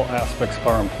to all aspects of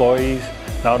our employees,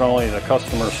 not only the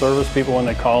customer service people when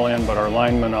they call in, but our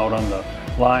linemen out on the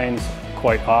lines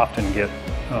quite often get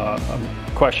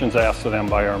questions asked to them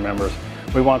by our members.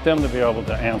 We want them to be able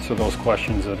to answer those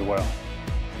questions as well.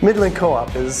 Midland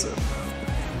Co-op is,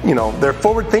 they're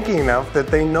forward thinking enough that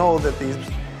they know that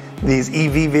these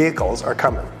EV vehicles are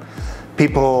coming.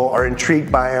 People are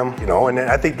intrigued by them, and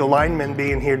I think the linemen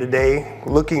being here today,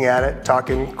 looking at it,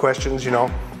 talking questions,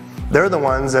 they're the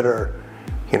ones that are,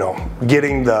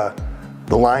 getting the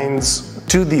lines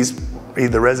to these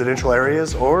either residential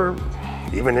areas or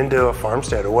even into a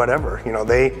farmstead or whatever.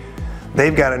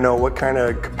 They've got to know what kind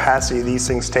of capacity these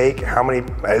things take, how many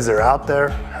is there out there,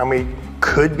 how many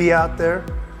could be out there,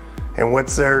 and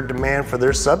what's their demand for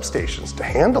their substations to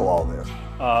handle all this.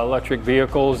 Electric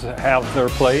vehicles have their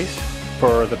place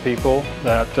for the people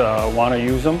that want to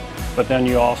use them, but then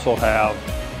you also have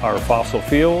our fossil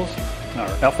fuels, our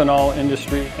ethanol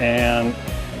industry, and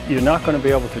you're not going to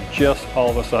be able to just all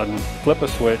of a sudden flip a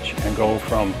switch and go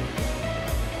from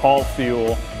all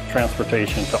fuel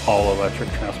transportation to all electric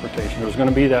transportation. There's going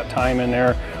to be that time in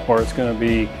there where it's going to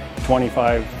be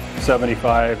 25,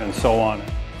 75, and so on.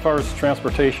 As far as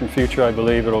transportation future, I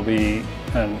believe it'll be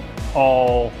in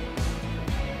all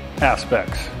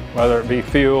aspects, whether it be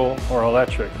fuel or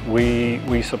electric.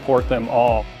 We support them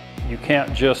all. You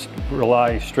can't just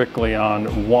rely strictly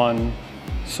on one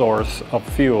source of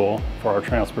fuel for our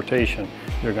transportation.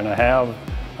 You're going to have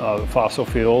fossil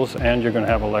fuels and you're going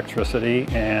to have electricity,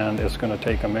 and it's going to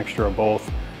take a mixture of both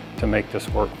to make this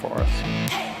work for us.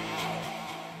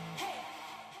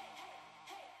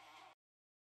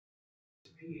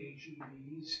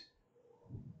 PHEVs.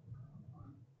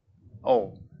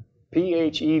 Oh,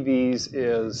 PHEVs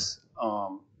is,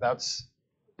 that's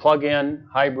plug-in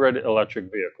hybrid electric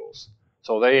vehicles.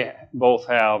 So they both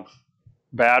have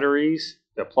batteries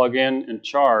that plug in and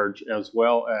charge, as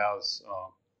well as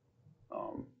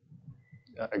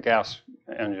a gas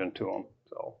engine to them.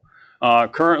 So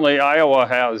currently Iowa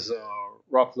has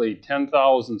roughly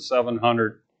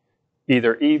 10,700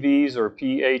 either EVs or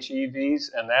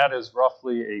PHEVs, and that is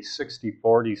roughly a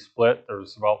 60-40 split.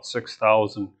 There's about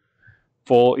 6,000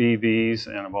 full EVs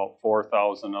and about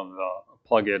 4,000 of the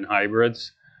plug-in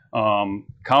hybrids.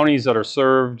 Counties that are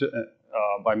served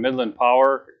by Midland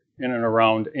Power in and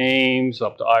around Ames,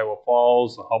 up to Iowa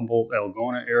Falls, the Humboldt,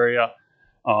 Algona area,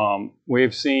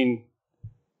 we've seen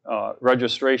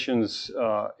registrations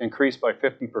increase by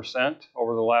 50%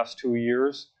 over the last 2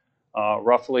 years.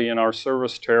 Roughly in our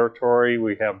service territory,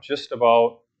 we have just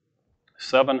about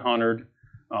 700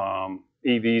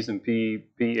 EVs and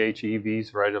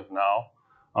PHEVs right of now.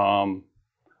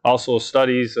 Also,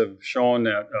 studies have shown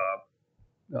that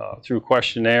through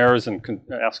questionnaires and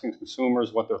asking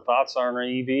consumers what their thoughts are on an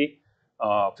EV,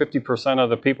 50% of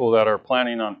the people that are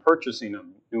planning on purchasing a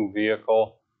new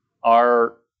vehicle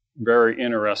are very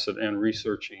interested in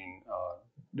researching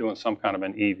doing some kind of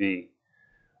an EV.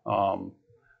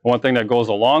 One thing that goes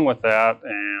along with that,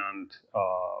 and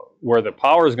where the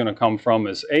power is going to come from,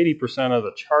 is 80% of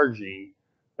the charging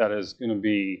that is going to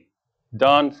be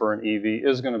done for an EV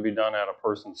is going to be done at a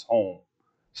person's home.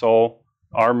 So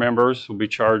our members will be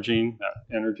charging. That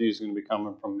energy is going to be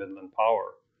coming from Midland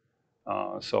Power.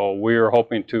 So we are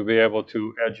hoping to be able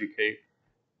to educate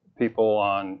people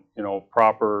on,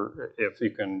 proper, if you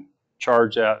can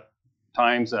charge at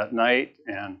times at night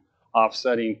and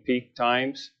offsetting peak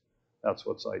times, that's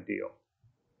what's ideal.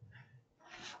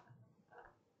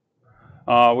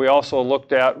 We also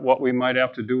looked at what we might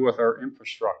have to do with our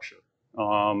infrastructure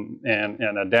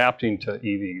and adapting to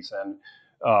EVs. And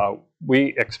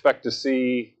we expect to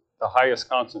see the highest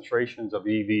concentrations of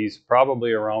EVs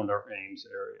probably around our Ames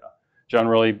area,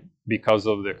 generally because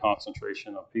of the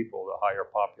concentration of people, the higher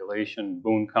population,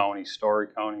 Boone County, Story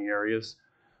County areas.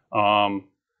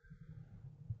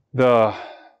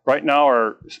 Right now,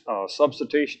 our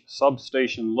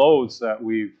substation loads that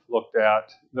we've looked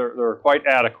at, they're quite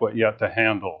adequate yet to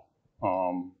handle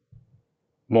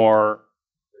more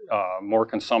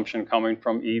consumption coming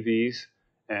from EVs,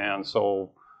 and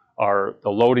so the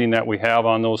loading that we have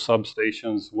on those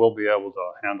substations will be able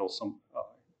to handle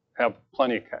have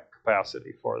plenty of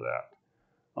capacity for that.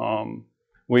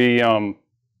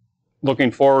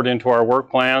 Looking forward into our work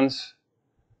plans,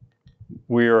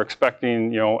 we are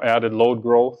expecting, added load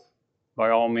growth by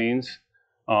all means,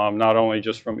 not only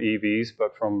just from EVs,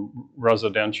 but from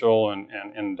residential and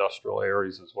industrial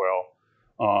areas as well.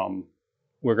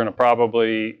 We're going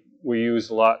to we use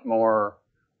a lot more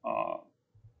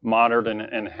modern and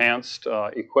enhanced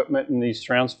equipment in these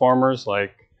transformers,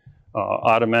 like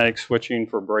automatic switching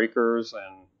for breakers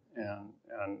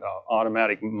and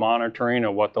automatic monitoring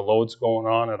of what the load's going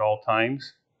on at all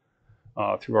times.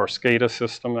 Through our SCADA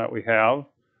system that we have.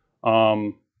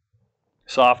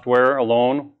 Software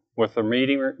alone, with the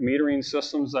metering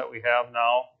systems that we have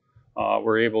now,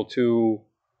 we're able to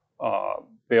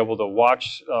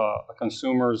watch a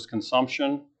consumer's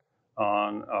consumption.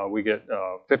 We get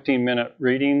 15-minute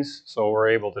readings, so we're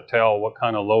able to tell what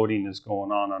kind of loading is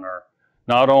going on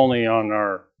not only on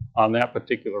that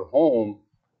particular home,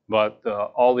 but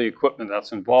all the equipment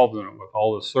that's involved in it, with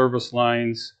all the service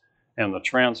lines and the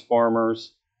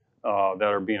transformers that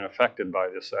are being affected by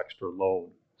this extra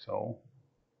load. So,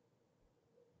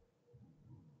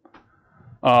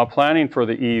 planning for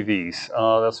the EVs.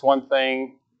 That's one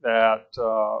thing that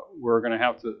we're going to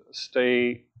have to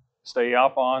stay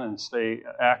up on and stay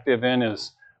active in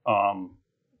is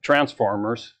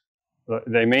transformers.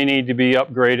 They may need to be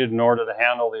upgraded in order to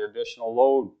handle the additional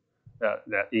load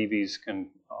that EVs can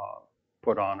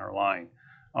put on our line.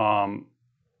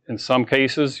 In some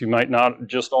cases, you might not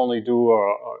just only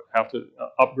have to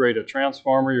upgrade a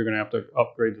transformer, you're going to have to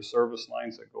upgrade the service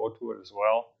lines that go to it as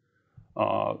well.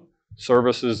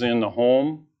 Services in the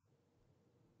home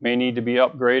may need to be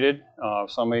upgraded.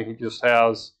 If somebody just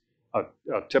has a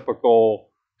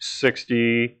typical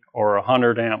 60 or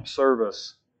 100 amp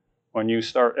service, when you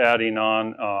start adding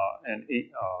on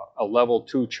a level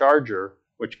 2 charger,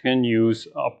 which can use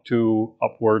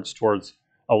upwards towards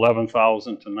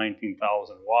 11,000 to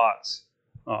 19,000 watts,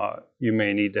 you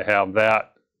may need to have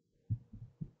that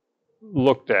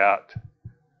looked at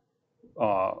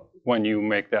when you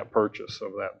make that purchase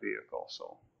of that vehicle.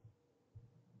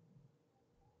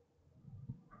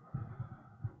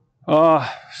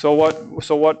 So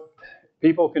what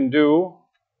people can do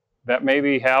that may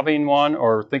be having one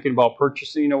or thinking about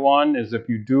purchasing one is, if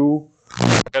you do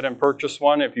go ahead and purchase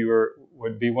one, if you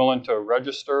would be willing to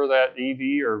register that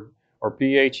EV or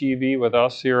PHEV with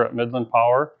us here at Midland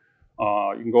Power.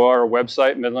 You can go to our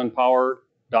website,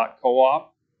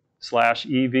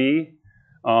 midlandpower.coop/EV.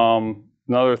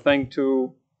 Another thing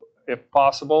too, if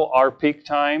possible, our peak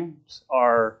times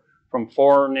are from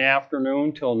 4 in the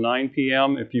afternoon till 9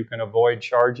 p.m. if you can avoid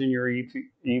charging your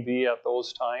EV at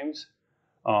those times.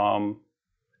 And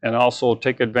also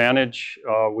take advantage,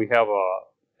 we have a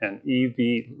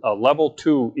level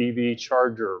 2 EV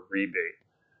charger rebate.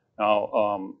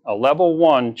 Now, a level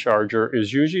 1 charger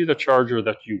is usually the charger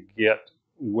that you get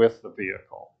with the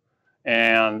vehicle.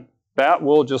 And that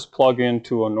will just plug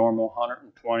into a normal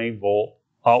 120 volt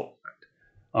outlet.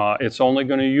 It's only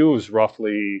going to use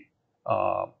roughly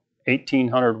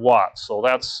 1,800 watts. So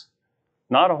that's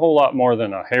not a whole lot more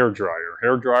than a hair dryer.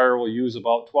 Hair dryer will use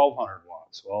about 1,200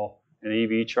 watts. Well, an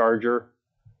EV charger,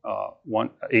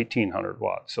 1,800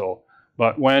 watts. So,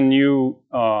 but when you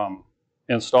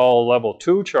install a level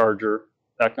 2 charger,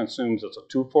 that consumes, it's a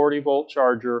 240 volt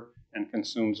charger and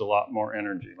consumes a lot more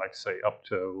energy, like say up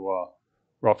to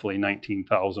roughly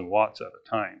 19,000 watts at a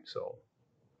time. So,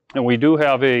 and we do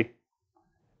have a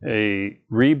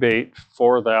rebate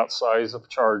for that size of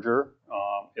charger.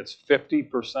 It's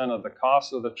 50% of the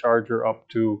cost of the charger up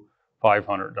to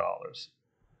 $500.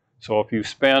 So if you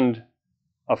spend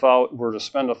were to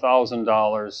spend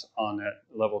 $1,000 on that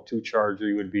level 2 charger,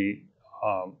 you would be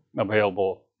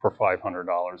available for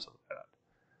 $500 of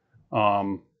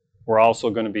that. We're also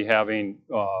going to be having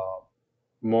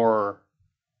more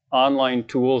online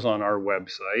tools on our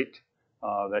website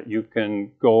that you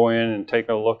can go in and take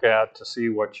a look at to see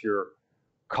what your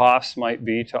costs might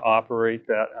be to operate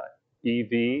that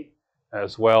EV,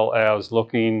 as well as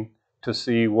looking to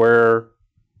see where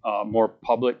more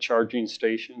public charging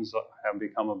stations have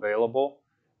become available,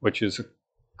 which is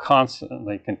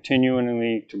constantly,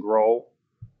 continually to grow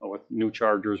with new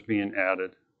chargers being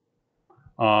added.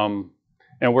 And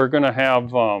we're going to have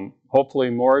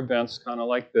hopefully more events kind of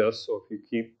like this. So if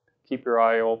you keep your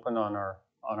eye open on our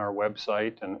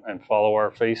website and follow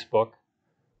our Facebook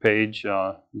page,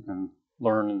 you can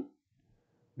learn and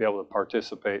be able to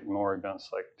participate in more events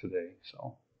like today.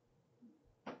 So,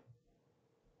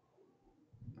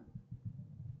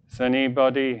 does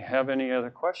anybody have any other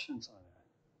questions on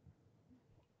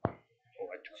that? Oh,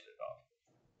 I turned it off.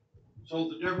 So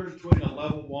the difference between a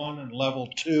level 1 and level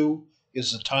 2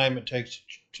 is the time it takes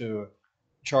to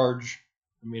charge.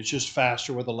 I mean, it's just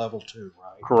faster with a level 2,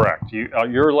 right? Correct.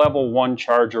 Your level 1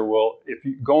 charger will, if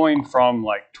you're going from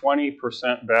like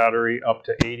 20% battery up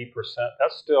to 80%,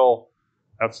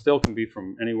 that still can be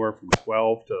from anywhere from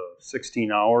 12 to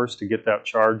 16 hours to get that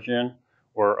charge in,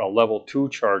 where a level 2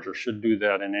 charger should do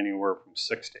that in anywhere from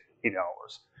 6 to 8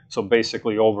 hours. So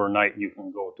basically overnight you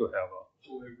can go to have a...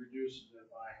 So it reduces it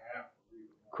by half.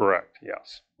 Correct,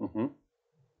 yes. Mm-hmm.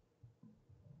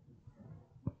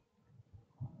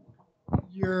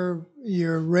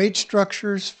 Your rate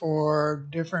structures for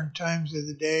different times of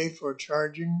the day for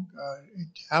charging,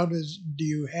 do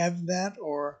you have that,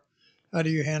 or how do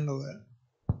you handle that?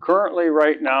 Currently,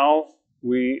 right now,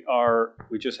 we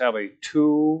just have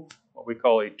what we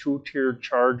call a two-tiered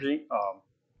charging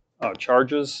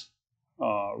charges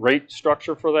rate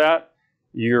structure for that.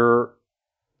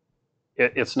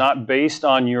 It's not based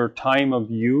on your time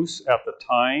of use at the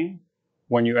time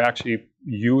when you're actually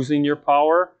using your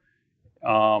power,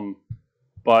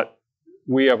 but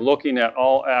we are looking at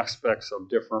all aspects of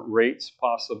different rates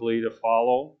possibly to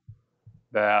follow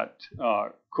that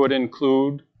could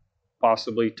include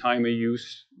possibly time of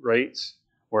use rates,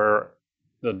 where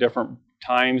the different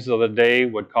times of the day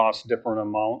would cost different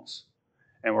amounts.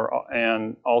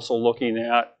 And also looking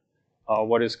at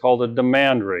what is called a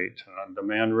demand rate. A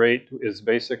demand rate is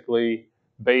basically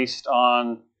based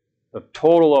on the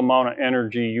total amount of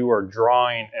energy you are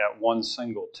drawing at one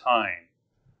single time.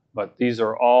 But these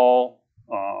are all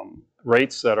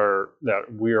rates that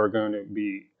we are going to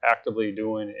be actively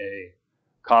doing a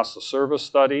cost of service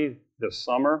study this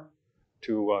summer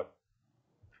to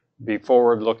be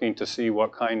forward looking to see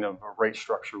what kind of a rate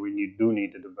structure we do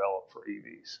need to develop for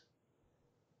EVs.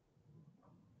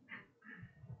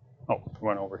 Oh,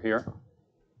 went over here.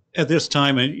 At this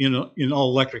time, in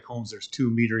all electric homes, there's 2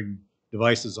 metering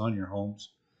devices on your homes.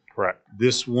 Correct.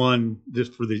 This for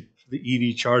the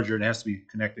EV charger, it has to be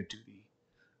connected to the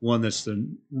one that's the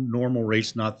normal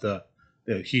rates, not the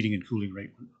heating and cooling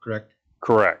rate, correct?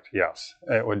 Correct, yes.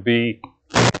 It would be...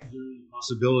 The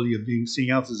possibility of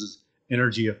seeing out this is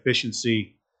energy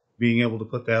efficiency, being able to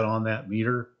put that on that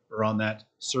meter or on that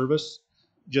service,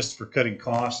 just for cutting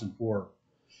costs and for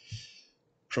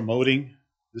promoting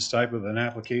this type of an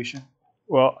application?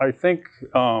 Well, I think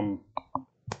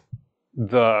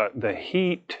the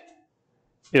heat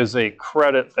is a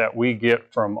credit that we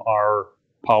get from our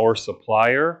power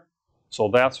supplier. So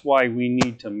that's why we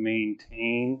need to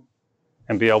maintain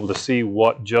and be able to see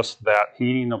what just that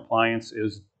heating appliance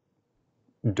is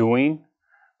doing.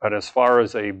 But as far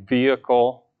as a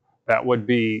vehicle, that would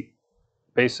be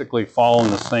basically fall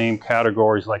in the same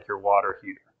categories like your water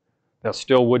heater. That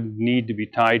still would need to be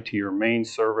tied to your main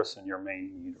service and your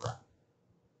main meter.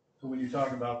 So when you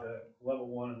talk about the level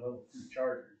 1 and level 2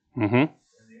 chargers, Mm-hmm. and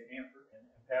the amper and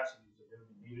capacities that are going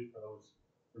to be needed for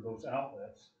those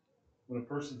outlets, when a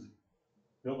person's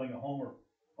building a home or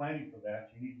planning for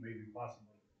that, you need to maybe possibly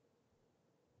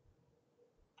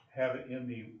have it in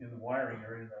the wiring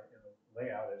or in the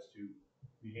layout as to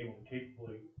being able to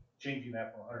capably changing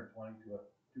that from 120 to a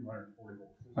 240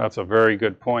 volt system. That's a very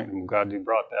good point. I'm glad you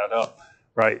brought that up.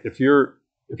 Right. If you're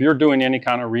doing any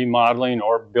kind of remodeling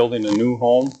or building a new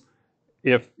home,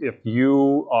 if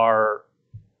you are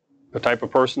the type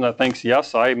of person that thinks,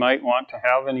 yes, I might want to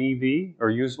have an EV or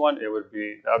use one, that would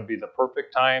be the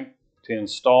perfect time to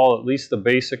install at least the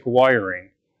basic wiring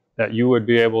that you would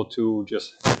be able to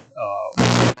just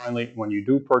finally, when you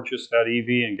do purchase that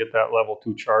EV and get that level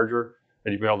 2 charger,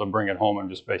 that you'd be able to bring it home and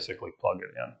just basically plug it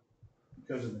in.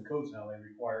 Because in the codes now, they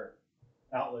require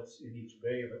outlets in each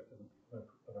bay of a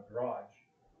garage.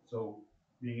 So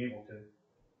being able to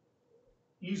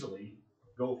easily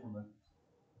go from a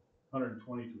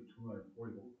 120 to a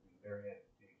 240 volt would be very advantageous.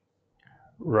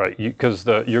 Right, because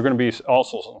you're going to be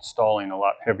also installing a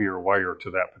lot heavier wire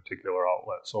to that particular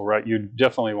outlet. So right, you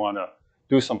definitely want to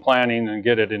do some planning and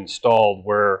get it installed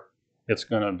where it's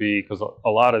going to be, because a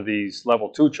lot of these level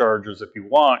 2 chargers, if you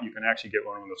want, you can actually get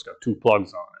one that's got 2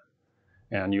 plugs on it.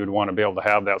 And you'd want to be able to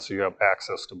have that so you have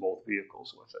access to both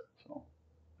vehicles with it.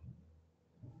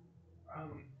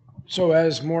 So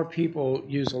as more people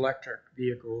use electric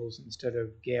vehicles instead of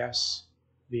gas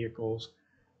vehicles,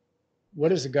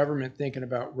 what is the government thinking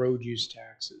about road use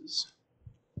taxes?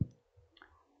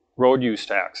 Road use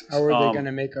taxes. How are they going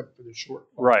to make up for the shortfall?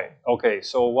 Right. Okay.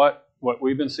 So what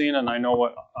we've been seeing, and I know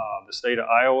what the state of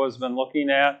Iowa has been looking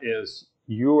at, is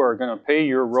you are going to pay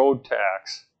your road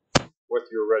tax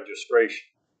with your registration.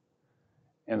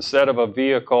 Instead of a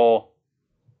vehicle,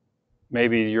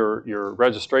 maybe your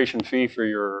registration fee for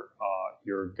your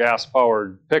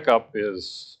gas-powered pickup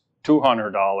is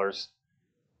 $200.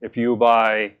 If you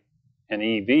buy an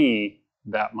EV,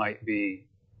 that might be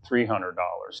 $300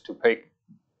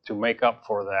 to make up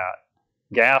for that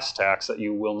gas tax that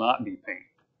you will not be paying.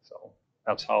 So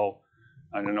that's how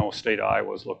I know state of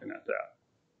Iowa is looking at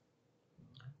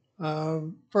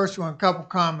that. First one, a couple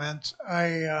comments.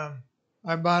 I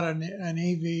bought an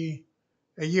EV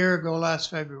a year ago last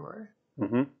February.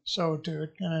 Mm-hmm. So to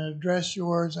kind of address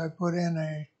yours, I put in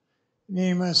a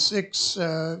NEMA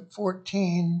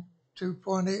 614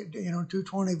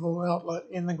 220 volt outlet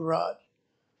in the garage,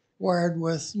 wired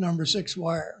with number 6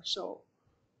 wire. So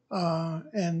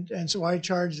and so I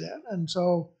charged that. And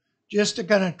so just to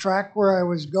kind of track where I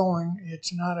was going,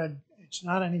 it's not an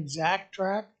exact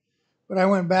track, but I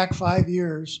went back 5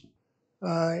 years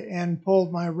and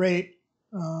pulled my rate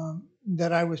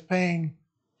that I was paying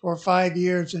for 5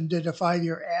 years and did a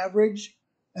 5-year average,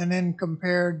 and then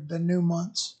compared the new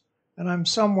months. And I'm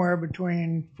somewhere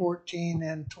between $14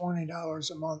 and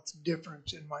 $20 a month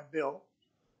difference in my bill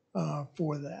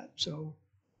for that. So,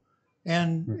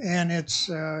 and it's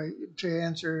to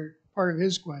answer part of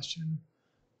his question,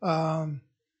 the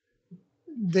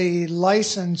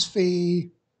license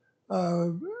fee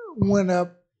went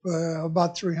up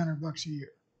about $300 a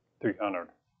year. 300.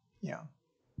 Yeah.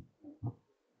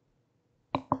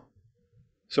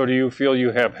 So do you feel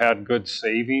you have had good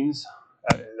savings?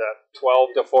 That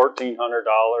 $12 to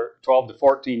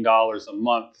 $14 a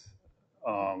month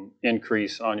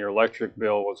increase on your electric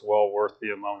bill was well worth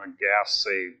the amount of gas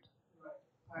saved.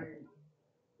 Right.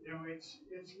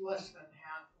 It's less than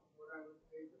half of what I would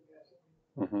pay for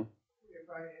gasoline. Mm-hmm.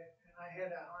 I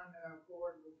had a Honda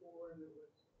Accord before that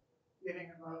was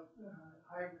getting about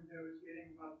hybrid that was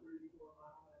getting about 34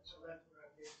 miles, so that's what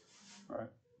I paid for. Right.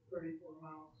 34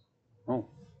 miles. Oh.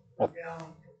 Per gallon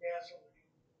for gasoline,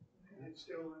 and it's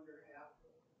still under half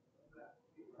of that.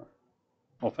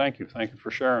 Well, thank you. Thank you for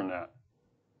sharing that.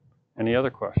 Any other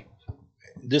questions?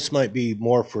 This might be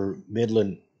more for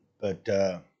Midland, but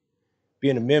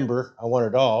being a member, I want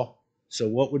it all. So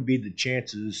what would be the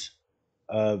chances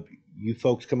of you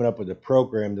folks coming up with a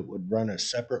program that would run a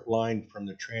separate line from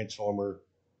the transformer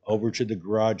over to the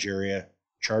garage area,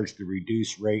 charge the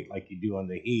reduced rate like you do on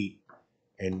the heat,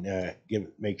 and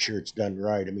make sure it's done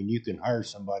right? I mean, you can hire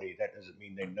somebody. That doesn't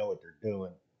mean they know what they're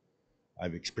doing.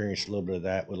 I've experienced a little bit of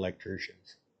that with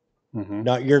electricians. Mm-hmm.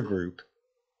 Not your group.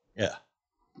 Yeah.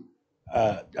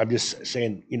 I'm just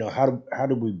saying, how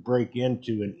do we break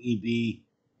into an EV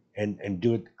and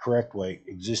do it the correct way?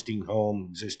 Existing home,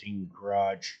 existing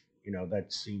garage,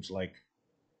 that seems like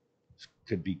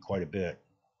could be quite a bit.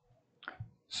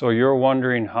 So you're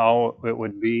wondering how it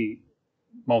would be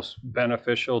most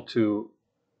beneficial to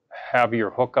have your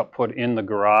hookup put in the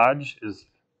garage?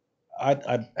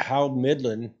 How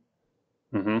Midland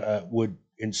would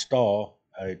install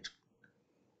a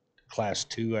class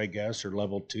 2, I guess, or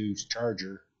level 2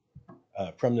 charger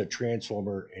from the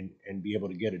transformer and be able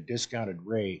to get a discounted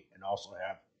rate and also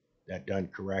have that done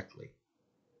correctly.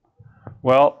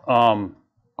 Well,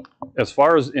 As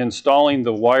far as installing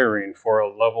the wiring for a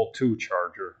level 2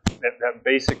 charger, that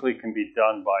basically can be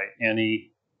done by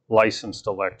any licensed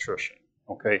electrician.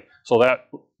 Okay, so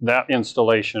that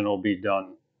installation will be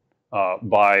done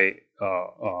by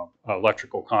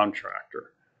electrical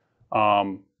contractor.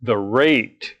 The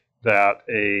rate that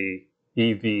a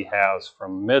EV has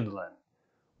from Midland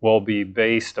will be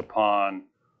based upon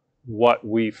what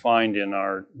we find in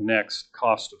our next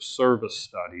cost of service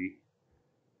study,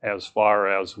 as far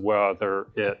as whether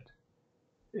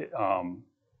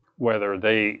whether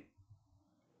they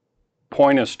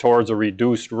point us towards a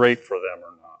reduced rate for them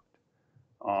or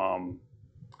not.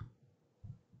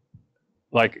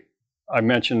 Like I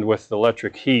mentioned with the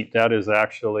electric heat, that is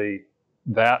actually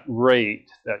that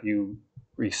rate that you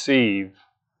receive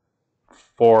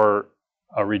for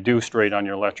a reduced rate on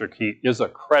your electric heat is a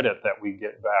credit that we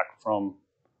get back from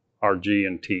our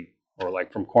G&T, or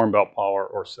like from Corn Belt Power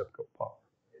or CIPCO Power.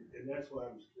 And that's what I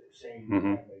was saying, Mhm. you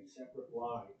have a separate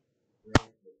line,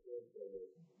 right,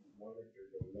 the monitor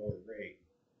the lower rate,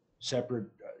 separate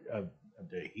of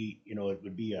the heat, you know, it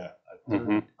would be a third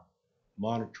Mhm.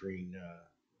 monitoring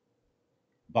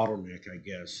bottleneck, I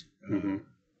guess. Mhm.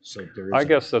 So there is I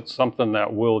guess that's something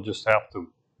that we'll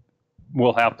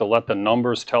have to let the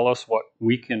numbers tell us what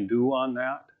we can do on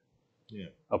that. Yeah.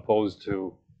 Opposed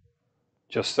to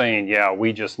just saying, yeah,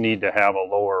 we just need to have a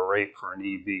lower rate for an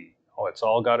EV. Oh, it's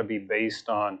all got to be based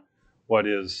on what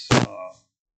is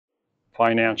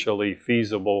financially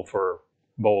feasible for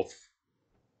both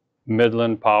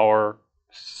Midland Power,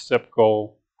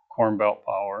 CIPCO, Corn Belt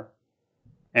Power,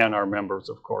 and our members,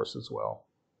 of course, as well.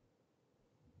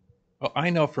 Well, I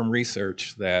know from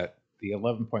research that the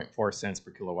 11.4 cents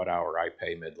per kilowatt hour I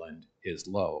pay Midland is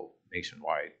low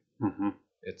nationwide. Mm-hmm.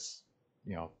 It's,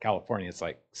 you know, California, it's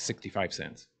like 65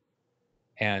 cents.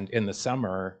 And in the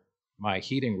summer, my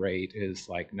heating rate is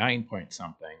like 9 point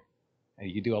something. And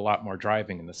you do a lot more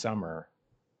driving in the summer.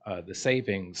 The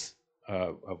savings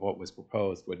of what was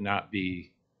proposed would not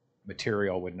be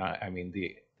material, would not, I mean,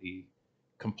 the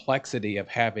complexity of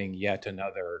having yet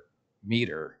another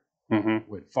meter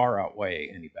Mm-hmm. would far outweigh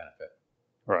any benefit.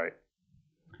 Right.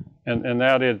 And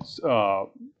that is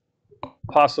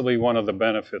possibly one of the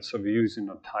benefits of using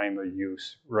a time of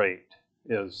use rate,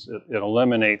 is it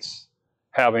eliminates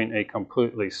having a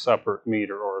completely separate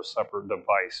meter or a separate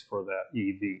device for that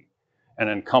EV, and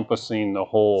encompassing the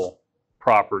whole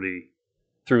property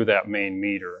through that main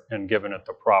meter and giving it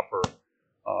the proper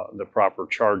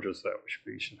charges that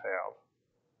we should have.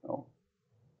 So.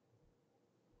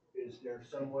 Is there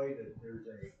some way that there's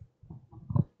a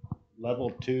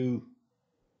level 2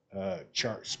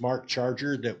 smart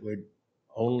charger that would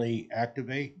only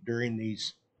activate during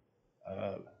these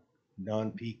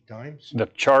non-peak times? The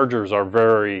chargers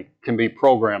can be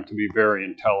programmed to be very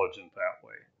intelligent that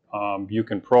way. You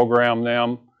can program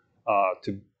them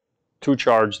to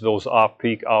charge those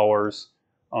off-peak hours,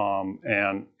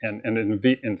 and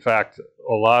in fact,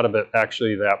 a lot of it,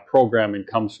 actually, that programming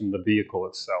comes from the vehicle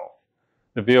itself.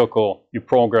 The vehicle, you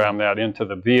program that into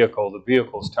the vehicle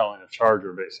is telling the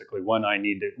charger basically when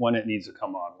it needs to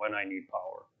come on, when I need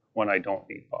power, when I don't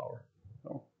need power.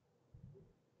 So.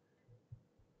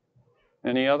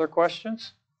 Any other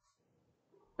questions?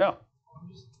 Yeah.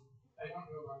 I don't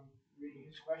know if I'm reading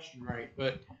his question right,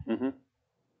 but Mm-hmm.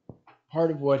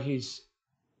 part of what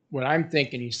I'm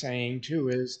thinking he's saying too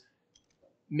is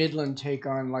Midland take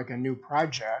on like a new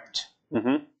project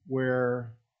Mm-hmm.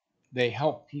 where they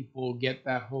help people get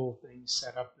that whole thing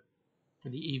set up for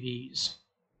the EVs.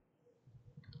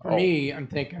 For me, I'm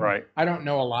thinking, right. I don't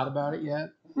know a lot about it yet,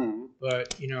 Mm-hmm.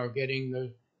 but you know, getting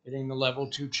the level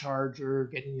 2 charger,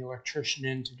 getting the electrician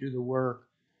in to do the work,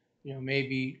 you know,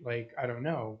 maybe like, I don't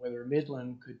know whether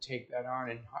Midland could take that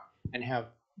on and have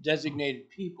designated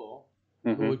people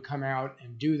Mm-hmm. who would come out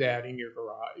and do that in your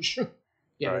garage.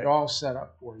 Get Right. it all set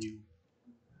up for you.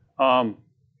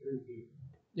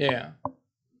 Yeah.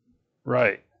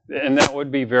 Right, and that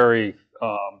would be very,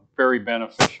 very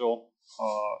beneficial.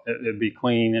 It'd be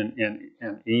clean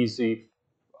and easy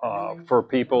for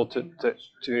people to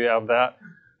have that.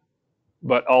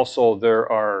 But also,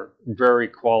 there are very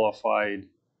qualified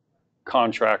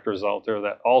contractors out there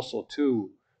that also too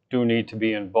do need to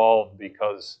be involved,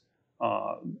 because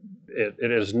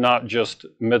it is not just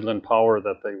Midland Power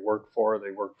that they work for.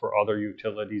 They work for other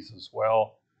utilities as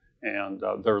well, and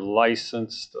they're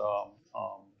licensed.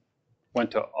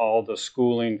 Went to all the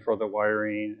schooling for the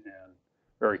wiring, and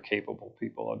very capable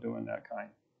people are doing that kind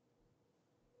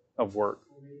of work.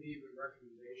 Maybe even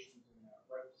recommendations in that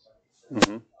website.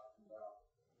 Mm-hmm.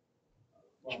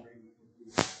 Well, maybe we can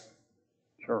do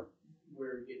Sure.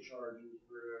 where to get charges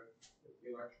for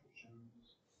the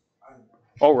electricians.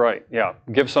 Oh, right, yeah.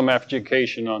 Give some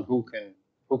education on who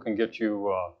can get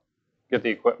you get the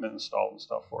equipment installed and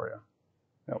stuff for you.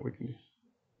 Yeah, we can.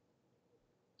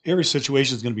 Every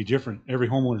situation is going to be different. Every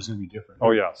homeowner is going to be different.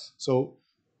 Oh, yes. So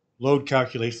load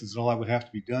calculations and all that would have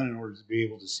to be done in order to be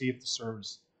able to see if the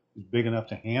service is big enough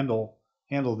to handle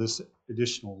this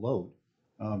additional load.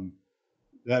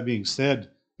 That being said,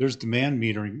 there's demand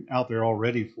metering out there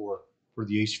already for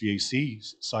the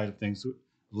HVAC side of things to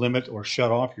limit or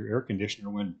shut off your air conditioner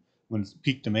when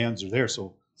peak demands are there.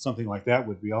 So something like that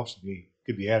could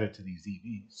be added to these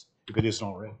EVs if it isn't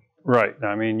already. Right.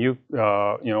 I mean, you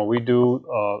know, we do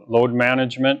load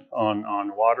management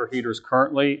on water heaters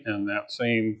currently, and that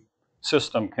same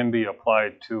system can be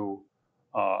applied to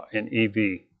an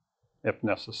EV if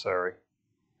necessary.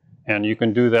 And you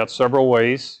can do that several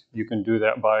ways. You can do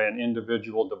that by an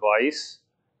individual device,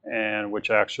 and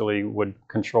which actually would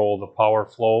control the power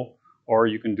flow, or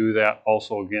you can do that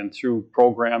also again through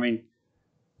programming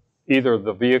either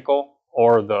the vehicle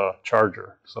or the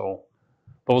charger. So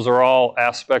those are all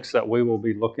aspects that we will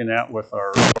be looking at with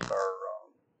our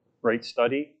rate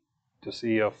study to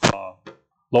see if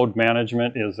load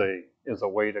management is a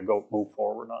way to move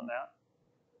forward on that.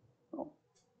 So.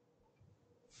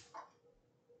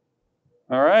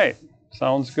 All right,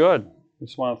 sounds good.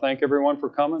 Just want to thank everyone for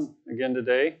coming again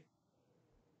today.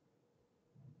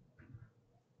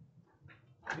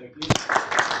 Thank you.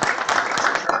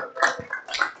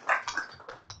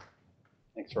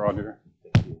 Thanks, Roger.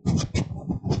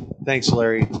 Thanks,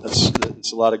 Larry.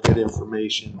 That's a lot of good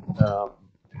information.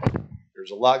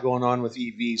 There's a lot going on with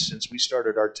EVs since we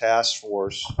started our task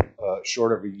force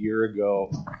short of a year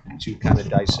ago to kind of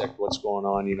dissect what's going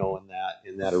on, you know,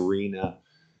 in that arena.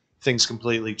 Things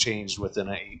completely changed within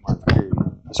an 8-month period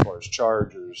as far as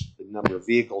chargers, the number of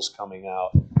vehicles coming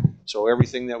out. So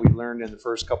everything that we learned in the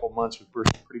first couple months, we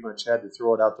pretty much had to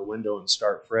throw it out the window and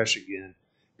start fresh again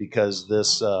because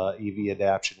this EV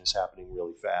adoption is happening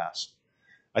really fast.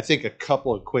 I think a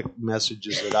couple of quick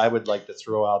messages that I would like to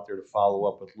throw out there to follow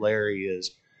up with Larry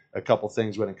is a couple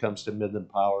things when it comes to Midland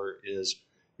Power is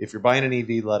if you're buying an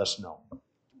EV, let us know.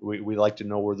 We like to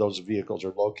know where those vehicles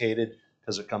are located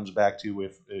because it comes back to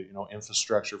if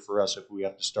infrastructure for us if we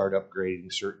have to start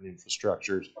upgrading certain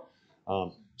infrastructures.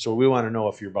 So we want to know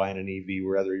if you're buying an EV,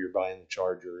 whether you're buying the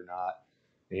charger or not,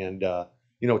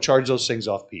 and charge those things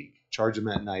off peak. Charge them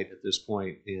at night at this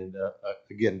point. And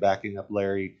again, backing up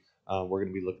Larry. We're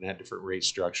going to be looking at different rate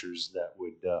structures that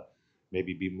would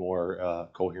maybe be more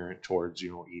coherent towards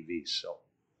EVs. So.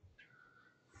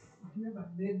 Do you have a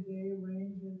midday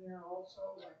range in there also?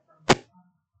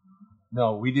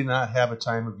 No, we do not have a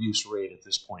time of use rate at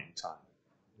this point in time.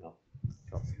 No.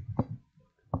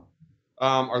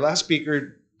 Our last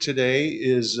speaker today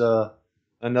is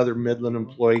another Midland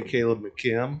employee, Caleb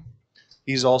McKim.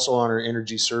 He's also on our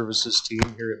energy services team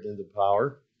here at Midland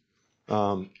Power.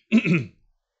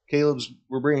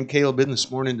 We're bringing Caleb in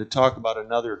this morning to talk about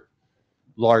another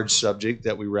large subject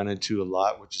that we run into a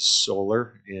lot, which is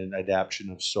solar and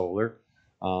adoption of solar.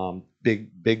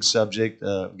 Big subject.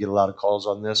 Get a lot of calls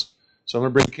on this. So I'm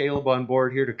going to bring Caleb on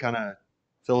board here to kind of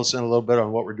fill us in a little bit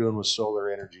on what we're doing with solar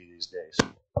energy these days.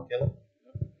 Caleb?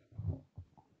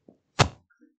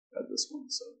 Got this one.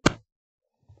 So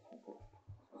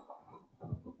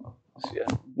yeah,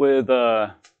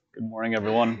 good morning,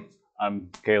 everyone. I'm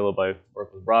Caleb. I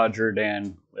work with Roger,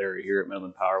 Dan, Larry here at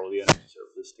Midland Power with the energy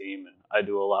services team, and I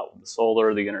do a lot with the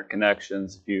solar, the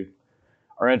interconnections. If you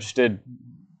are interested,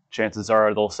 chances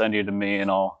are they'll send you to me,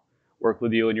 and I'll work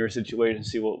with you in your situation,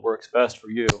 see what works best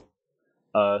for you.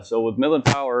 So with Midland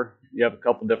Power, you have a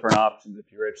couple different options if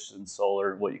you're interested in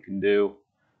solar, what you can do.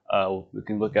 We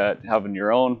can look at having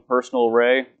your own personal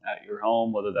array at your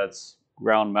home, whether that's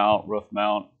ground mount, roof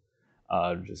mount,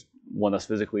 just one that's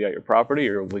physically at your property,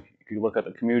 or you can look at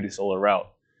the community solar route,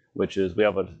 which is we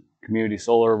have a community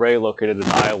solar array located in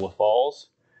Iowa Falls.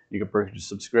 You can purchase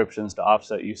subscriptions to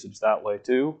offset usage that way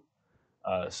too.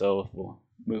 So we'll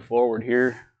move forward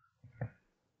here.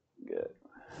 Good.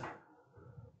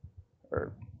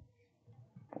 Or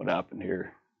what happened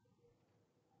here?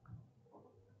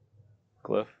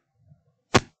 Cliff?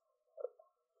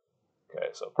 Okay,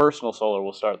 so personal solar,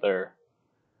 we'll start there.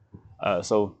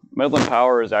 So Midland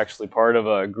Power is actually part of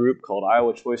a group called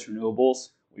Iowa Choice Renewables.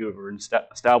 We were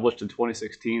established in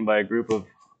 2016 by a group of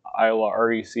Iowa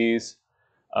RECs.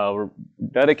 We're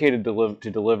dedicated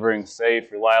to delivering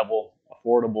safe, reliable,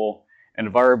 affordable, and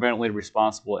environmentally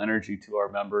responsible energy to our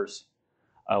members.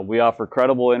 We offer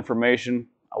credible information,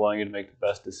 allowing you to make the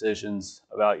best decisions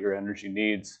about your energy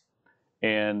needs.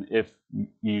 And if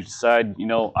you decide,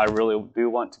 I really do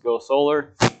want to go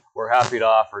solar, we're happy to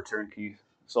offer turnkey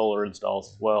solar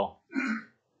installs as well.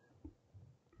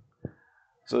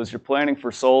 So as you're planning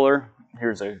for solar,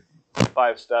 here's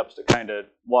 5 steps to kind of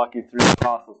walk you through the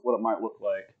process, what it might look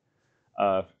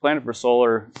like. Planning for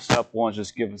solar, step 1 is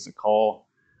just give us a call.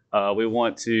 We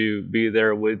want to be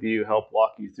there with you, help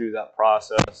walk you through that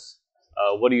process.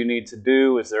 What do you need to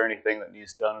do? Is there anything that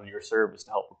needs done in your service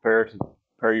to help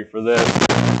prepare you for this?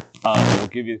 We'll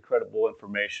give you credible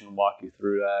information, walk you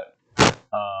through that.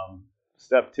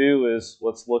 Step 2 is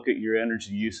let's look at your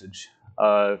energy usage.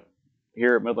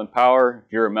 Here at Midland Power,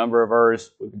 if you're a member of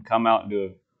ours, we can come out and do a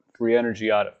free energy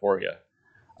audit for you.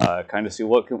 Kind of see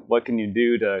what can you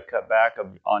do to cut back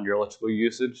on your electrical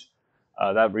usage.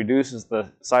 That reduces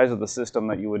the size of the system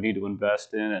that you would need to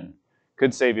invest in and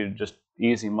could save you just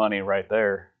easy money right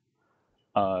there.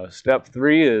 Step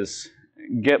 3 is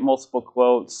get multiple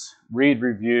quotes, read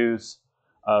reviews,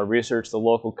 research the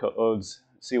local codes,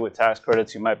 see what tax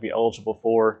credits you might be eligible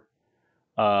for.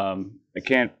 I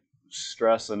can't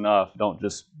stress enough, don't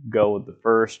just go with the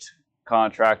first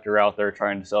contractor out there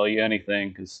trying to sell you anything,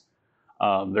 because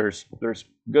there's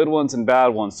good ones and bad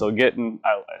ones. So getting,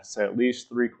 I say, at least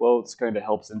 3 quotes kind of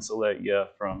helps insulate you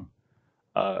from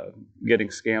getting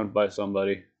scammed by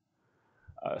somebody.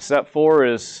 Step 4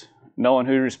 is knowing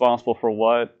who's responsible for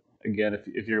what. Again,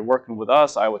 if you're working with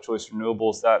us, Iowa Choice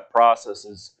Renewables, that process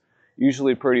is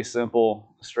usually pretty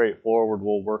simple, straightforward.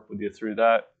 We'll work with you through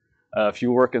that. If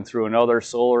you're working through another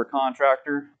solar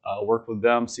contractor, work with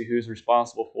them, see who's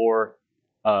responsible for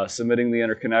submitting the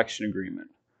interconnection agreement.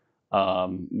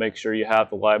 Make sure you have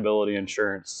the liability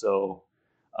insurance. So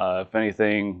if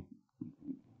anything,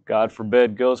 God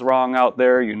forbid, goes wrong out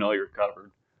there, you know you're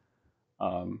covered.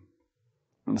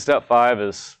 And step 5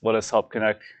 is let us help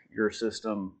connect your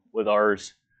system with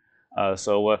ours.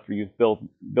 So after you've built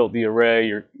the array,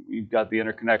 you've got the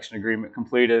interconnection agreement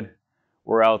completed,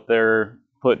 we're out there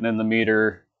putting in the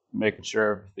meter, making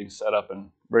sure everything's set up and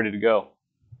ready to go.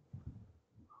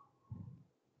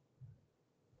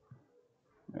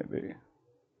 Maybe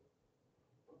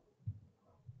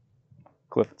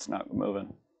Cliff, it's not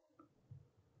moving.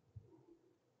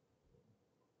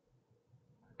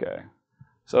 Okay,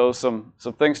 so some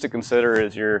things to consider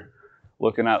as you're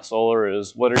looking at solar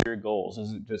is, what are your goals?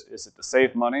 Is it to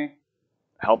save money,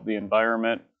 help the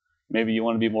environment? Maybe you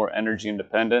want to be more energy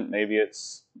independent. Maybe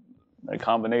it's a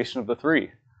combination of the 3.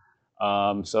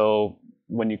 So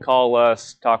when you call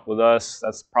us, talk with us,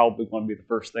 that's probably going to be the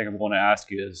first thing I'm going to ask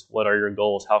you is, what are your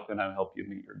goals? How can I help you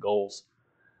meet your goals?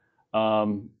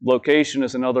 Location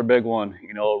is another big one.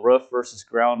 You know, roof versus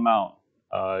ground mount.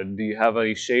 Do you have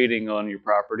any shading on your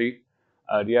property?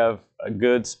 Do you have a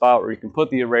good spot where you can put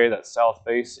the array that's south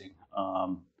facing?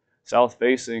 South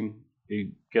facing,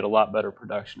 you get a lot better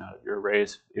production out of your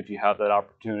arrays if you have that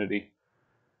opportunity.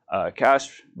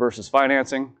 Cash versus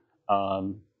financing.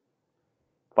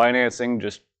 Financing,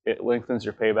 just it lengthens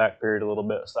your payback period a little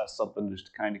bit, so that's something just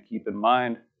to kind of keep in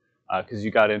mind, because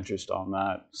you got interest on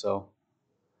that. So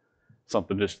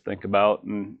something just to think about.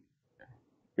 And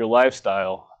your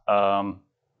lifestyle.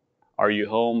 Are you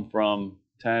home from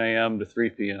 10 a.m. to 3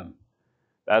 p.m.?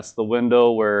 That's the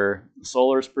window where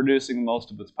solar is producing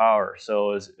most of its power.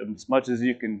 So as much as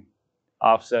you can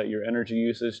offset your energy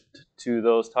usage to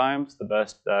those times, the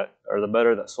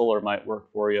better that solar might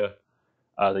work for you,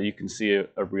 that you can see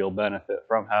a real benefit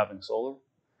from having solar.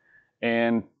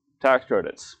 And tax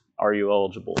credits, are you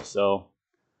eligible? So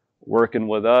working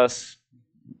with us,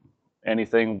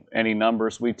 any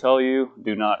numbers we tell you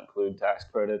do not include tax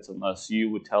credits unless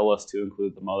you would tell us to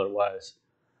include them otherwise.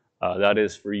 That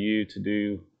is for you to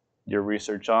do your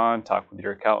research on, talk with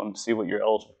your accountant, see what you're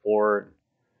eligible for.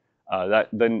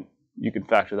 Then you can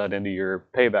factor that into your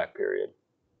payback period.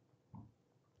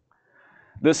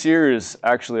 This year is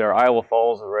actually our Iowa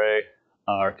Falls array,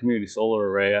 our community solar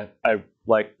array. I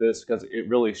like this because it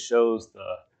really shows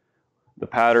the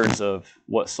patterns of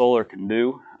what solar can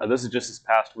do. This is just this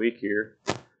past week here.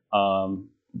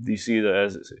 You see that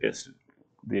as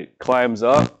it climbs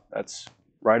up, that's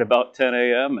right about 10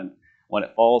 a.m. and when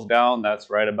it falls down, that's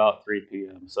right about 3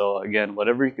 p.m. So again,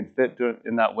 whatever you can fit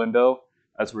in that window,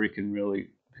 that's where you can really,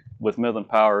 with Midland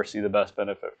Power, see the best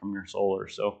benefit from your solar.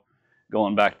 So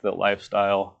going back to that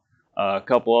lifestyle, a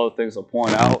couple other things I'll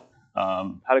point out.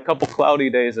 Had a couple cloudy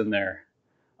days in there.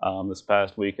 This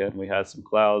past weekend, we had some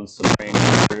clouds, some rain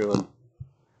through,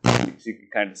 and you can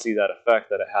kind of see that effect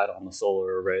that it had on the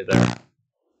solar array there.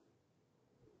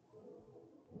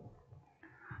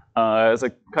 As I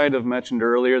kind of mentioned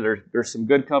earlier, there's some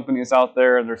good companies out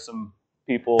there, and there's some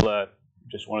people that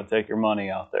just want to take your money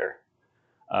out there.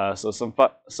 So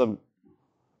some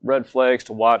red flags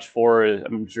to watch for.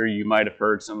 I'm sure you might have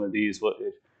heard some of these.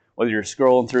 What whether you're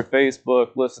scrolling through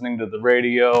Facebook, listening to the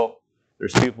radio,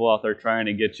 there's people out there trying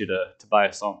to get you to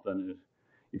buy something.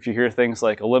 If you hear things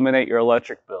like eliminate your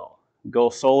electric bill,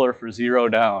 go solar for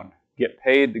 $0 down, get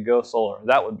paid to go solar,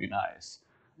 that would be nice.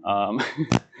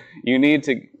 You need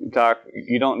to talk.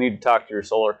 You don't need to talk to your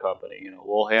solar company. You know,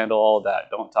 we'll handle all of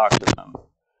that. Don't talk to them,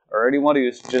 or anyone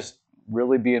who's just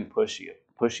really being pushy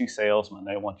salesman.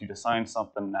 They want you to sign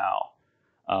something now.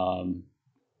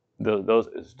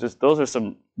 Those are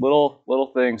some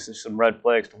little things, just some red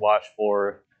flags to watch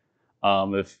for.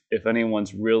 If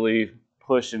anyone's really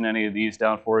pushing any of these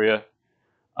down for you,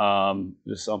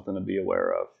 just something to be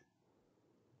aware of.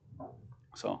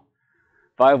 So,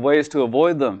 5 ways to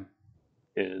avoid them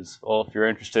is, well, if you're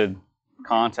interested,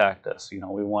 contact us. You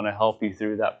know, we want to help you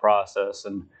through that process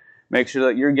and make sure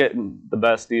that you're getting the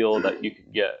best deal that you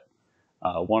can get.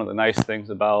 One of the nice things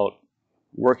about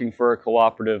working for a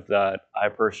cooperative that I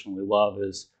personally love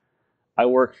is I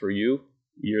work for you.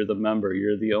 You're the member.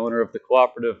 You're the owner of the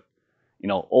cooperative. You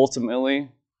know, ultimately,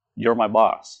 you're my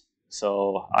boss.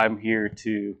 So I'm here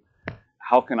to,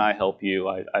 how can I help you?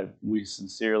 We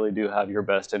sincerely do have your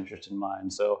best interest in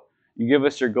mind. So you give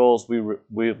us your goals, we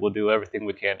will do everything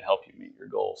we can to help you meet your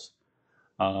goals.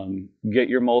 Get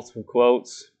your multiple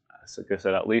quotes. So like I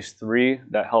said, at least 3.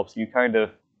 That helps you kind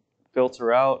of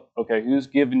filter out, okay, who's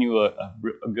giving you a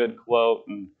good quote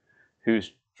and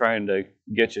who's trying to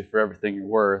get you for everything you're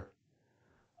worth.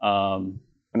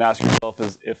 And ask yourself,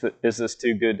 is this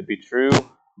too good to be true?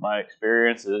 My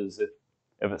experience is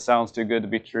if it sounds too good to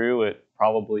be true, it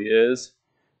probably is.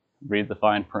 Read the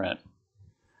fine print.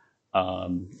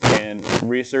 And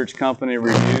research company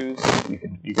reviews.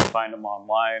 You can find them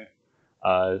online.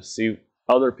 See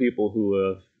other people who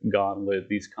have gone with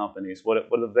these companies. What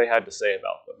have they had to say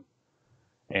about them?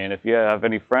 And if you have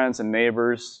any friends and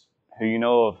neighbors who you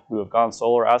know of who have gone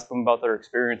solar, ask them about their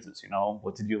experiences. You know,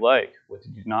 what did you like? What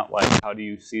did you not like? How do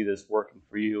you see this working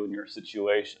for you in your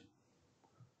situation?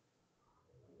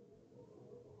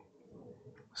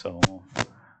 So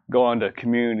go on to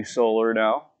community solar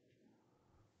now.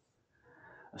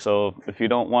 So if you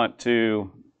don't want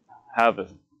to have a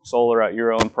solar at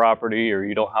your own property, or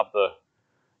you don't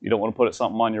want to put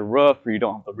something on your roof, or you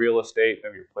don't have the real estate,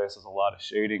 maybe your place has a lot of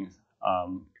shading,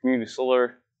 community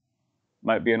solar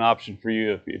might be an option for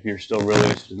you if you're still really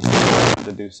interested in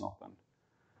to do something.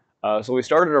 So we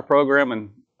started our program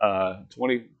in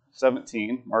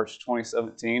 2017, March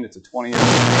 2017. It's a 20-year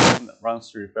program that runs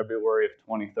through February of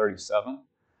 2037.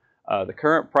 The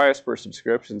current price per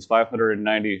subscription is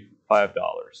 $595,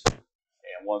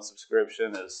 and one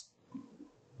subscription is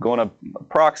going to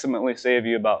approximately save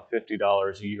you about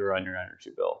 $50 a year on your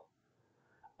energy bill.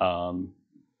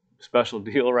 Special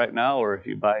deal right now, or if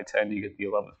you buy 10, you get the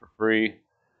 11th for free.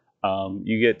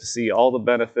 You get to see all the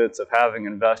benefits of having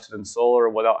invested in solar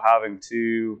without having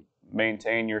to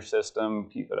maintain your system,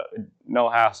 keep it up.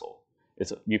 No hassle.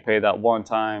 You pay that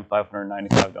one-time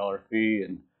 $595 fee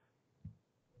and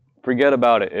forget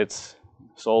about it. It's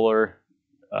solar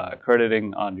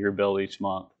crediting onto your bill each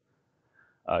month.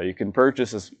 You can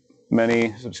purchase as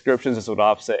many subscriptions as would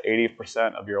offset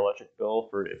 80% of your electric bill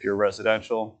for if you're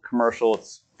residential. Commercial,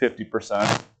 it's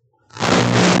 50%.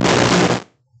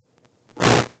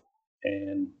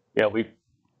 And yeah, we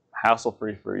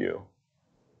hassle-free for you.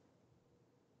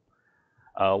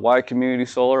 Why community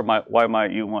solar? Why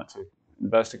might you want to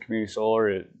invest in community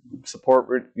solar?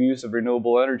 Support use of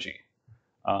renewable energy.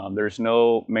 There's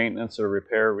no maintenance or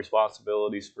repair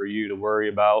responsibilities for you to worry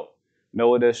about.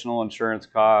 No additional insurance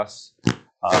costs. You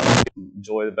can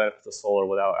enjoy the benefits of solar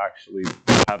without actually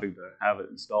having to have it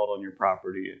installed on your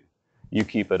property, and you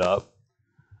keep it up.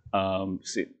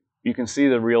 You can see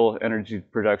the real energy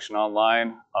production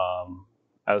online on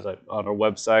our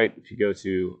website. If you go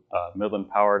to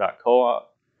midlandpower.coop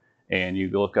and you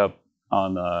look up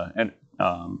on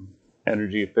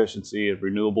energy efficiency of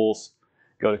renewables,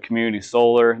 go to community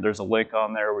solar. There's a link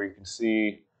on there where you can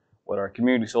see what our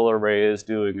community solar array is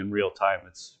doing in real time.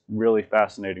 It's really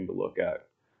fascinating to look at.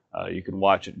 You can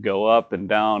watch it go up and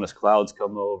down as clouds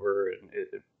come over, and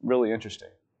it's really interesting.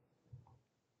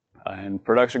 And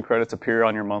production credits appear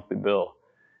on your monthly bill.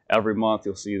 Every month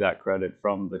you'll see that credit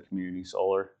from the community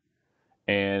solar,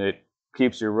 and it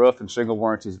keeps your roof and shingle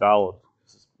warranties valid.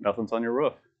 Nothing's on your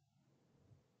roof.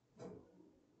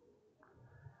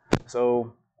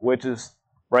 So which is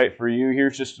right for you?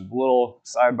 Here's just a little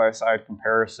side-by-side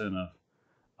comparison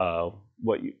of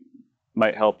what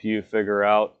might help you figure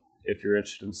out if you're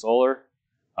interested in solar,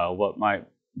 what might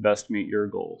best meet your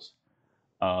goals.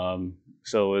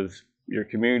 So with your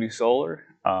community solar,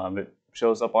 it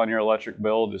shows up on your electric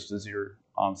bill just as your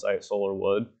on-site solar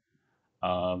would.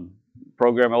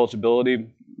 Program eligibility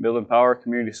Midland Power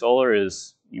Community Solar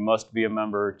is you must be a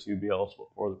member to be eligible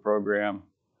for the program.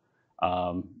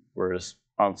 Whereas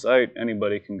on site,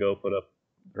 anybody can go put up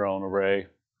their own array,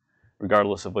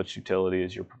 regardless of which utility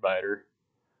is your provider.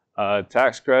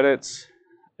 Tax credits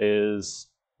is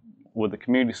with the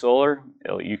community solar,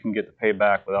 you can get the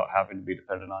payback without having to be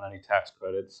dependent on any tax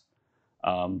credits.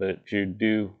 But if you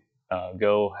do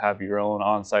go have your own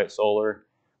on-site solar,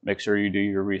 make sure you do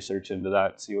your research into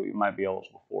that, see what you might be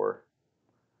eligible for.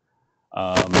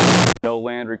 No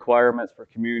land requirements for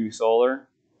community solar.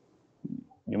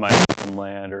 You might need some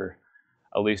land or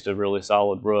at least a really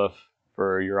solid roof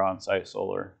for your on-site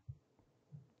solar.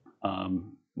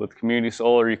 With community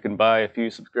solar, you can buy a few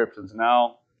subscriptions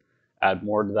now, add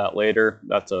more to that later.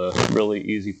 That's a really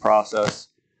easy process.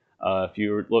 If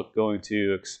you're going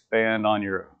to expand on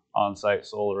your on-site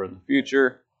solar in the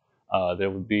future, there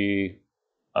would be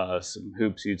some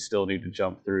hoops you'd still need to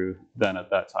jump through then at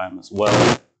that time as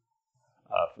well.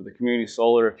 For the community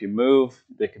solar, if you move,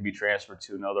 they can be transferred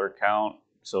to another account.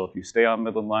 So if you stay on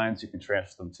Midland lines, you can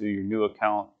transfer them to your new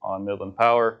account on Midland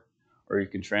Power, or you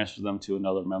can transfer them to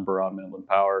another member on Midland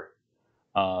Power.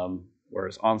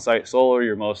 Whereas on-site solar,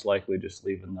 you're most likely just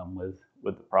leaving them with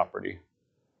the property.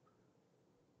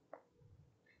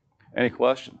 Any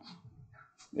questions?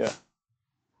 Yeah.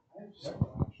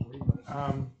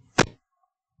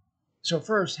 So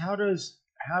first, how does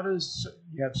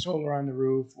you have solar on the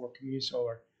roof or community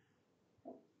solar?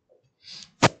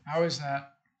 How is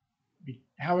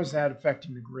that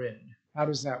affecting the grid? How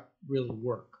does that really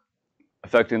work?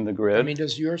 Affecting the grid? I mean,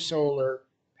 does your solar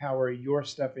power your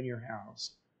stuff in your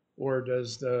house, or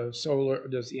does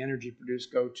the energy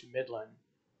produced go to Midland,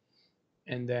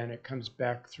 and then it comes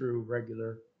back through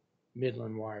regular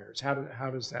Midland wires?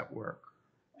 How does that work?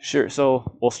 Sure.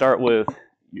 So we'll start with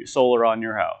solar on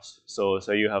your house. So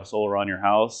say you have solar on your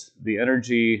house, the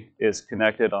energy is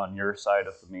connected on your side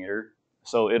of the meter.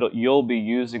 So you'll be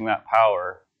using that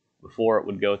power before it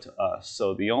would go to us.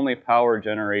 So the only power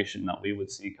generation that we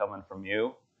would see coming from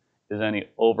you is any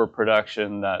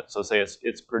overproduction so say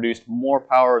it's produced more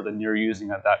power than you're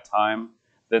using at that time,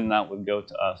 then that would go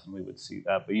to us and we would see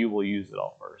that, but you will use it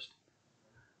all first.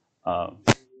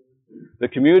 The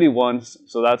community ones,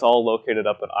 so that's all located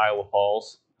up in Iowa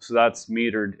Falls. So that's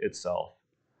metered itself.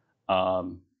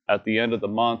 At the end of the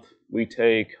month, we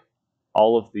take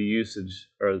all of the usage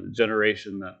or the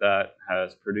generation that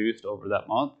has produced over that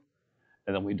month,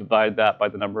 and then we divide that by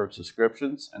the number of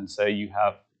subscriptions and say you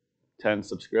have 10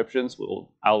 subscriptions, we'll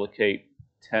allocate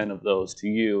 10 of those to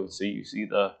you. So you see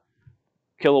the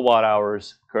kilowatt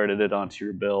hours credited onto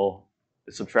your bill,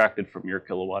 subtracted from your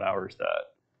kilowatt hours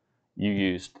that you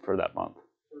used for that month.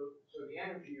 So the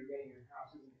energy you're getting in your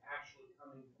house isn't actually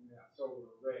coming from that solar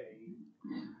array.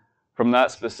 From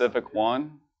that specific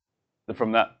one,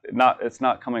 it's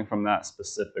not coming from that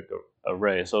specific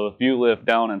array. So if you live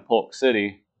down in Polk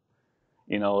City,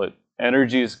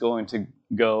 energy is going to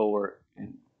go or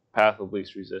in path of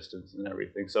least resistance and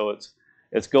everything. So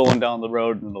it's going down the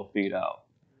road and it'll feed out.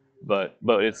 But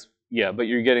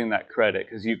you're getting that credit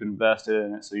because you've invested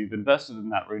in it. So you've invested in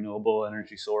that renewable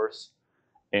energy source,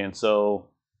 and so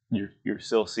you're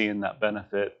still seeing that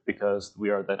benefit because we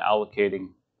are then allocating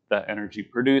that energy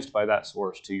produced by that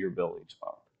source to your bill each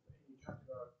month. You talked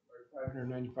about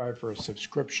 $595 for a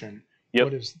subscription. Yep.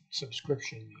 What does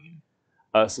subscription mean?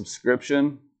 A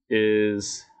subscription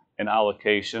is an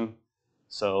allocation.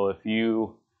 So if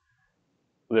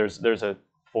there's a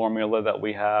formula that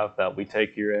we have that we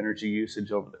take your energy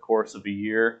usage over the course of a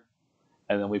year,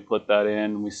 and then we put that in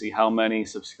and we see how many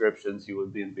subscriptions you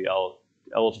would be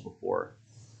eligible for,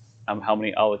 how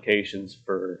many allocations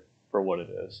for what it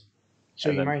is. So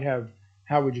you might have,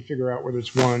 how would you figure out whether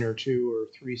it's 1 or 2 or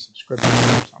 3 subscriptions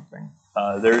or something?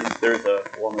 There's a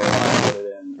formula I put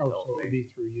it in. Oh, so it would be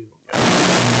through you.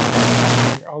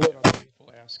 Yeah. I'll let other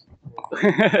people ask.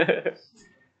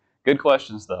 Good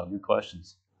questions, though. Good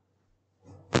questions.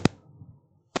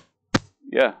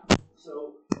 Yeah.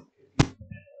 So, if you have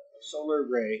a solar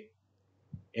array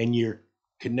and you're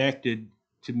connected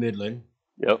to Midland,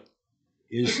 yep.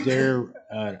 Is there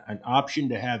an option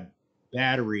to have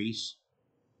batteries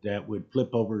that would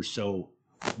flip over so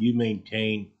you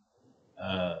maintain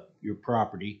your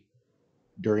property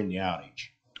during the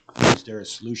outage? Is there a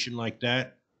solution like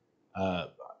that?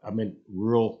 I'm in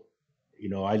rural,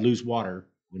 I lose water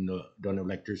when don't have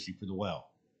electricity for the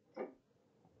well.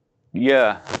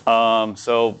 Yeah.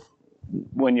 So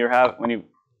when you're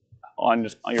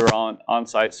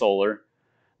on-site solar,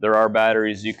 there are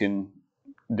batteries you can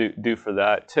do for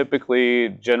that. Typically,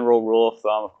 general rule of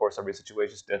thumb, of course, every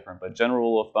situation is different, but general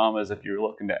rule of thumb is if you're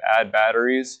looking to add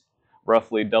batteries,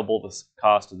 roughly double the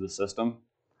cost of the system.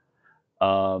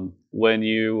 When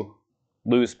you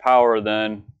lose power,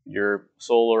 then your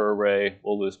solar array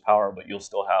will lose power, but you'll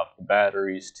still have the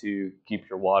batteries to keep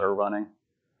your water running.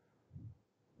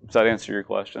 Does that answer your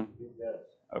question? It does.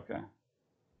 Okay.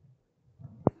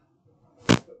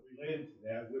 But related to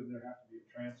that, wouldn't there have to be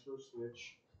a transfer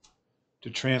switch to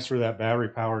transfer that battery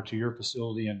power to your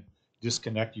facility and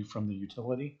disconnect you from the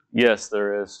utility? Yes,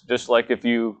 there is. Just like if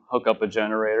you hook up a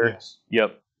generator. Yes.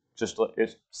 Yep. Just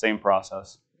it's same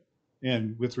process.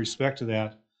 And with respect to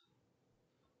that,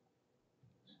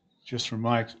 just from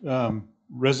my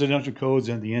residential codes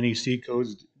and the NEC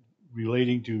codes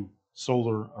relating to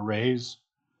solar arrays,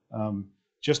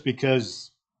 just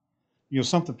because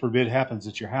something forbid happens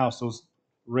at your house, those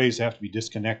arrays have to be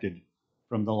disconnected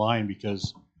from the line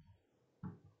because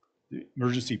the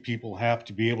emergency people have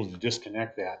to be able to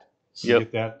disconnect that to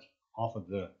get that off of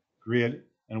the grid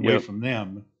and away from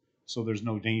them, so there's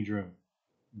no danger of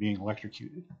being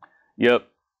electrocuted. Yep.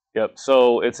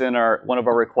 So it's in one of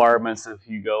our requirements if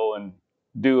you go and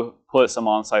do put some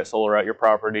on-site solar at your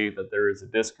property that there is a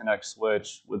disconnect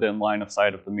switch within line of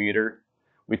sight of the meter.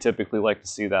 We typically like to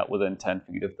see that within 10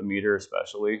 feet of the meter,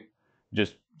 especially,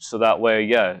 just so that way,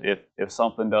 if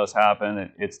something does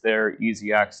happen, it's there,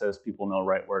 easy access. People know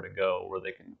right where to go, where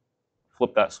they can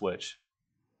flip that switch.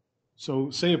 So,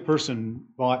 say a person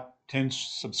bought 10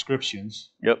 subscriptions.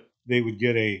 Yep. They would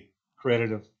get a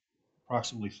credit of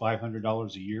approximately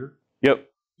 $500 a year. Yep.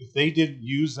 If they did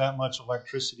use that much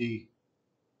electricity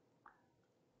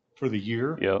for the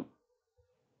year,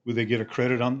 would they get a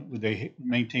credit on? Would they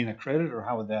maintain a credit, or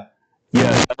how would that?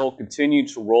 Yeah, that'll continue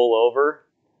to roll over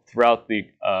throughout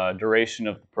the duration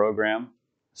of the program,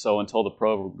 so until the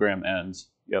program ends.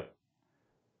 Yep.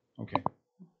 Okay.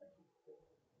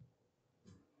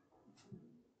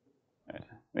 Right.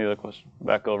 Any other question?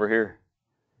 Back over here.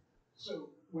 So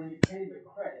when you pay the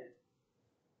credit,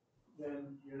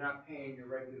 then you're not paying your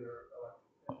regular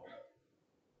electric bill.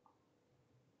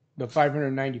 The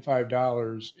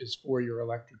 $595 is for your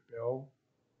electric bill.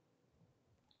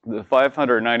 The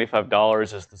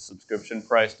 $595 is the subscription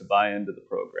price to buy into the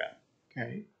program.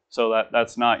 Okay. So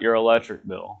that's not your electric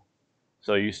bill.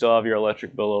 So you still have your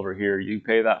electric bill over here. You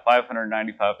pay that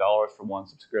 $595 for one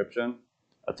subscription.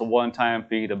 That's a one-time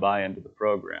fee to buy into the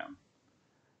program.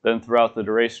 Then throughout the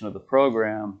duration of the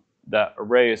program, that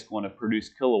array is going to produce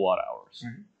kilowatt hours.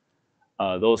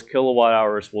 Right. Those kilowatt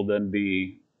hours will then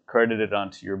be credited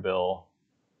onto your bill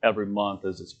every month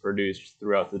as it's produced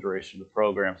throughout the duration of the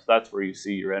program. So that's where you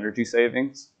see your energy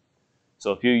savings.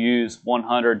 So if you use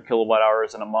 100 kilowatt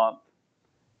hours in a month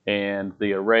and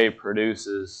the array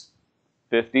produces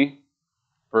 50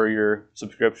 for your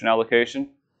subscription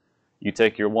allocation, you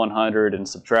take your 100 and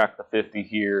subtract the 50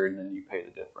 here, and then you pay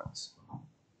the difference.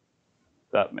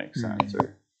 That makes sense,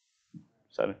 or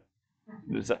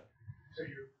is that? So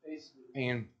you're basically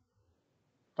paying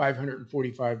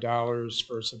 $545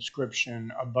 for a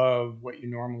subscription above what you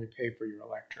normally pay for your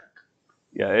electric.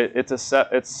 Yeah, it's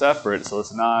separate, so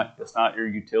it's not your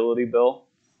utility bill.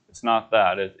 It's not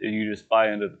that. You just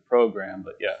buy into the program,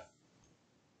 but yeah.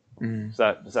 Does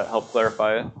that help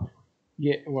clarify it?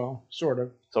 Yeah, well, sort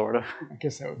of. Sort of. I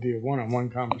guess that would be a one-on-one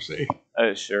conversation.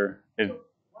 Sure.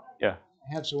 Yeah.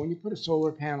 So when you put a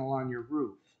solar panel on your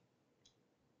roof,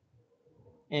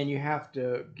 and you have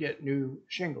to get new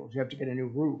shingles, you have to get a new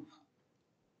roof.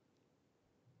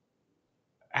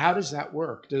 How does that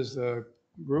work? Does the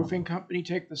roofing company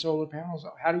take the solar panels?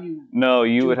 How do you? No,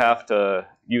 you would have to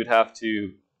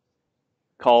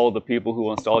call the people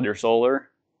who installed your solar.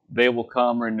 They will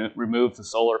come remove the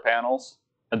solar panels,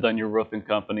 and then your roofing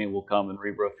company will come and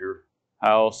re-roof your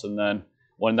house, and then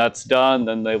when that's done,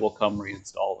 then they will come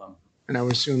reinstall them. And I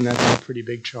would assume that's a pretty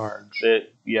big charge.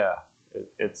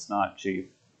 It's not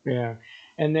cheap. Yeah.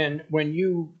 And then when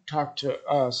you talk to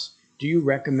us, do you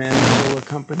recommend solar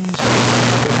companies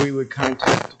that we would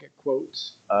contact to get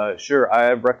quotes? Sure.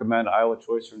 I recommend Iowa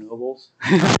Choice Renewables.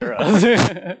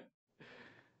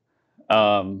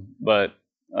 But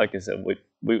like I said,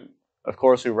 we of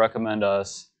course we recommend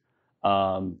us.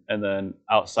 And then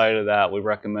outside of that, we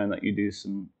recommend that you do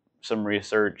some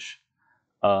research.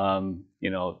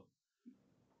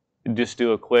 Just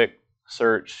do a quick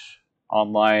search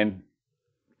online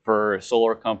for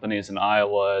solar companies in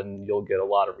Iowa, and you'll get a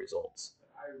lot of results.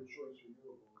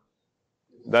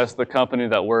 That's the company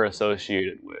that we're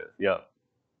associated with. Yep.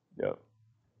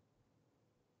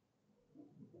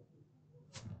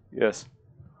 Yes.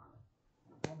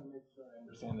 I want to make sure I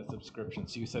understand the subscription.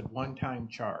 So you said one-time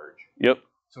charge. Yep.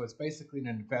 So it's basically an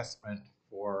investment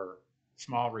for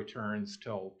small returns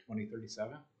till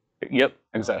 2037? Yep,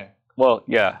 exactly. Okay. Well,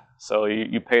 yeah. So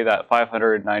you pay that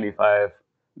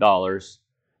 $595,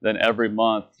 then every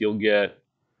month you'll get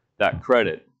that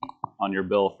credit on your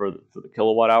bill for the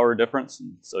kilowatt hour difference.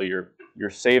 And so you're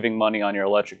saving money on your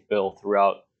electric bill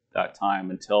throughout that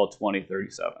time until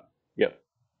 2037. Yep.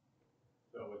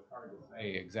 So it's hard to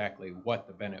say exactly what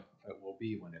the benefit will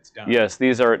be when it's done. Yes,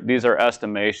 these are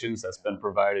estimations that's been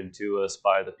provided to us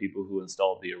by the people who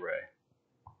installed the array.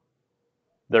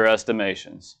 They're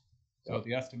estimations. So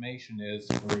the estimation is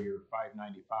for your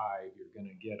 $595, you're going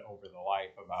to get over the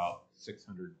life about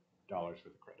 $600 for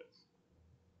the credits.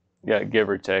 Yeah, give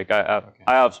or take. I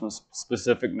have some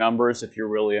specific numbers. If you're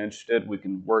really interested, we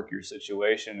can work your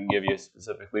situation and give you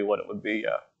specifically what it would be.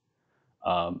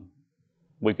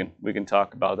 We can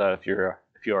talk about that if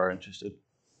you are interested.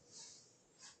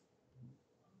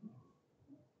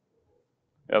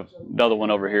 Yep, another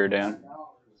one over here, Dan.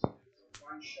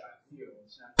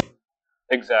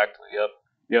 Exactly.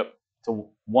 Yep. It's a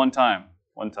one time.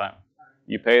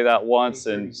 You pay that once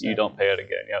and you don't pay it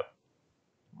again. Yep.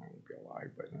 I won't be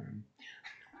alive by then.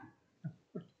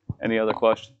 Any other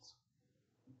questions?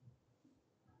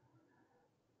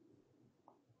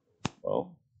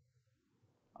 Well,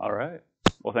 all right.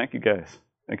 Well, thank you guys.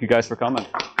 Thank you guys for coming.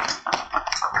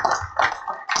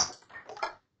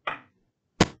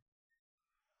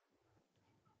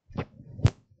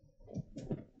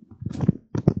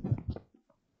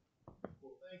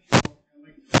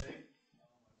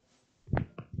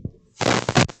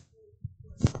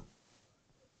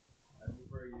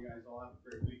 You guys all have a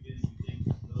great weekend. You thank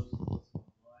you for those who listen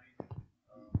online.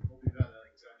 Hope you got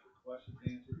exact questions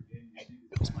answered. Again, you see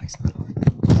this mic's not on.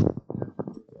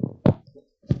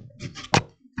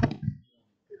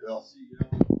 Hey, Bill,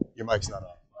 your mic's not on.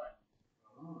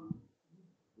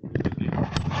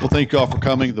 Well, thank you all for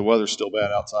coming. The weather's still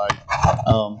bad outside.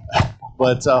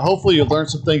 But hopefully you'll learn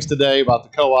some things today about the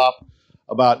co-op,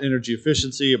 about energy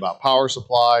efficiency, about power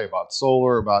supply, about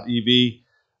solar, about EV.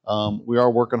 We are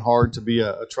working hard to be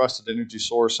a trusted energy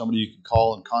source, somebody you can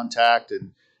call and contact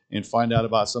and find out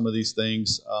about some of these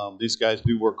things. These guys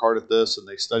do work hard at this, and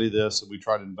they study this, and we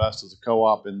try to invest as a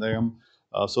co-op in them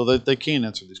so that they can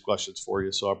answer these questions for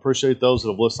you. So I appreciate those that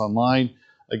have listened online.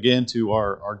 Again, to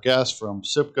our guests from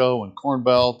SIPCO and Corn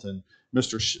Belt and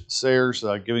Mr. Sayers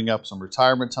giving up some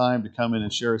retirement time to come in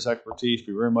and share his expertise.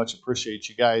 We very much appreciate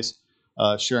you guys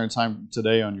sharing time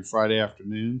today on your Friday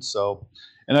afternoon. So,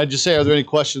 and I'd just say, are there any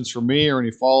questions for me or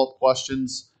any follow-up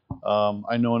questions?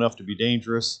 I know enough to be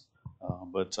dangerous,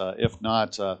 but if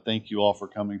not, thank you all for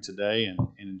coming today and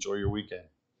enjoy your weekend.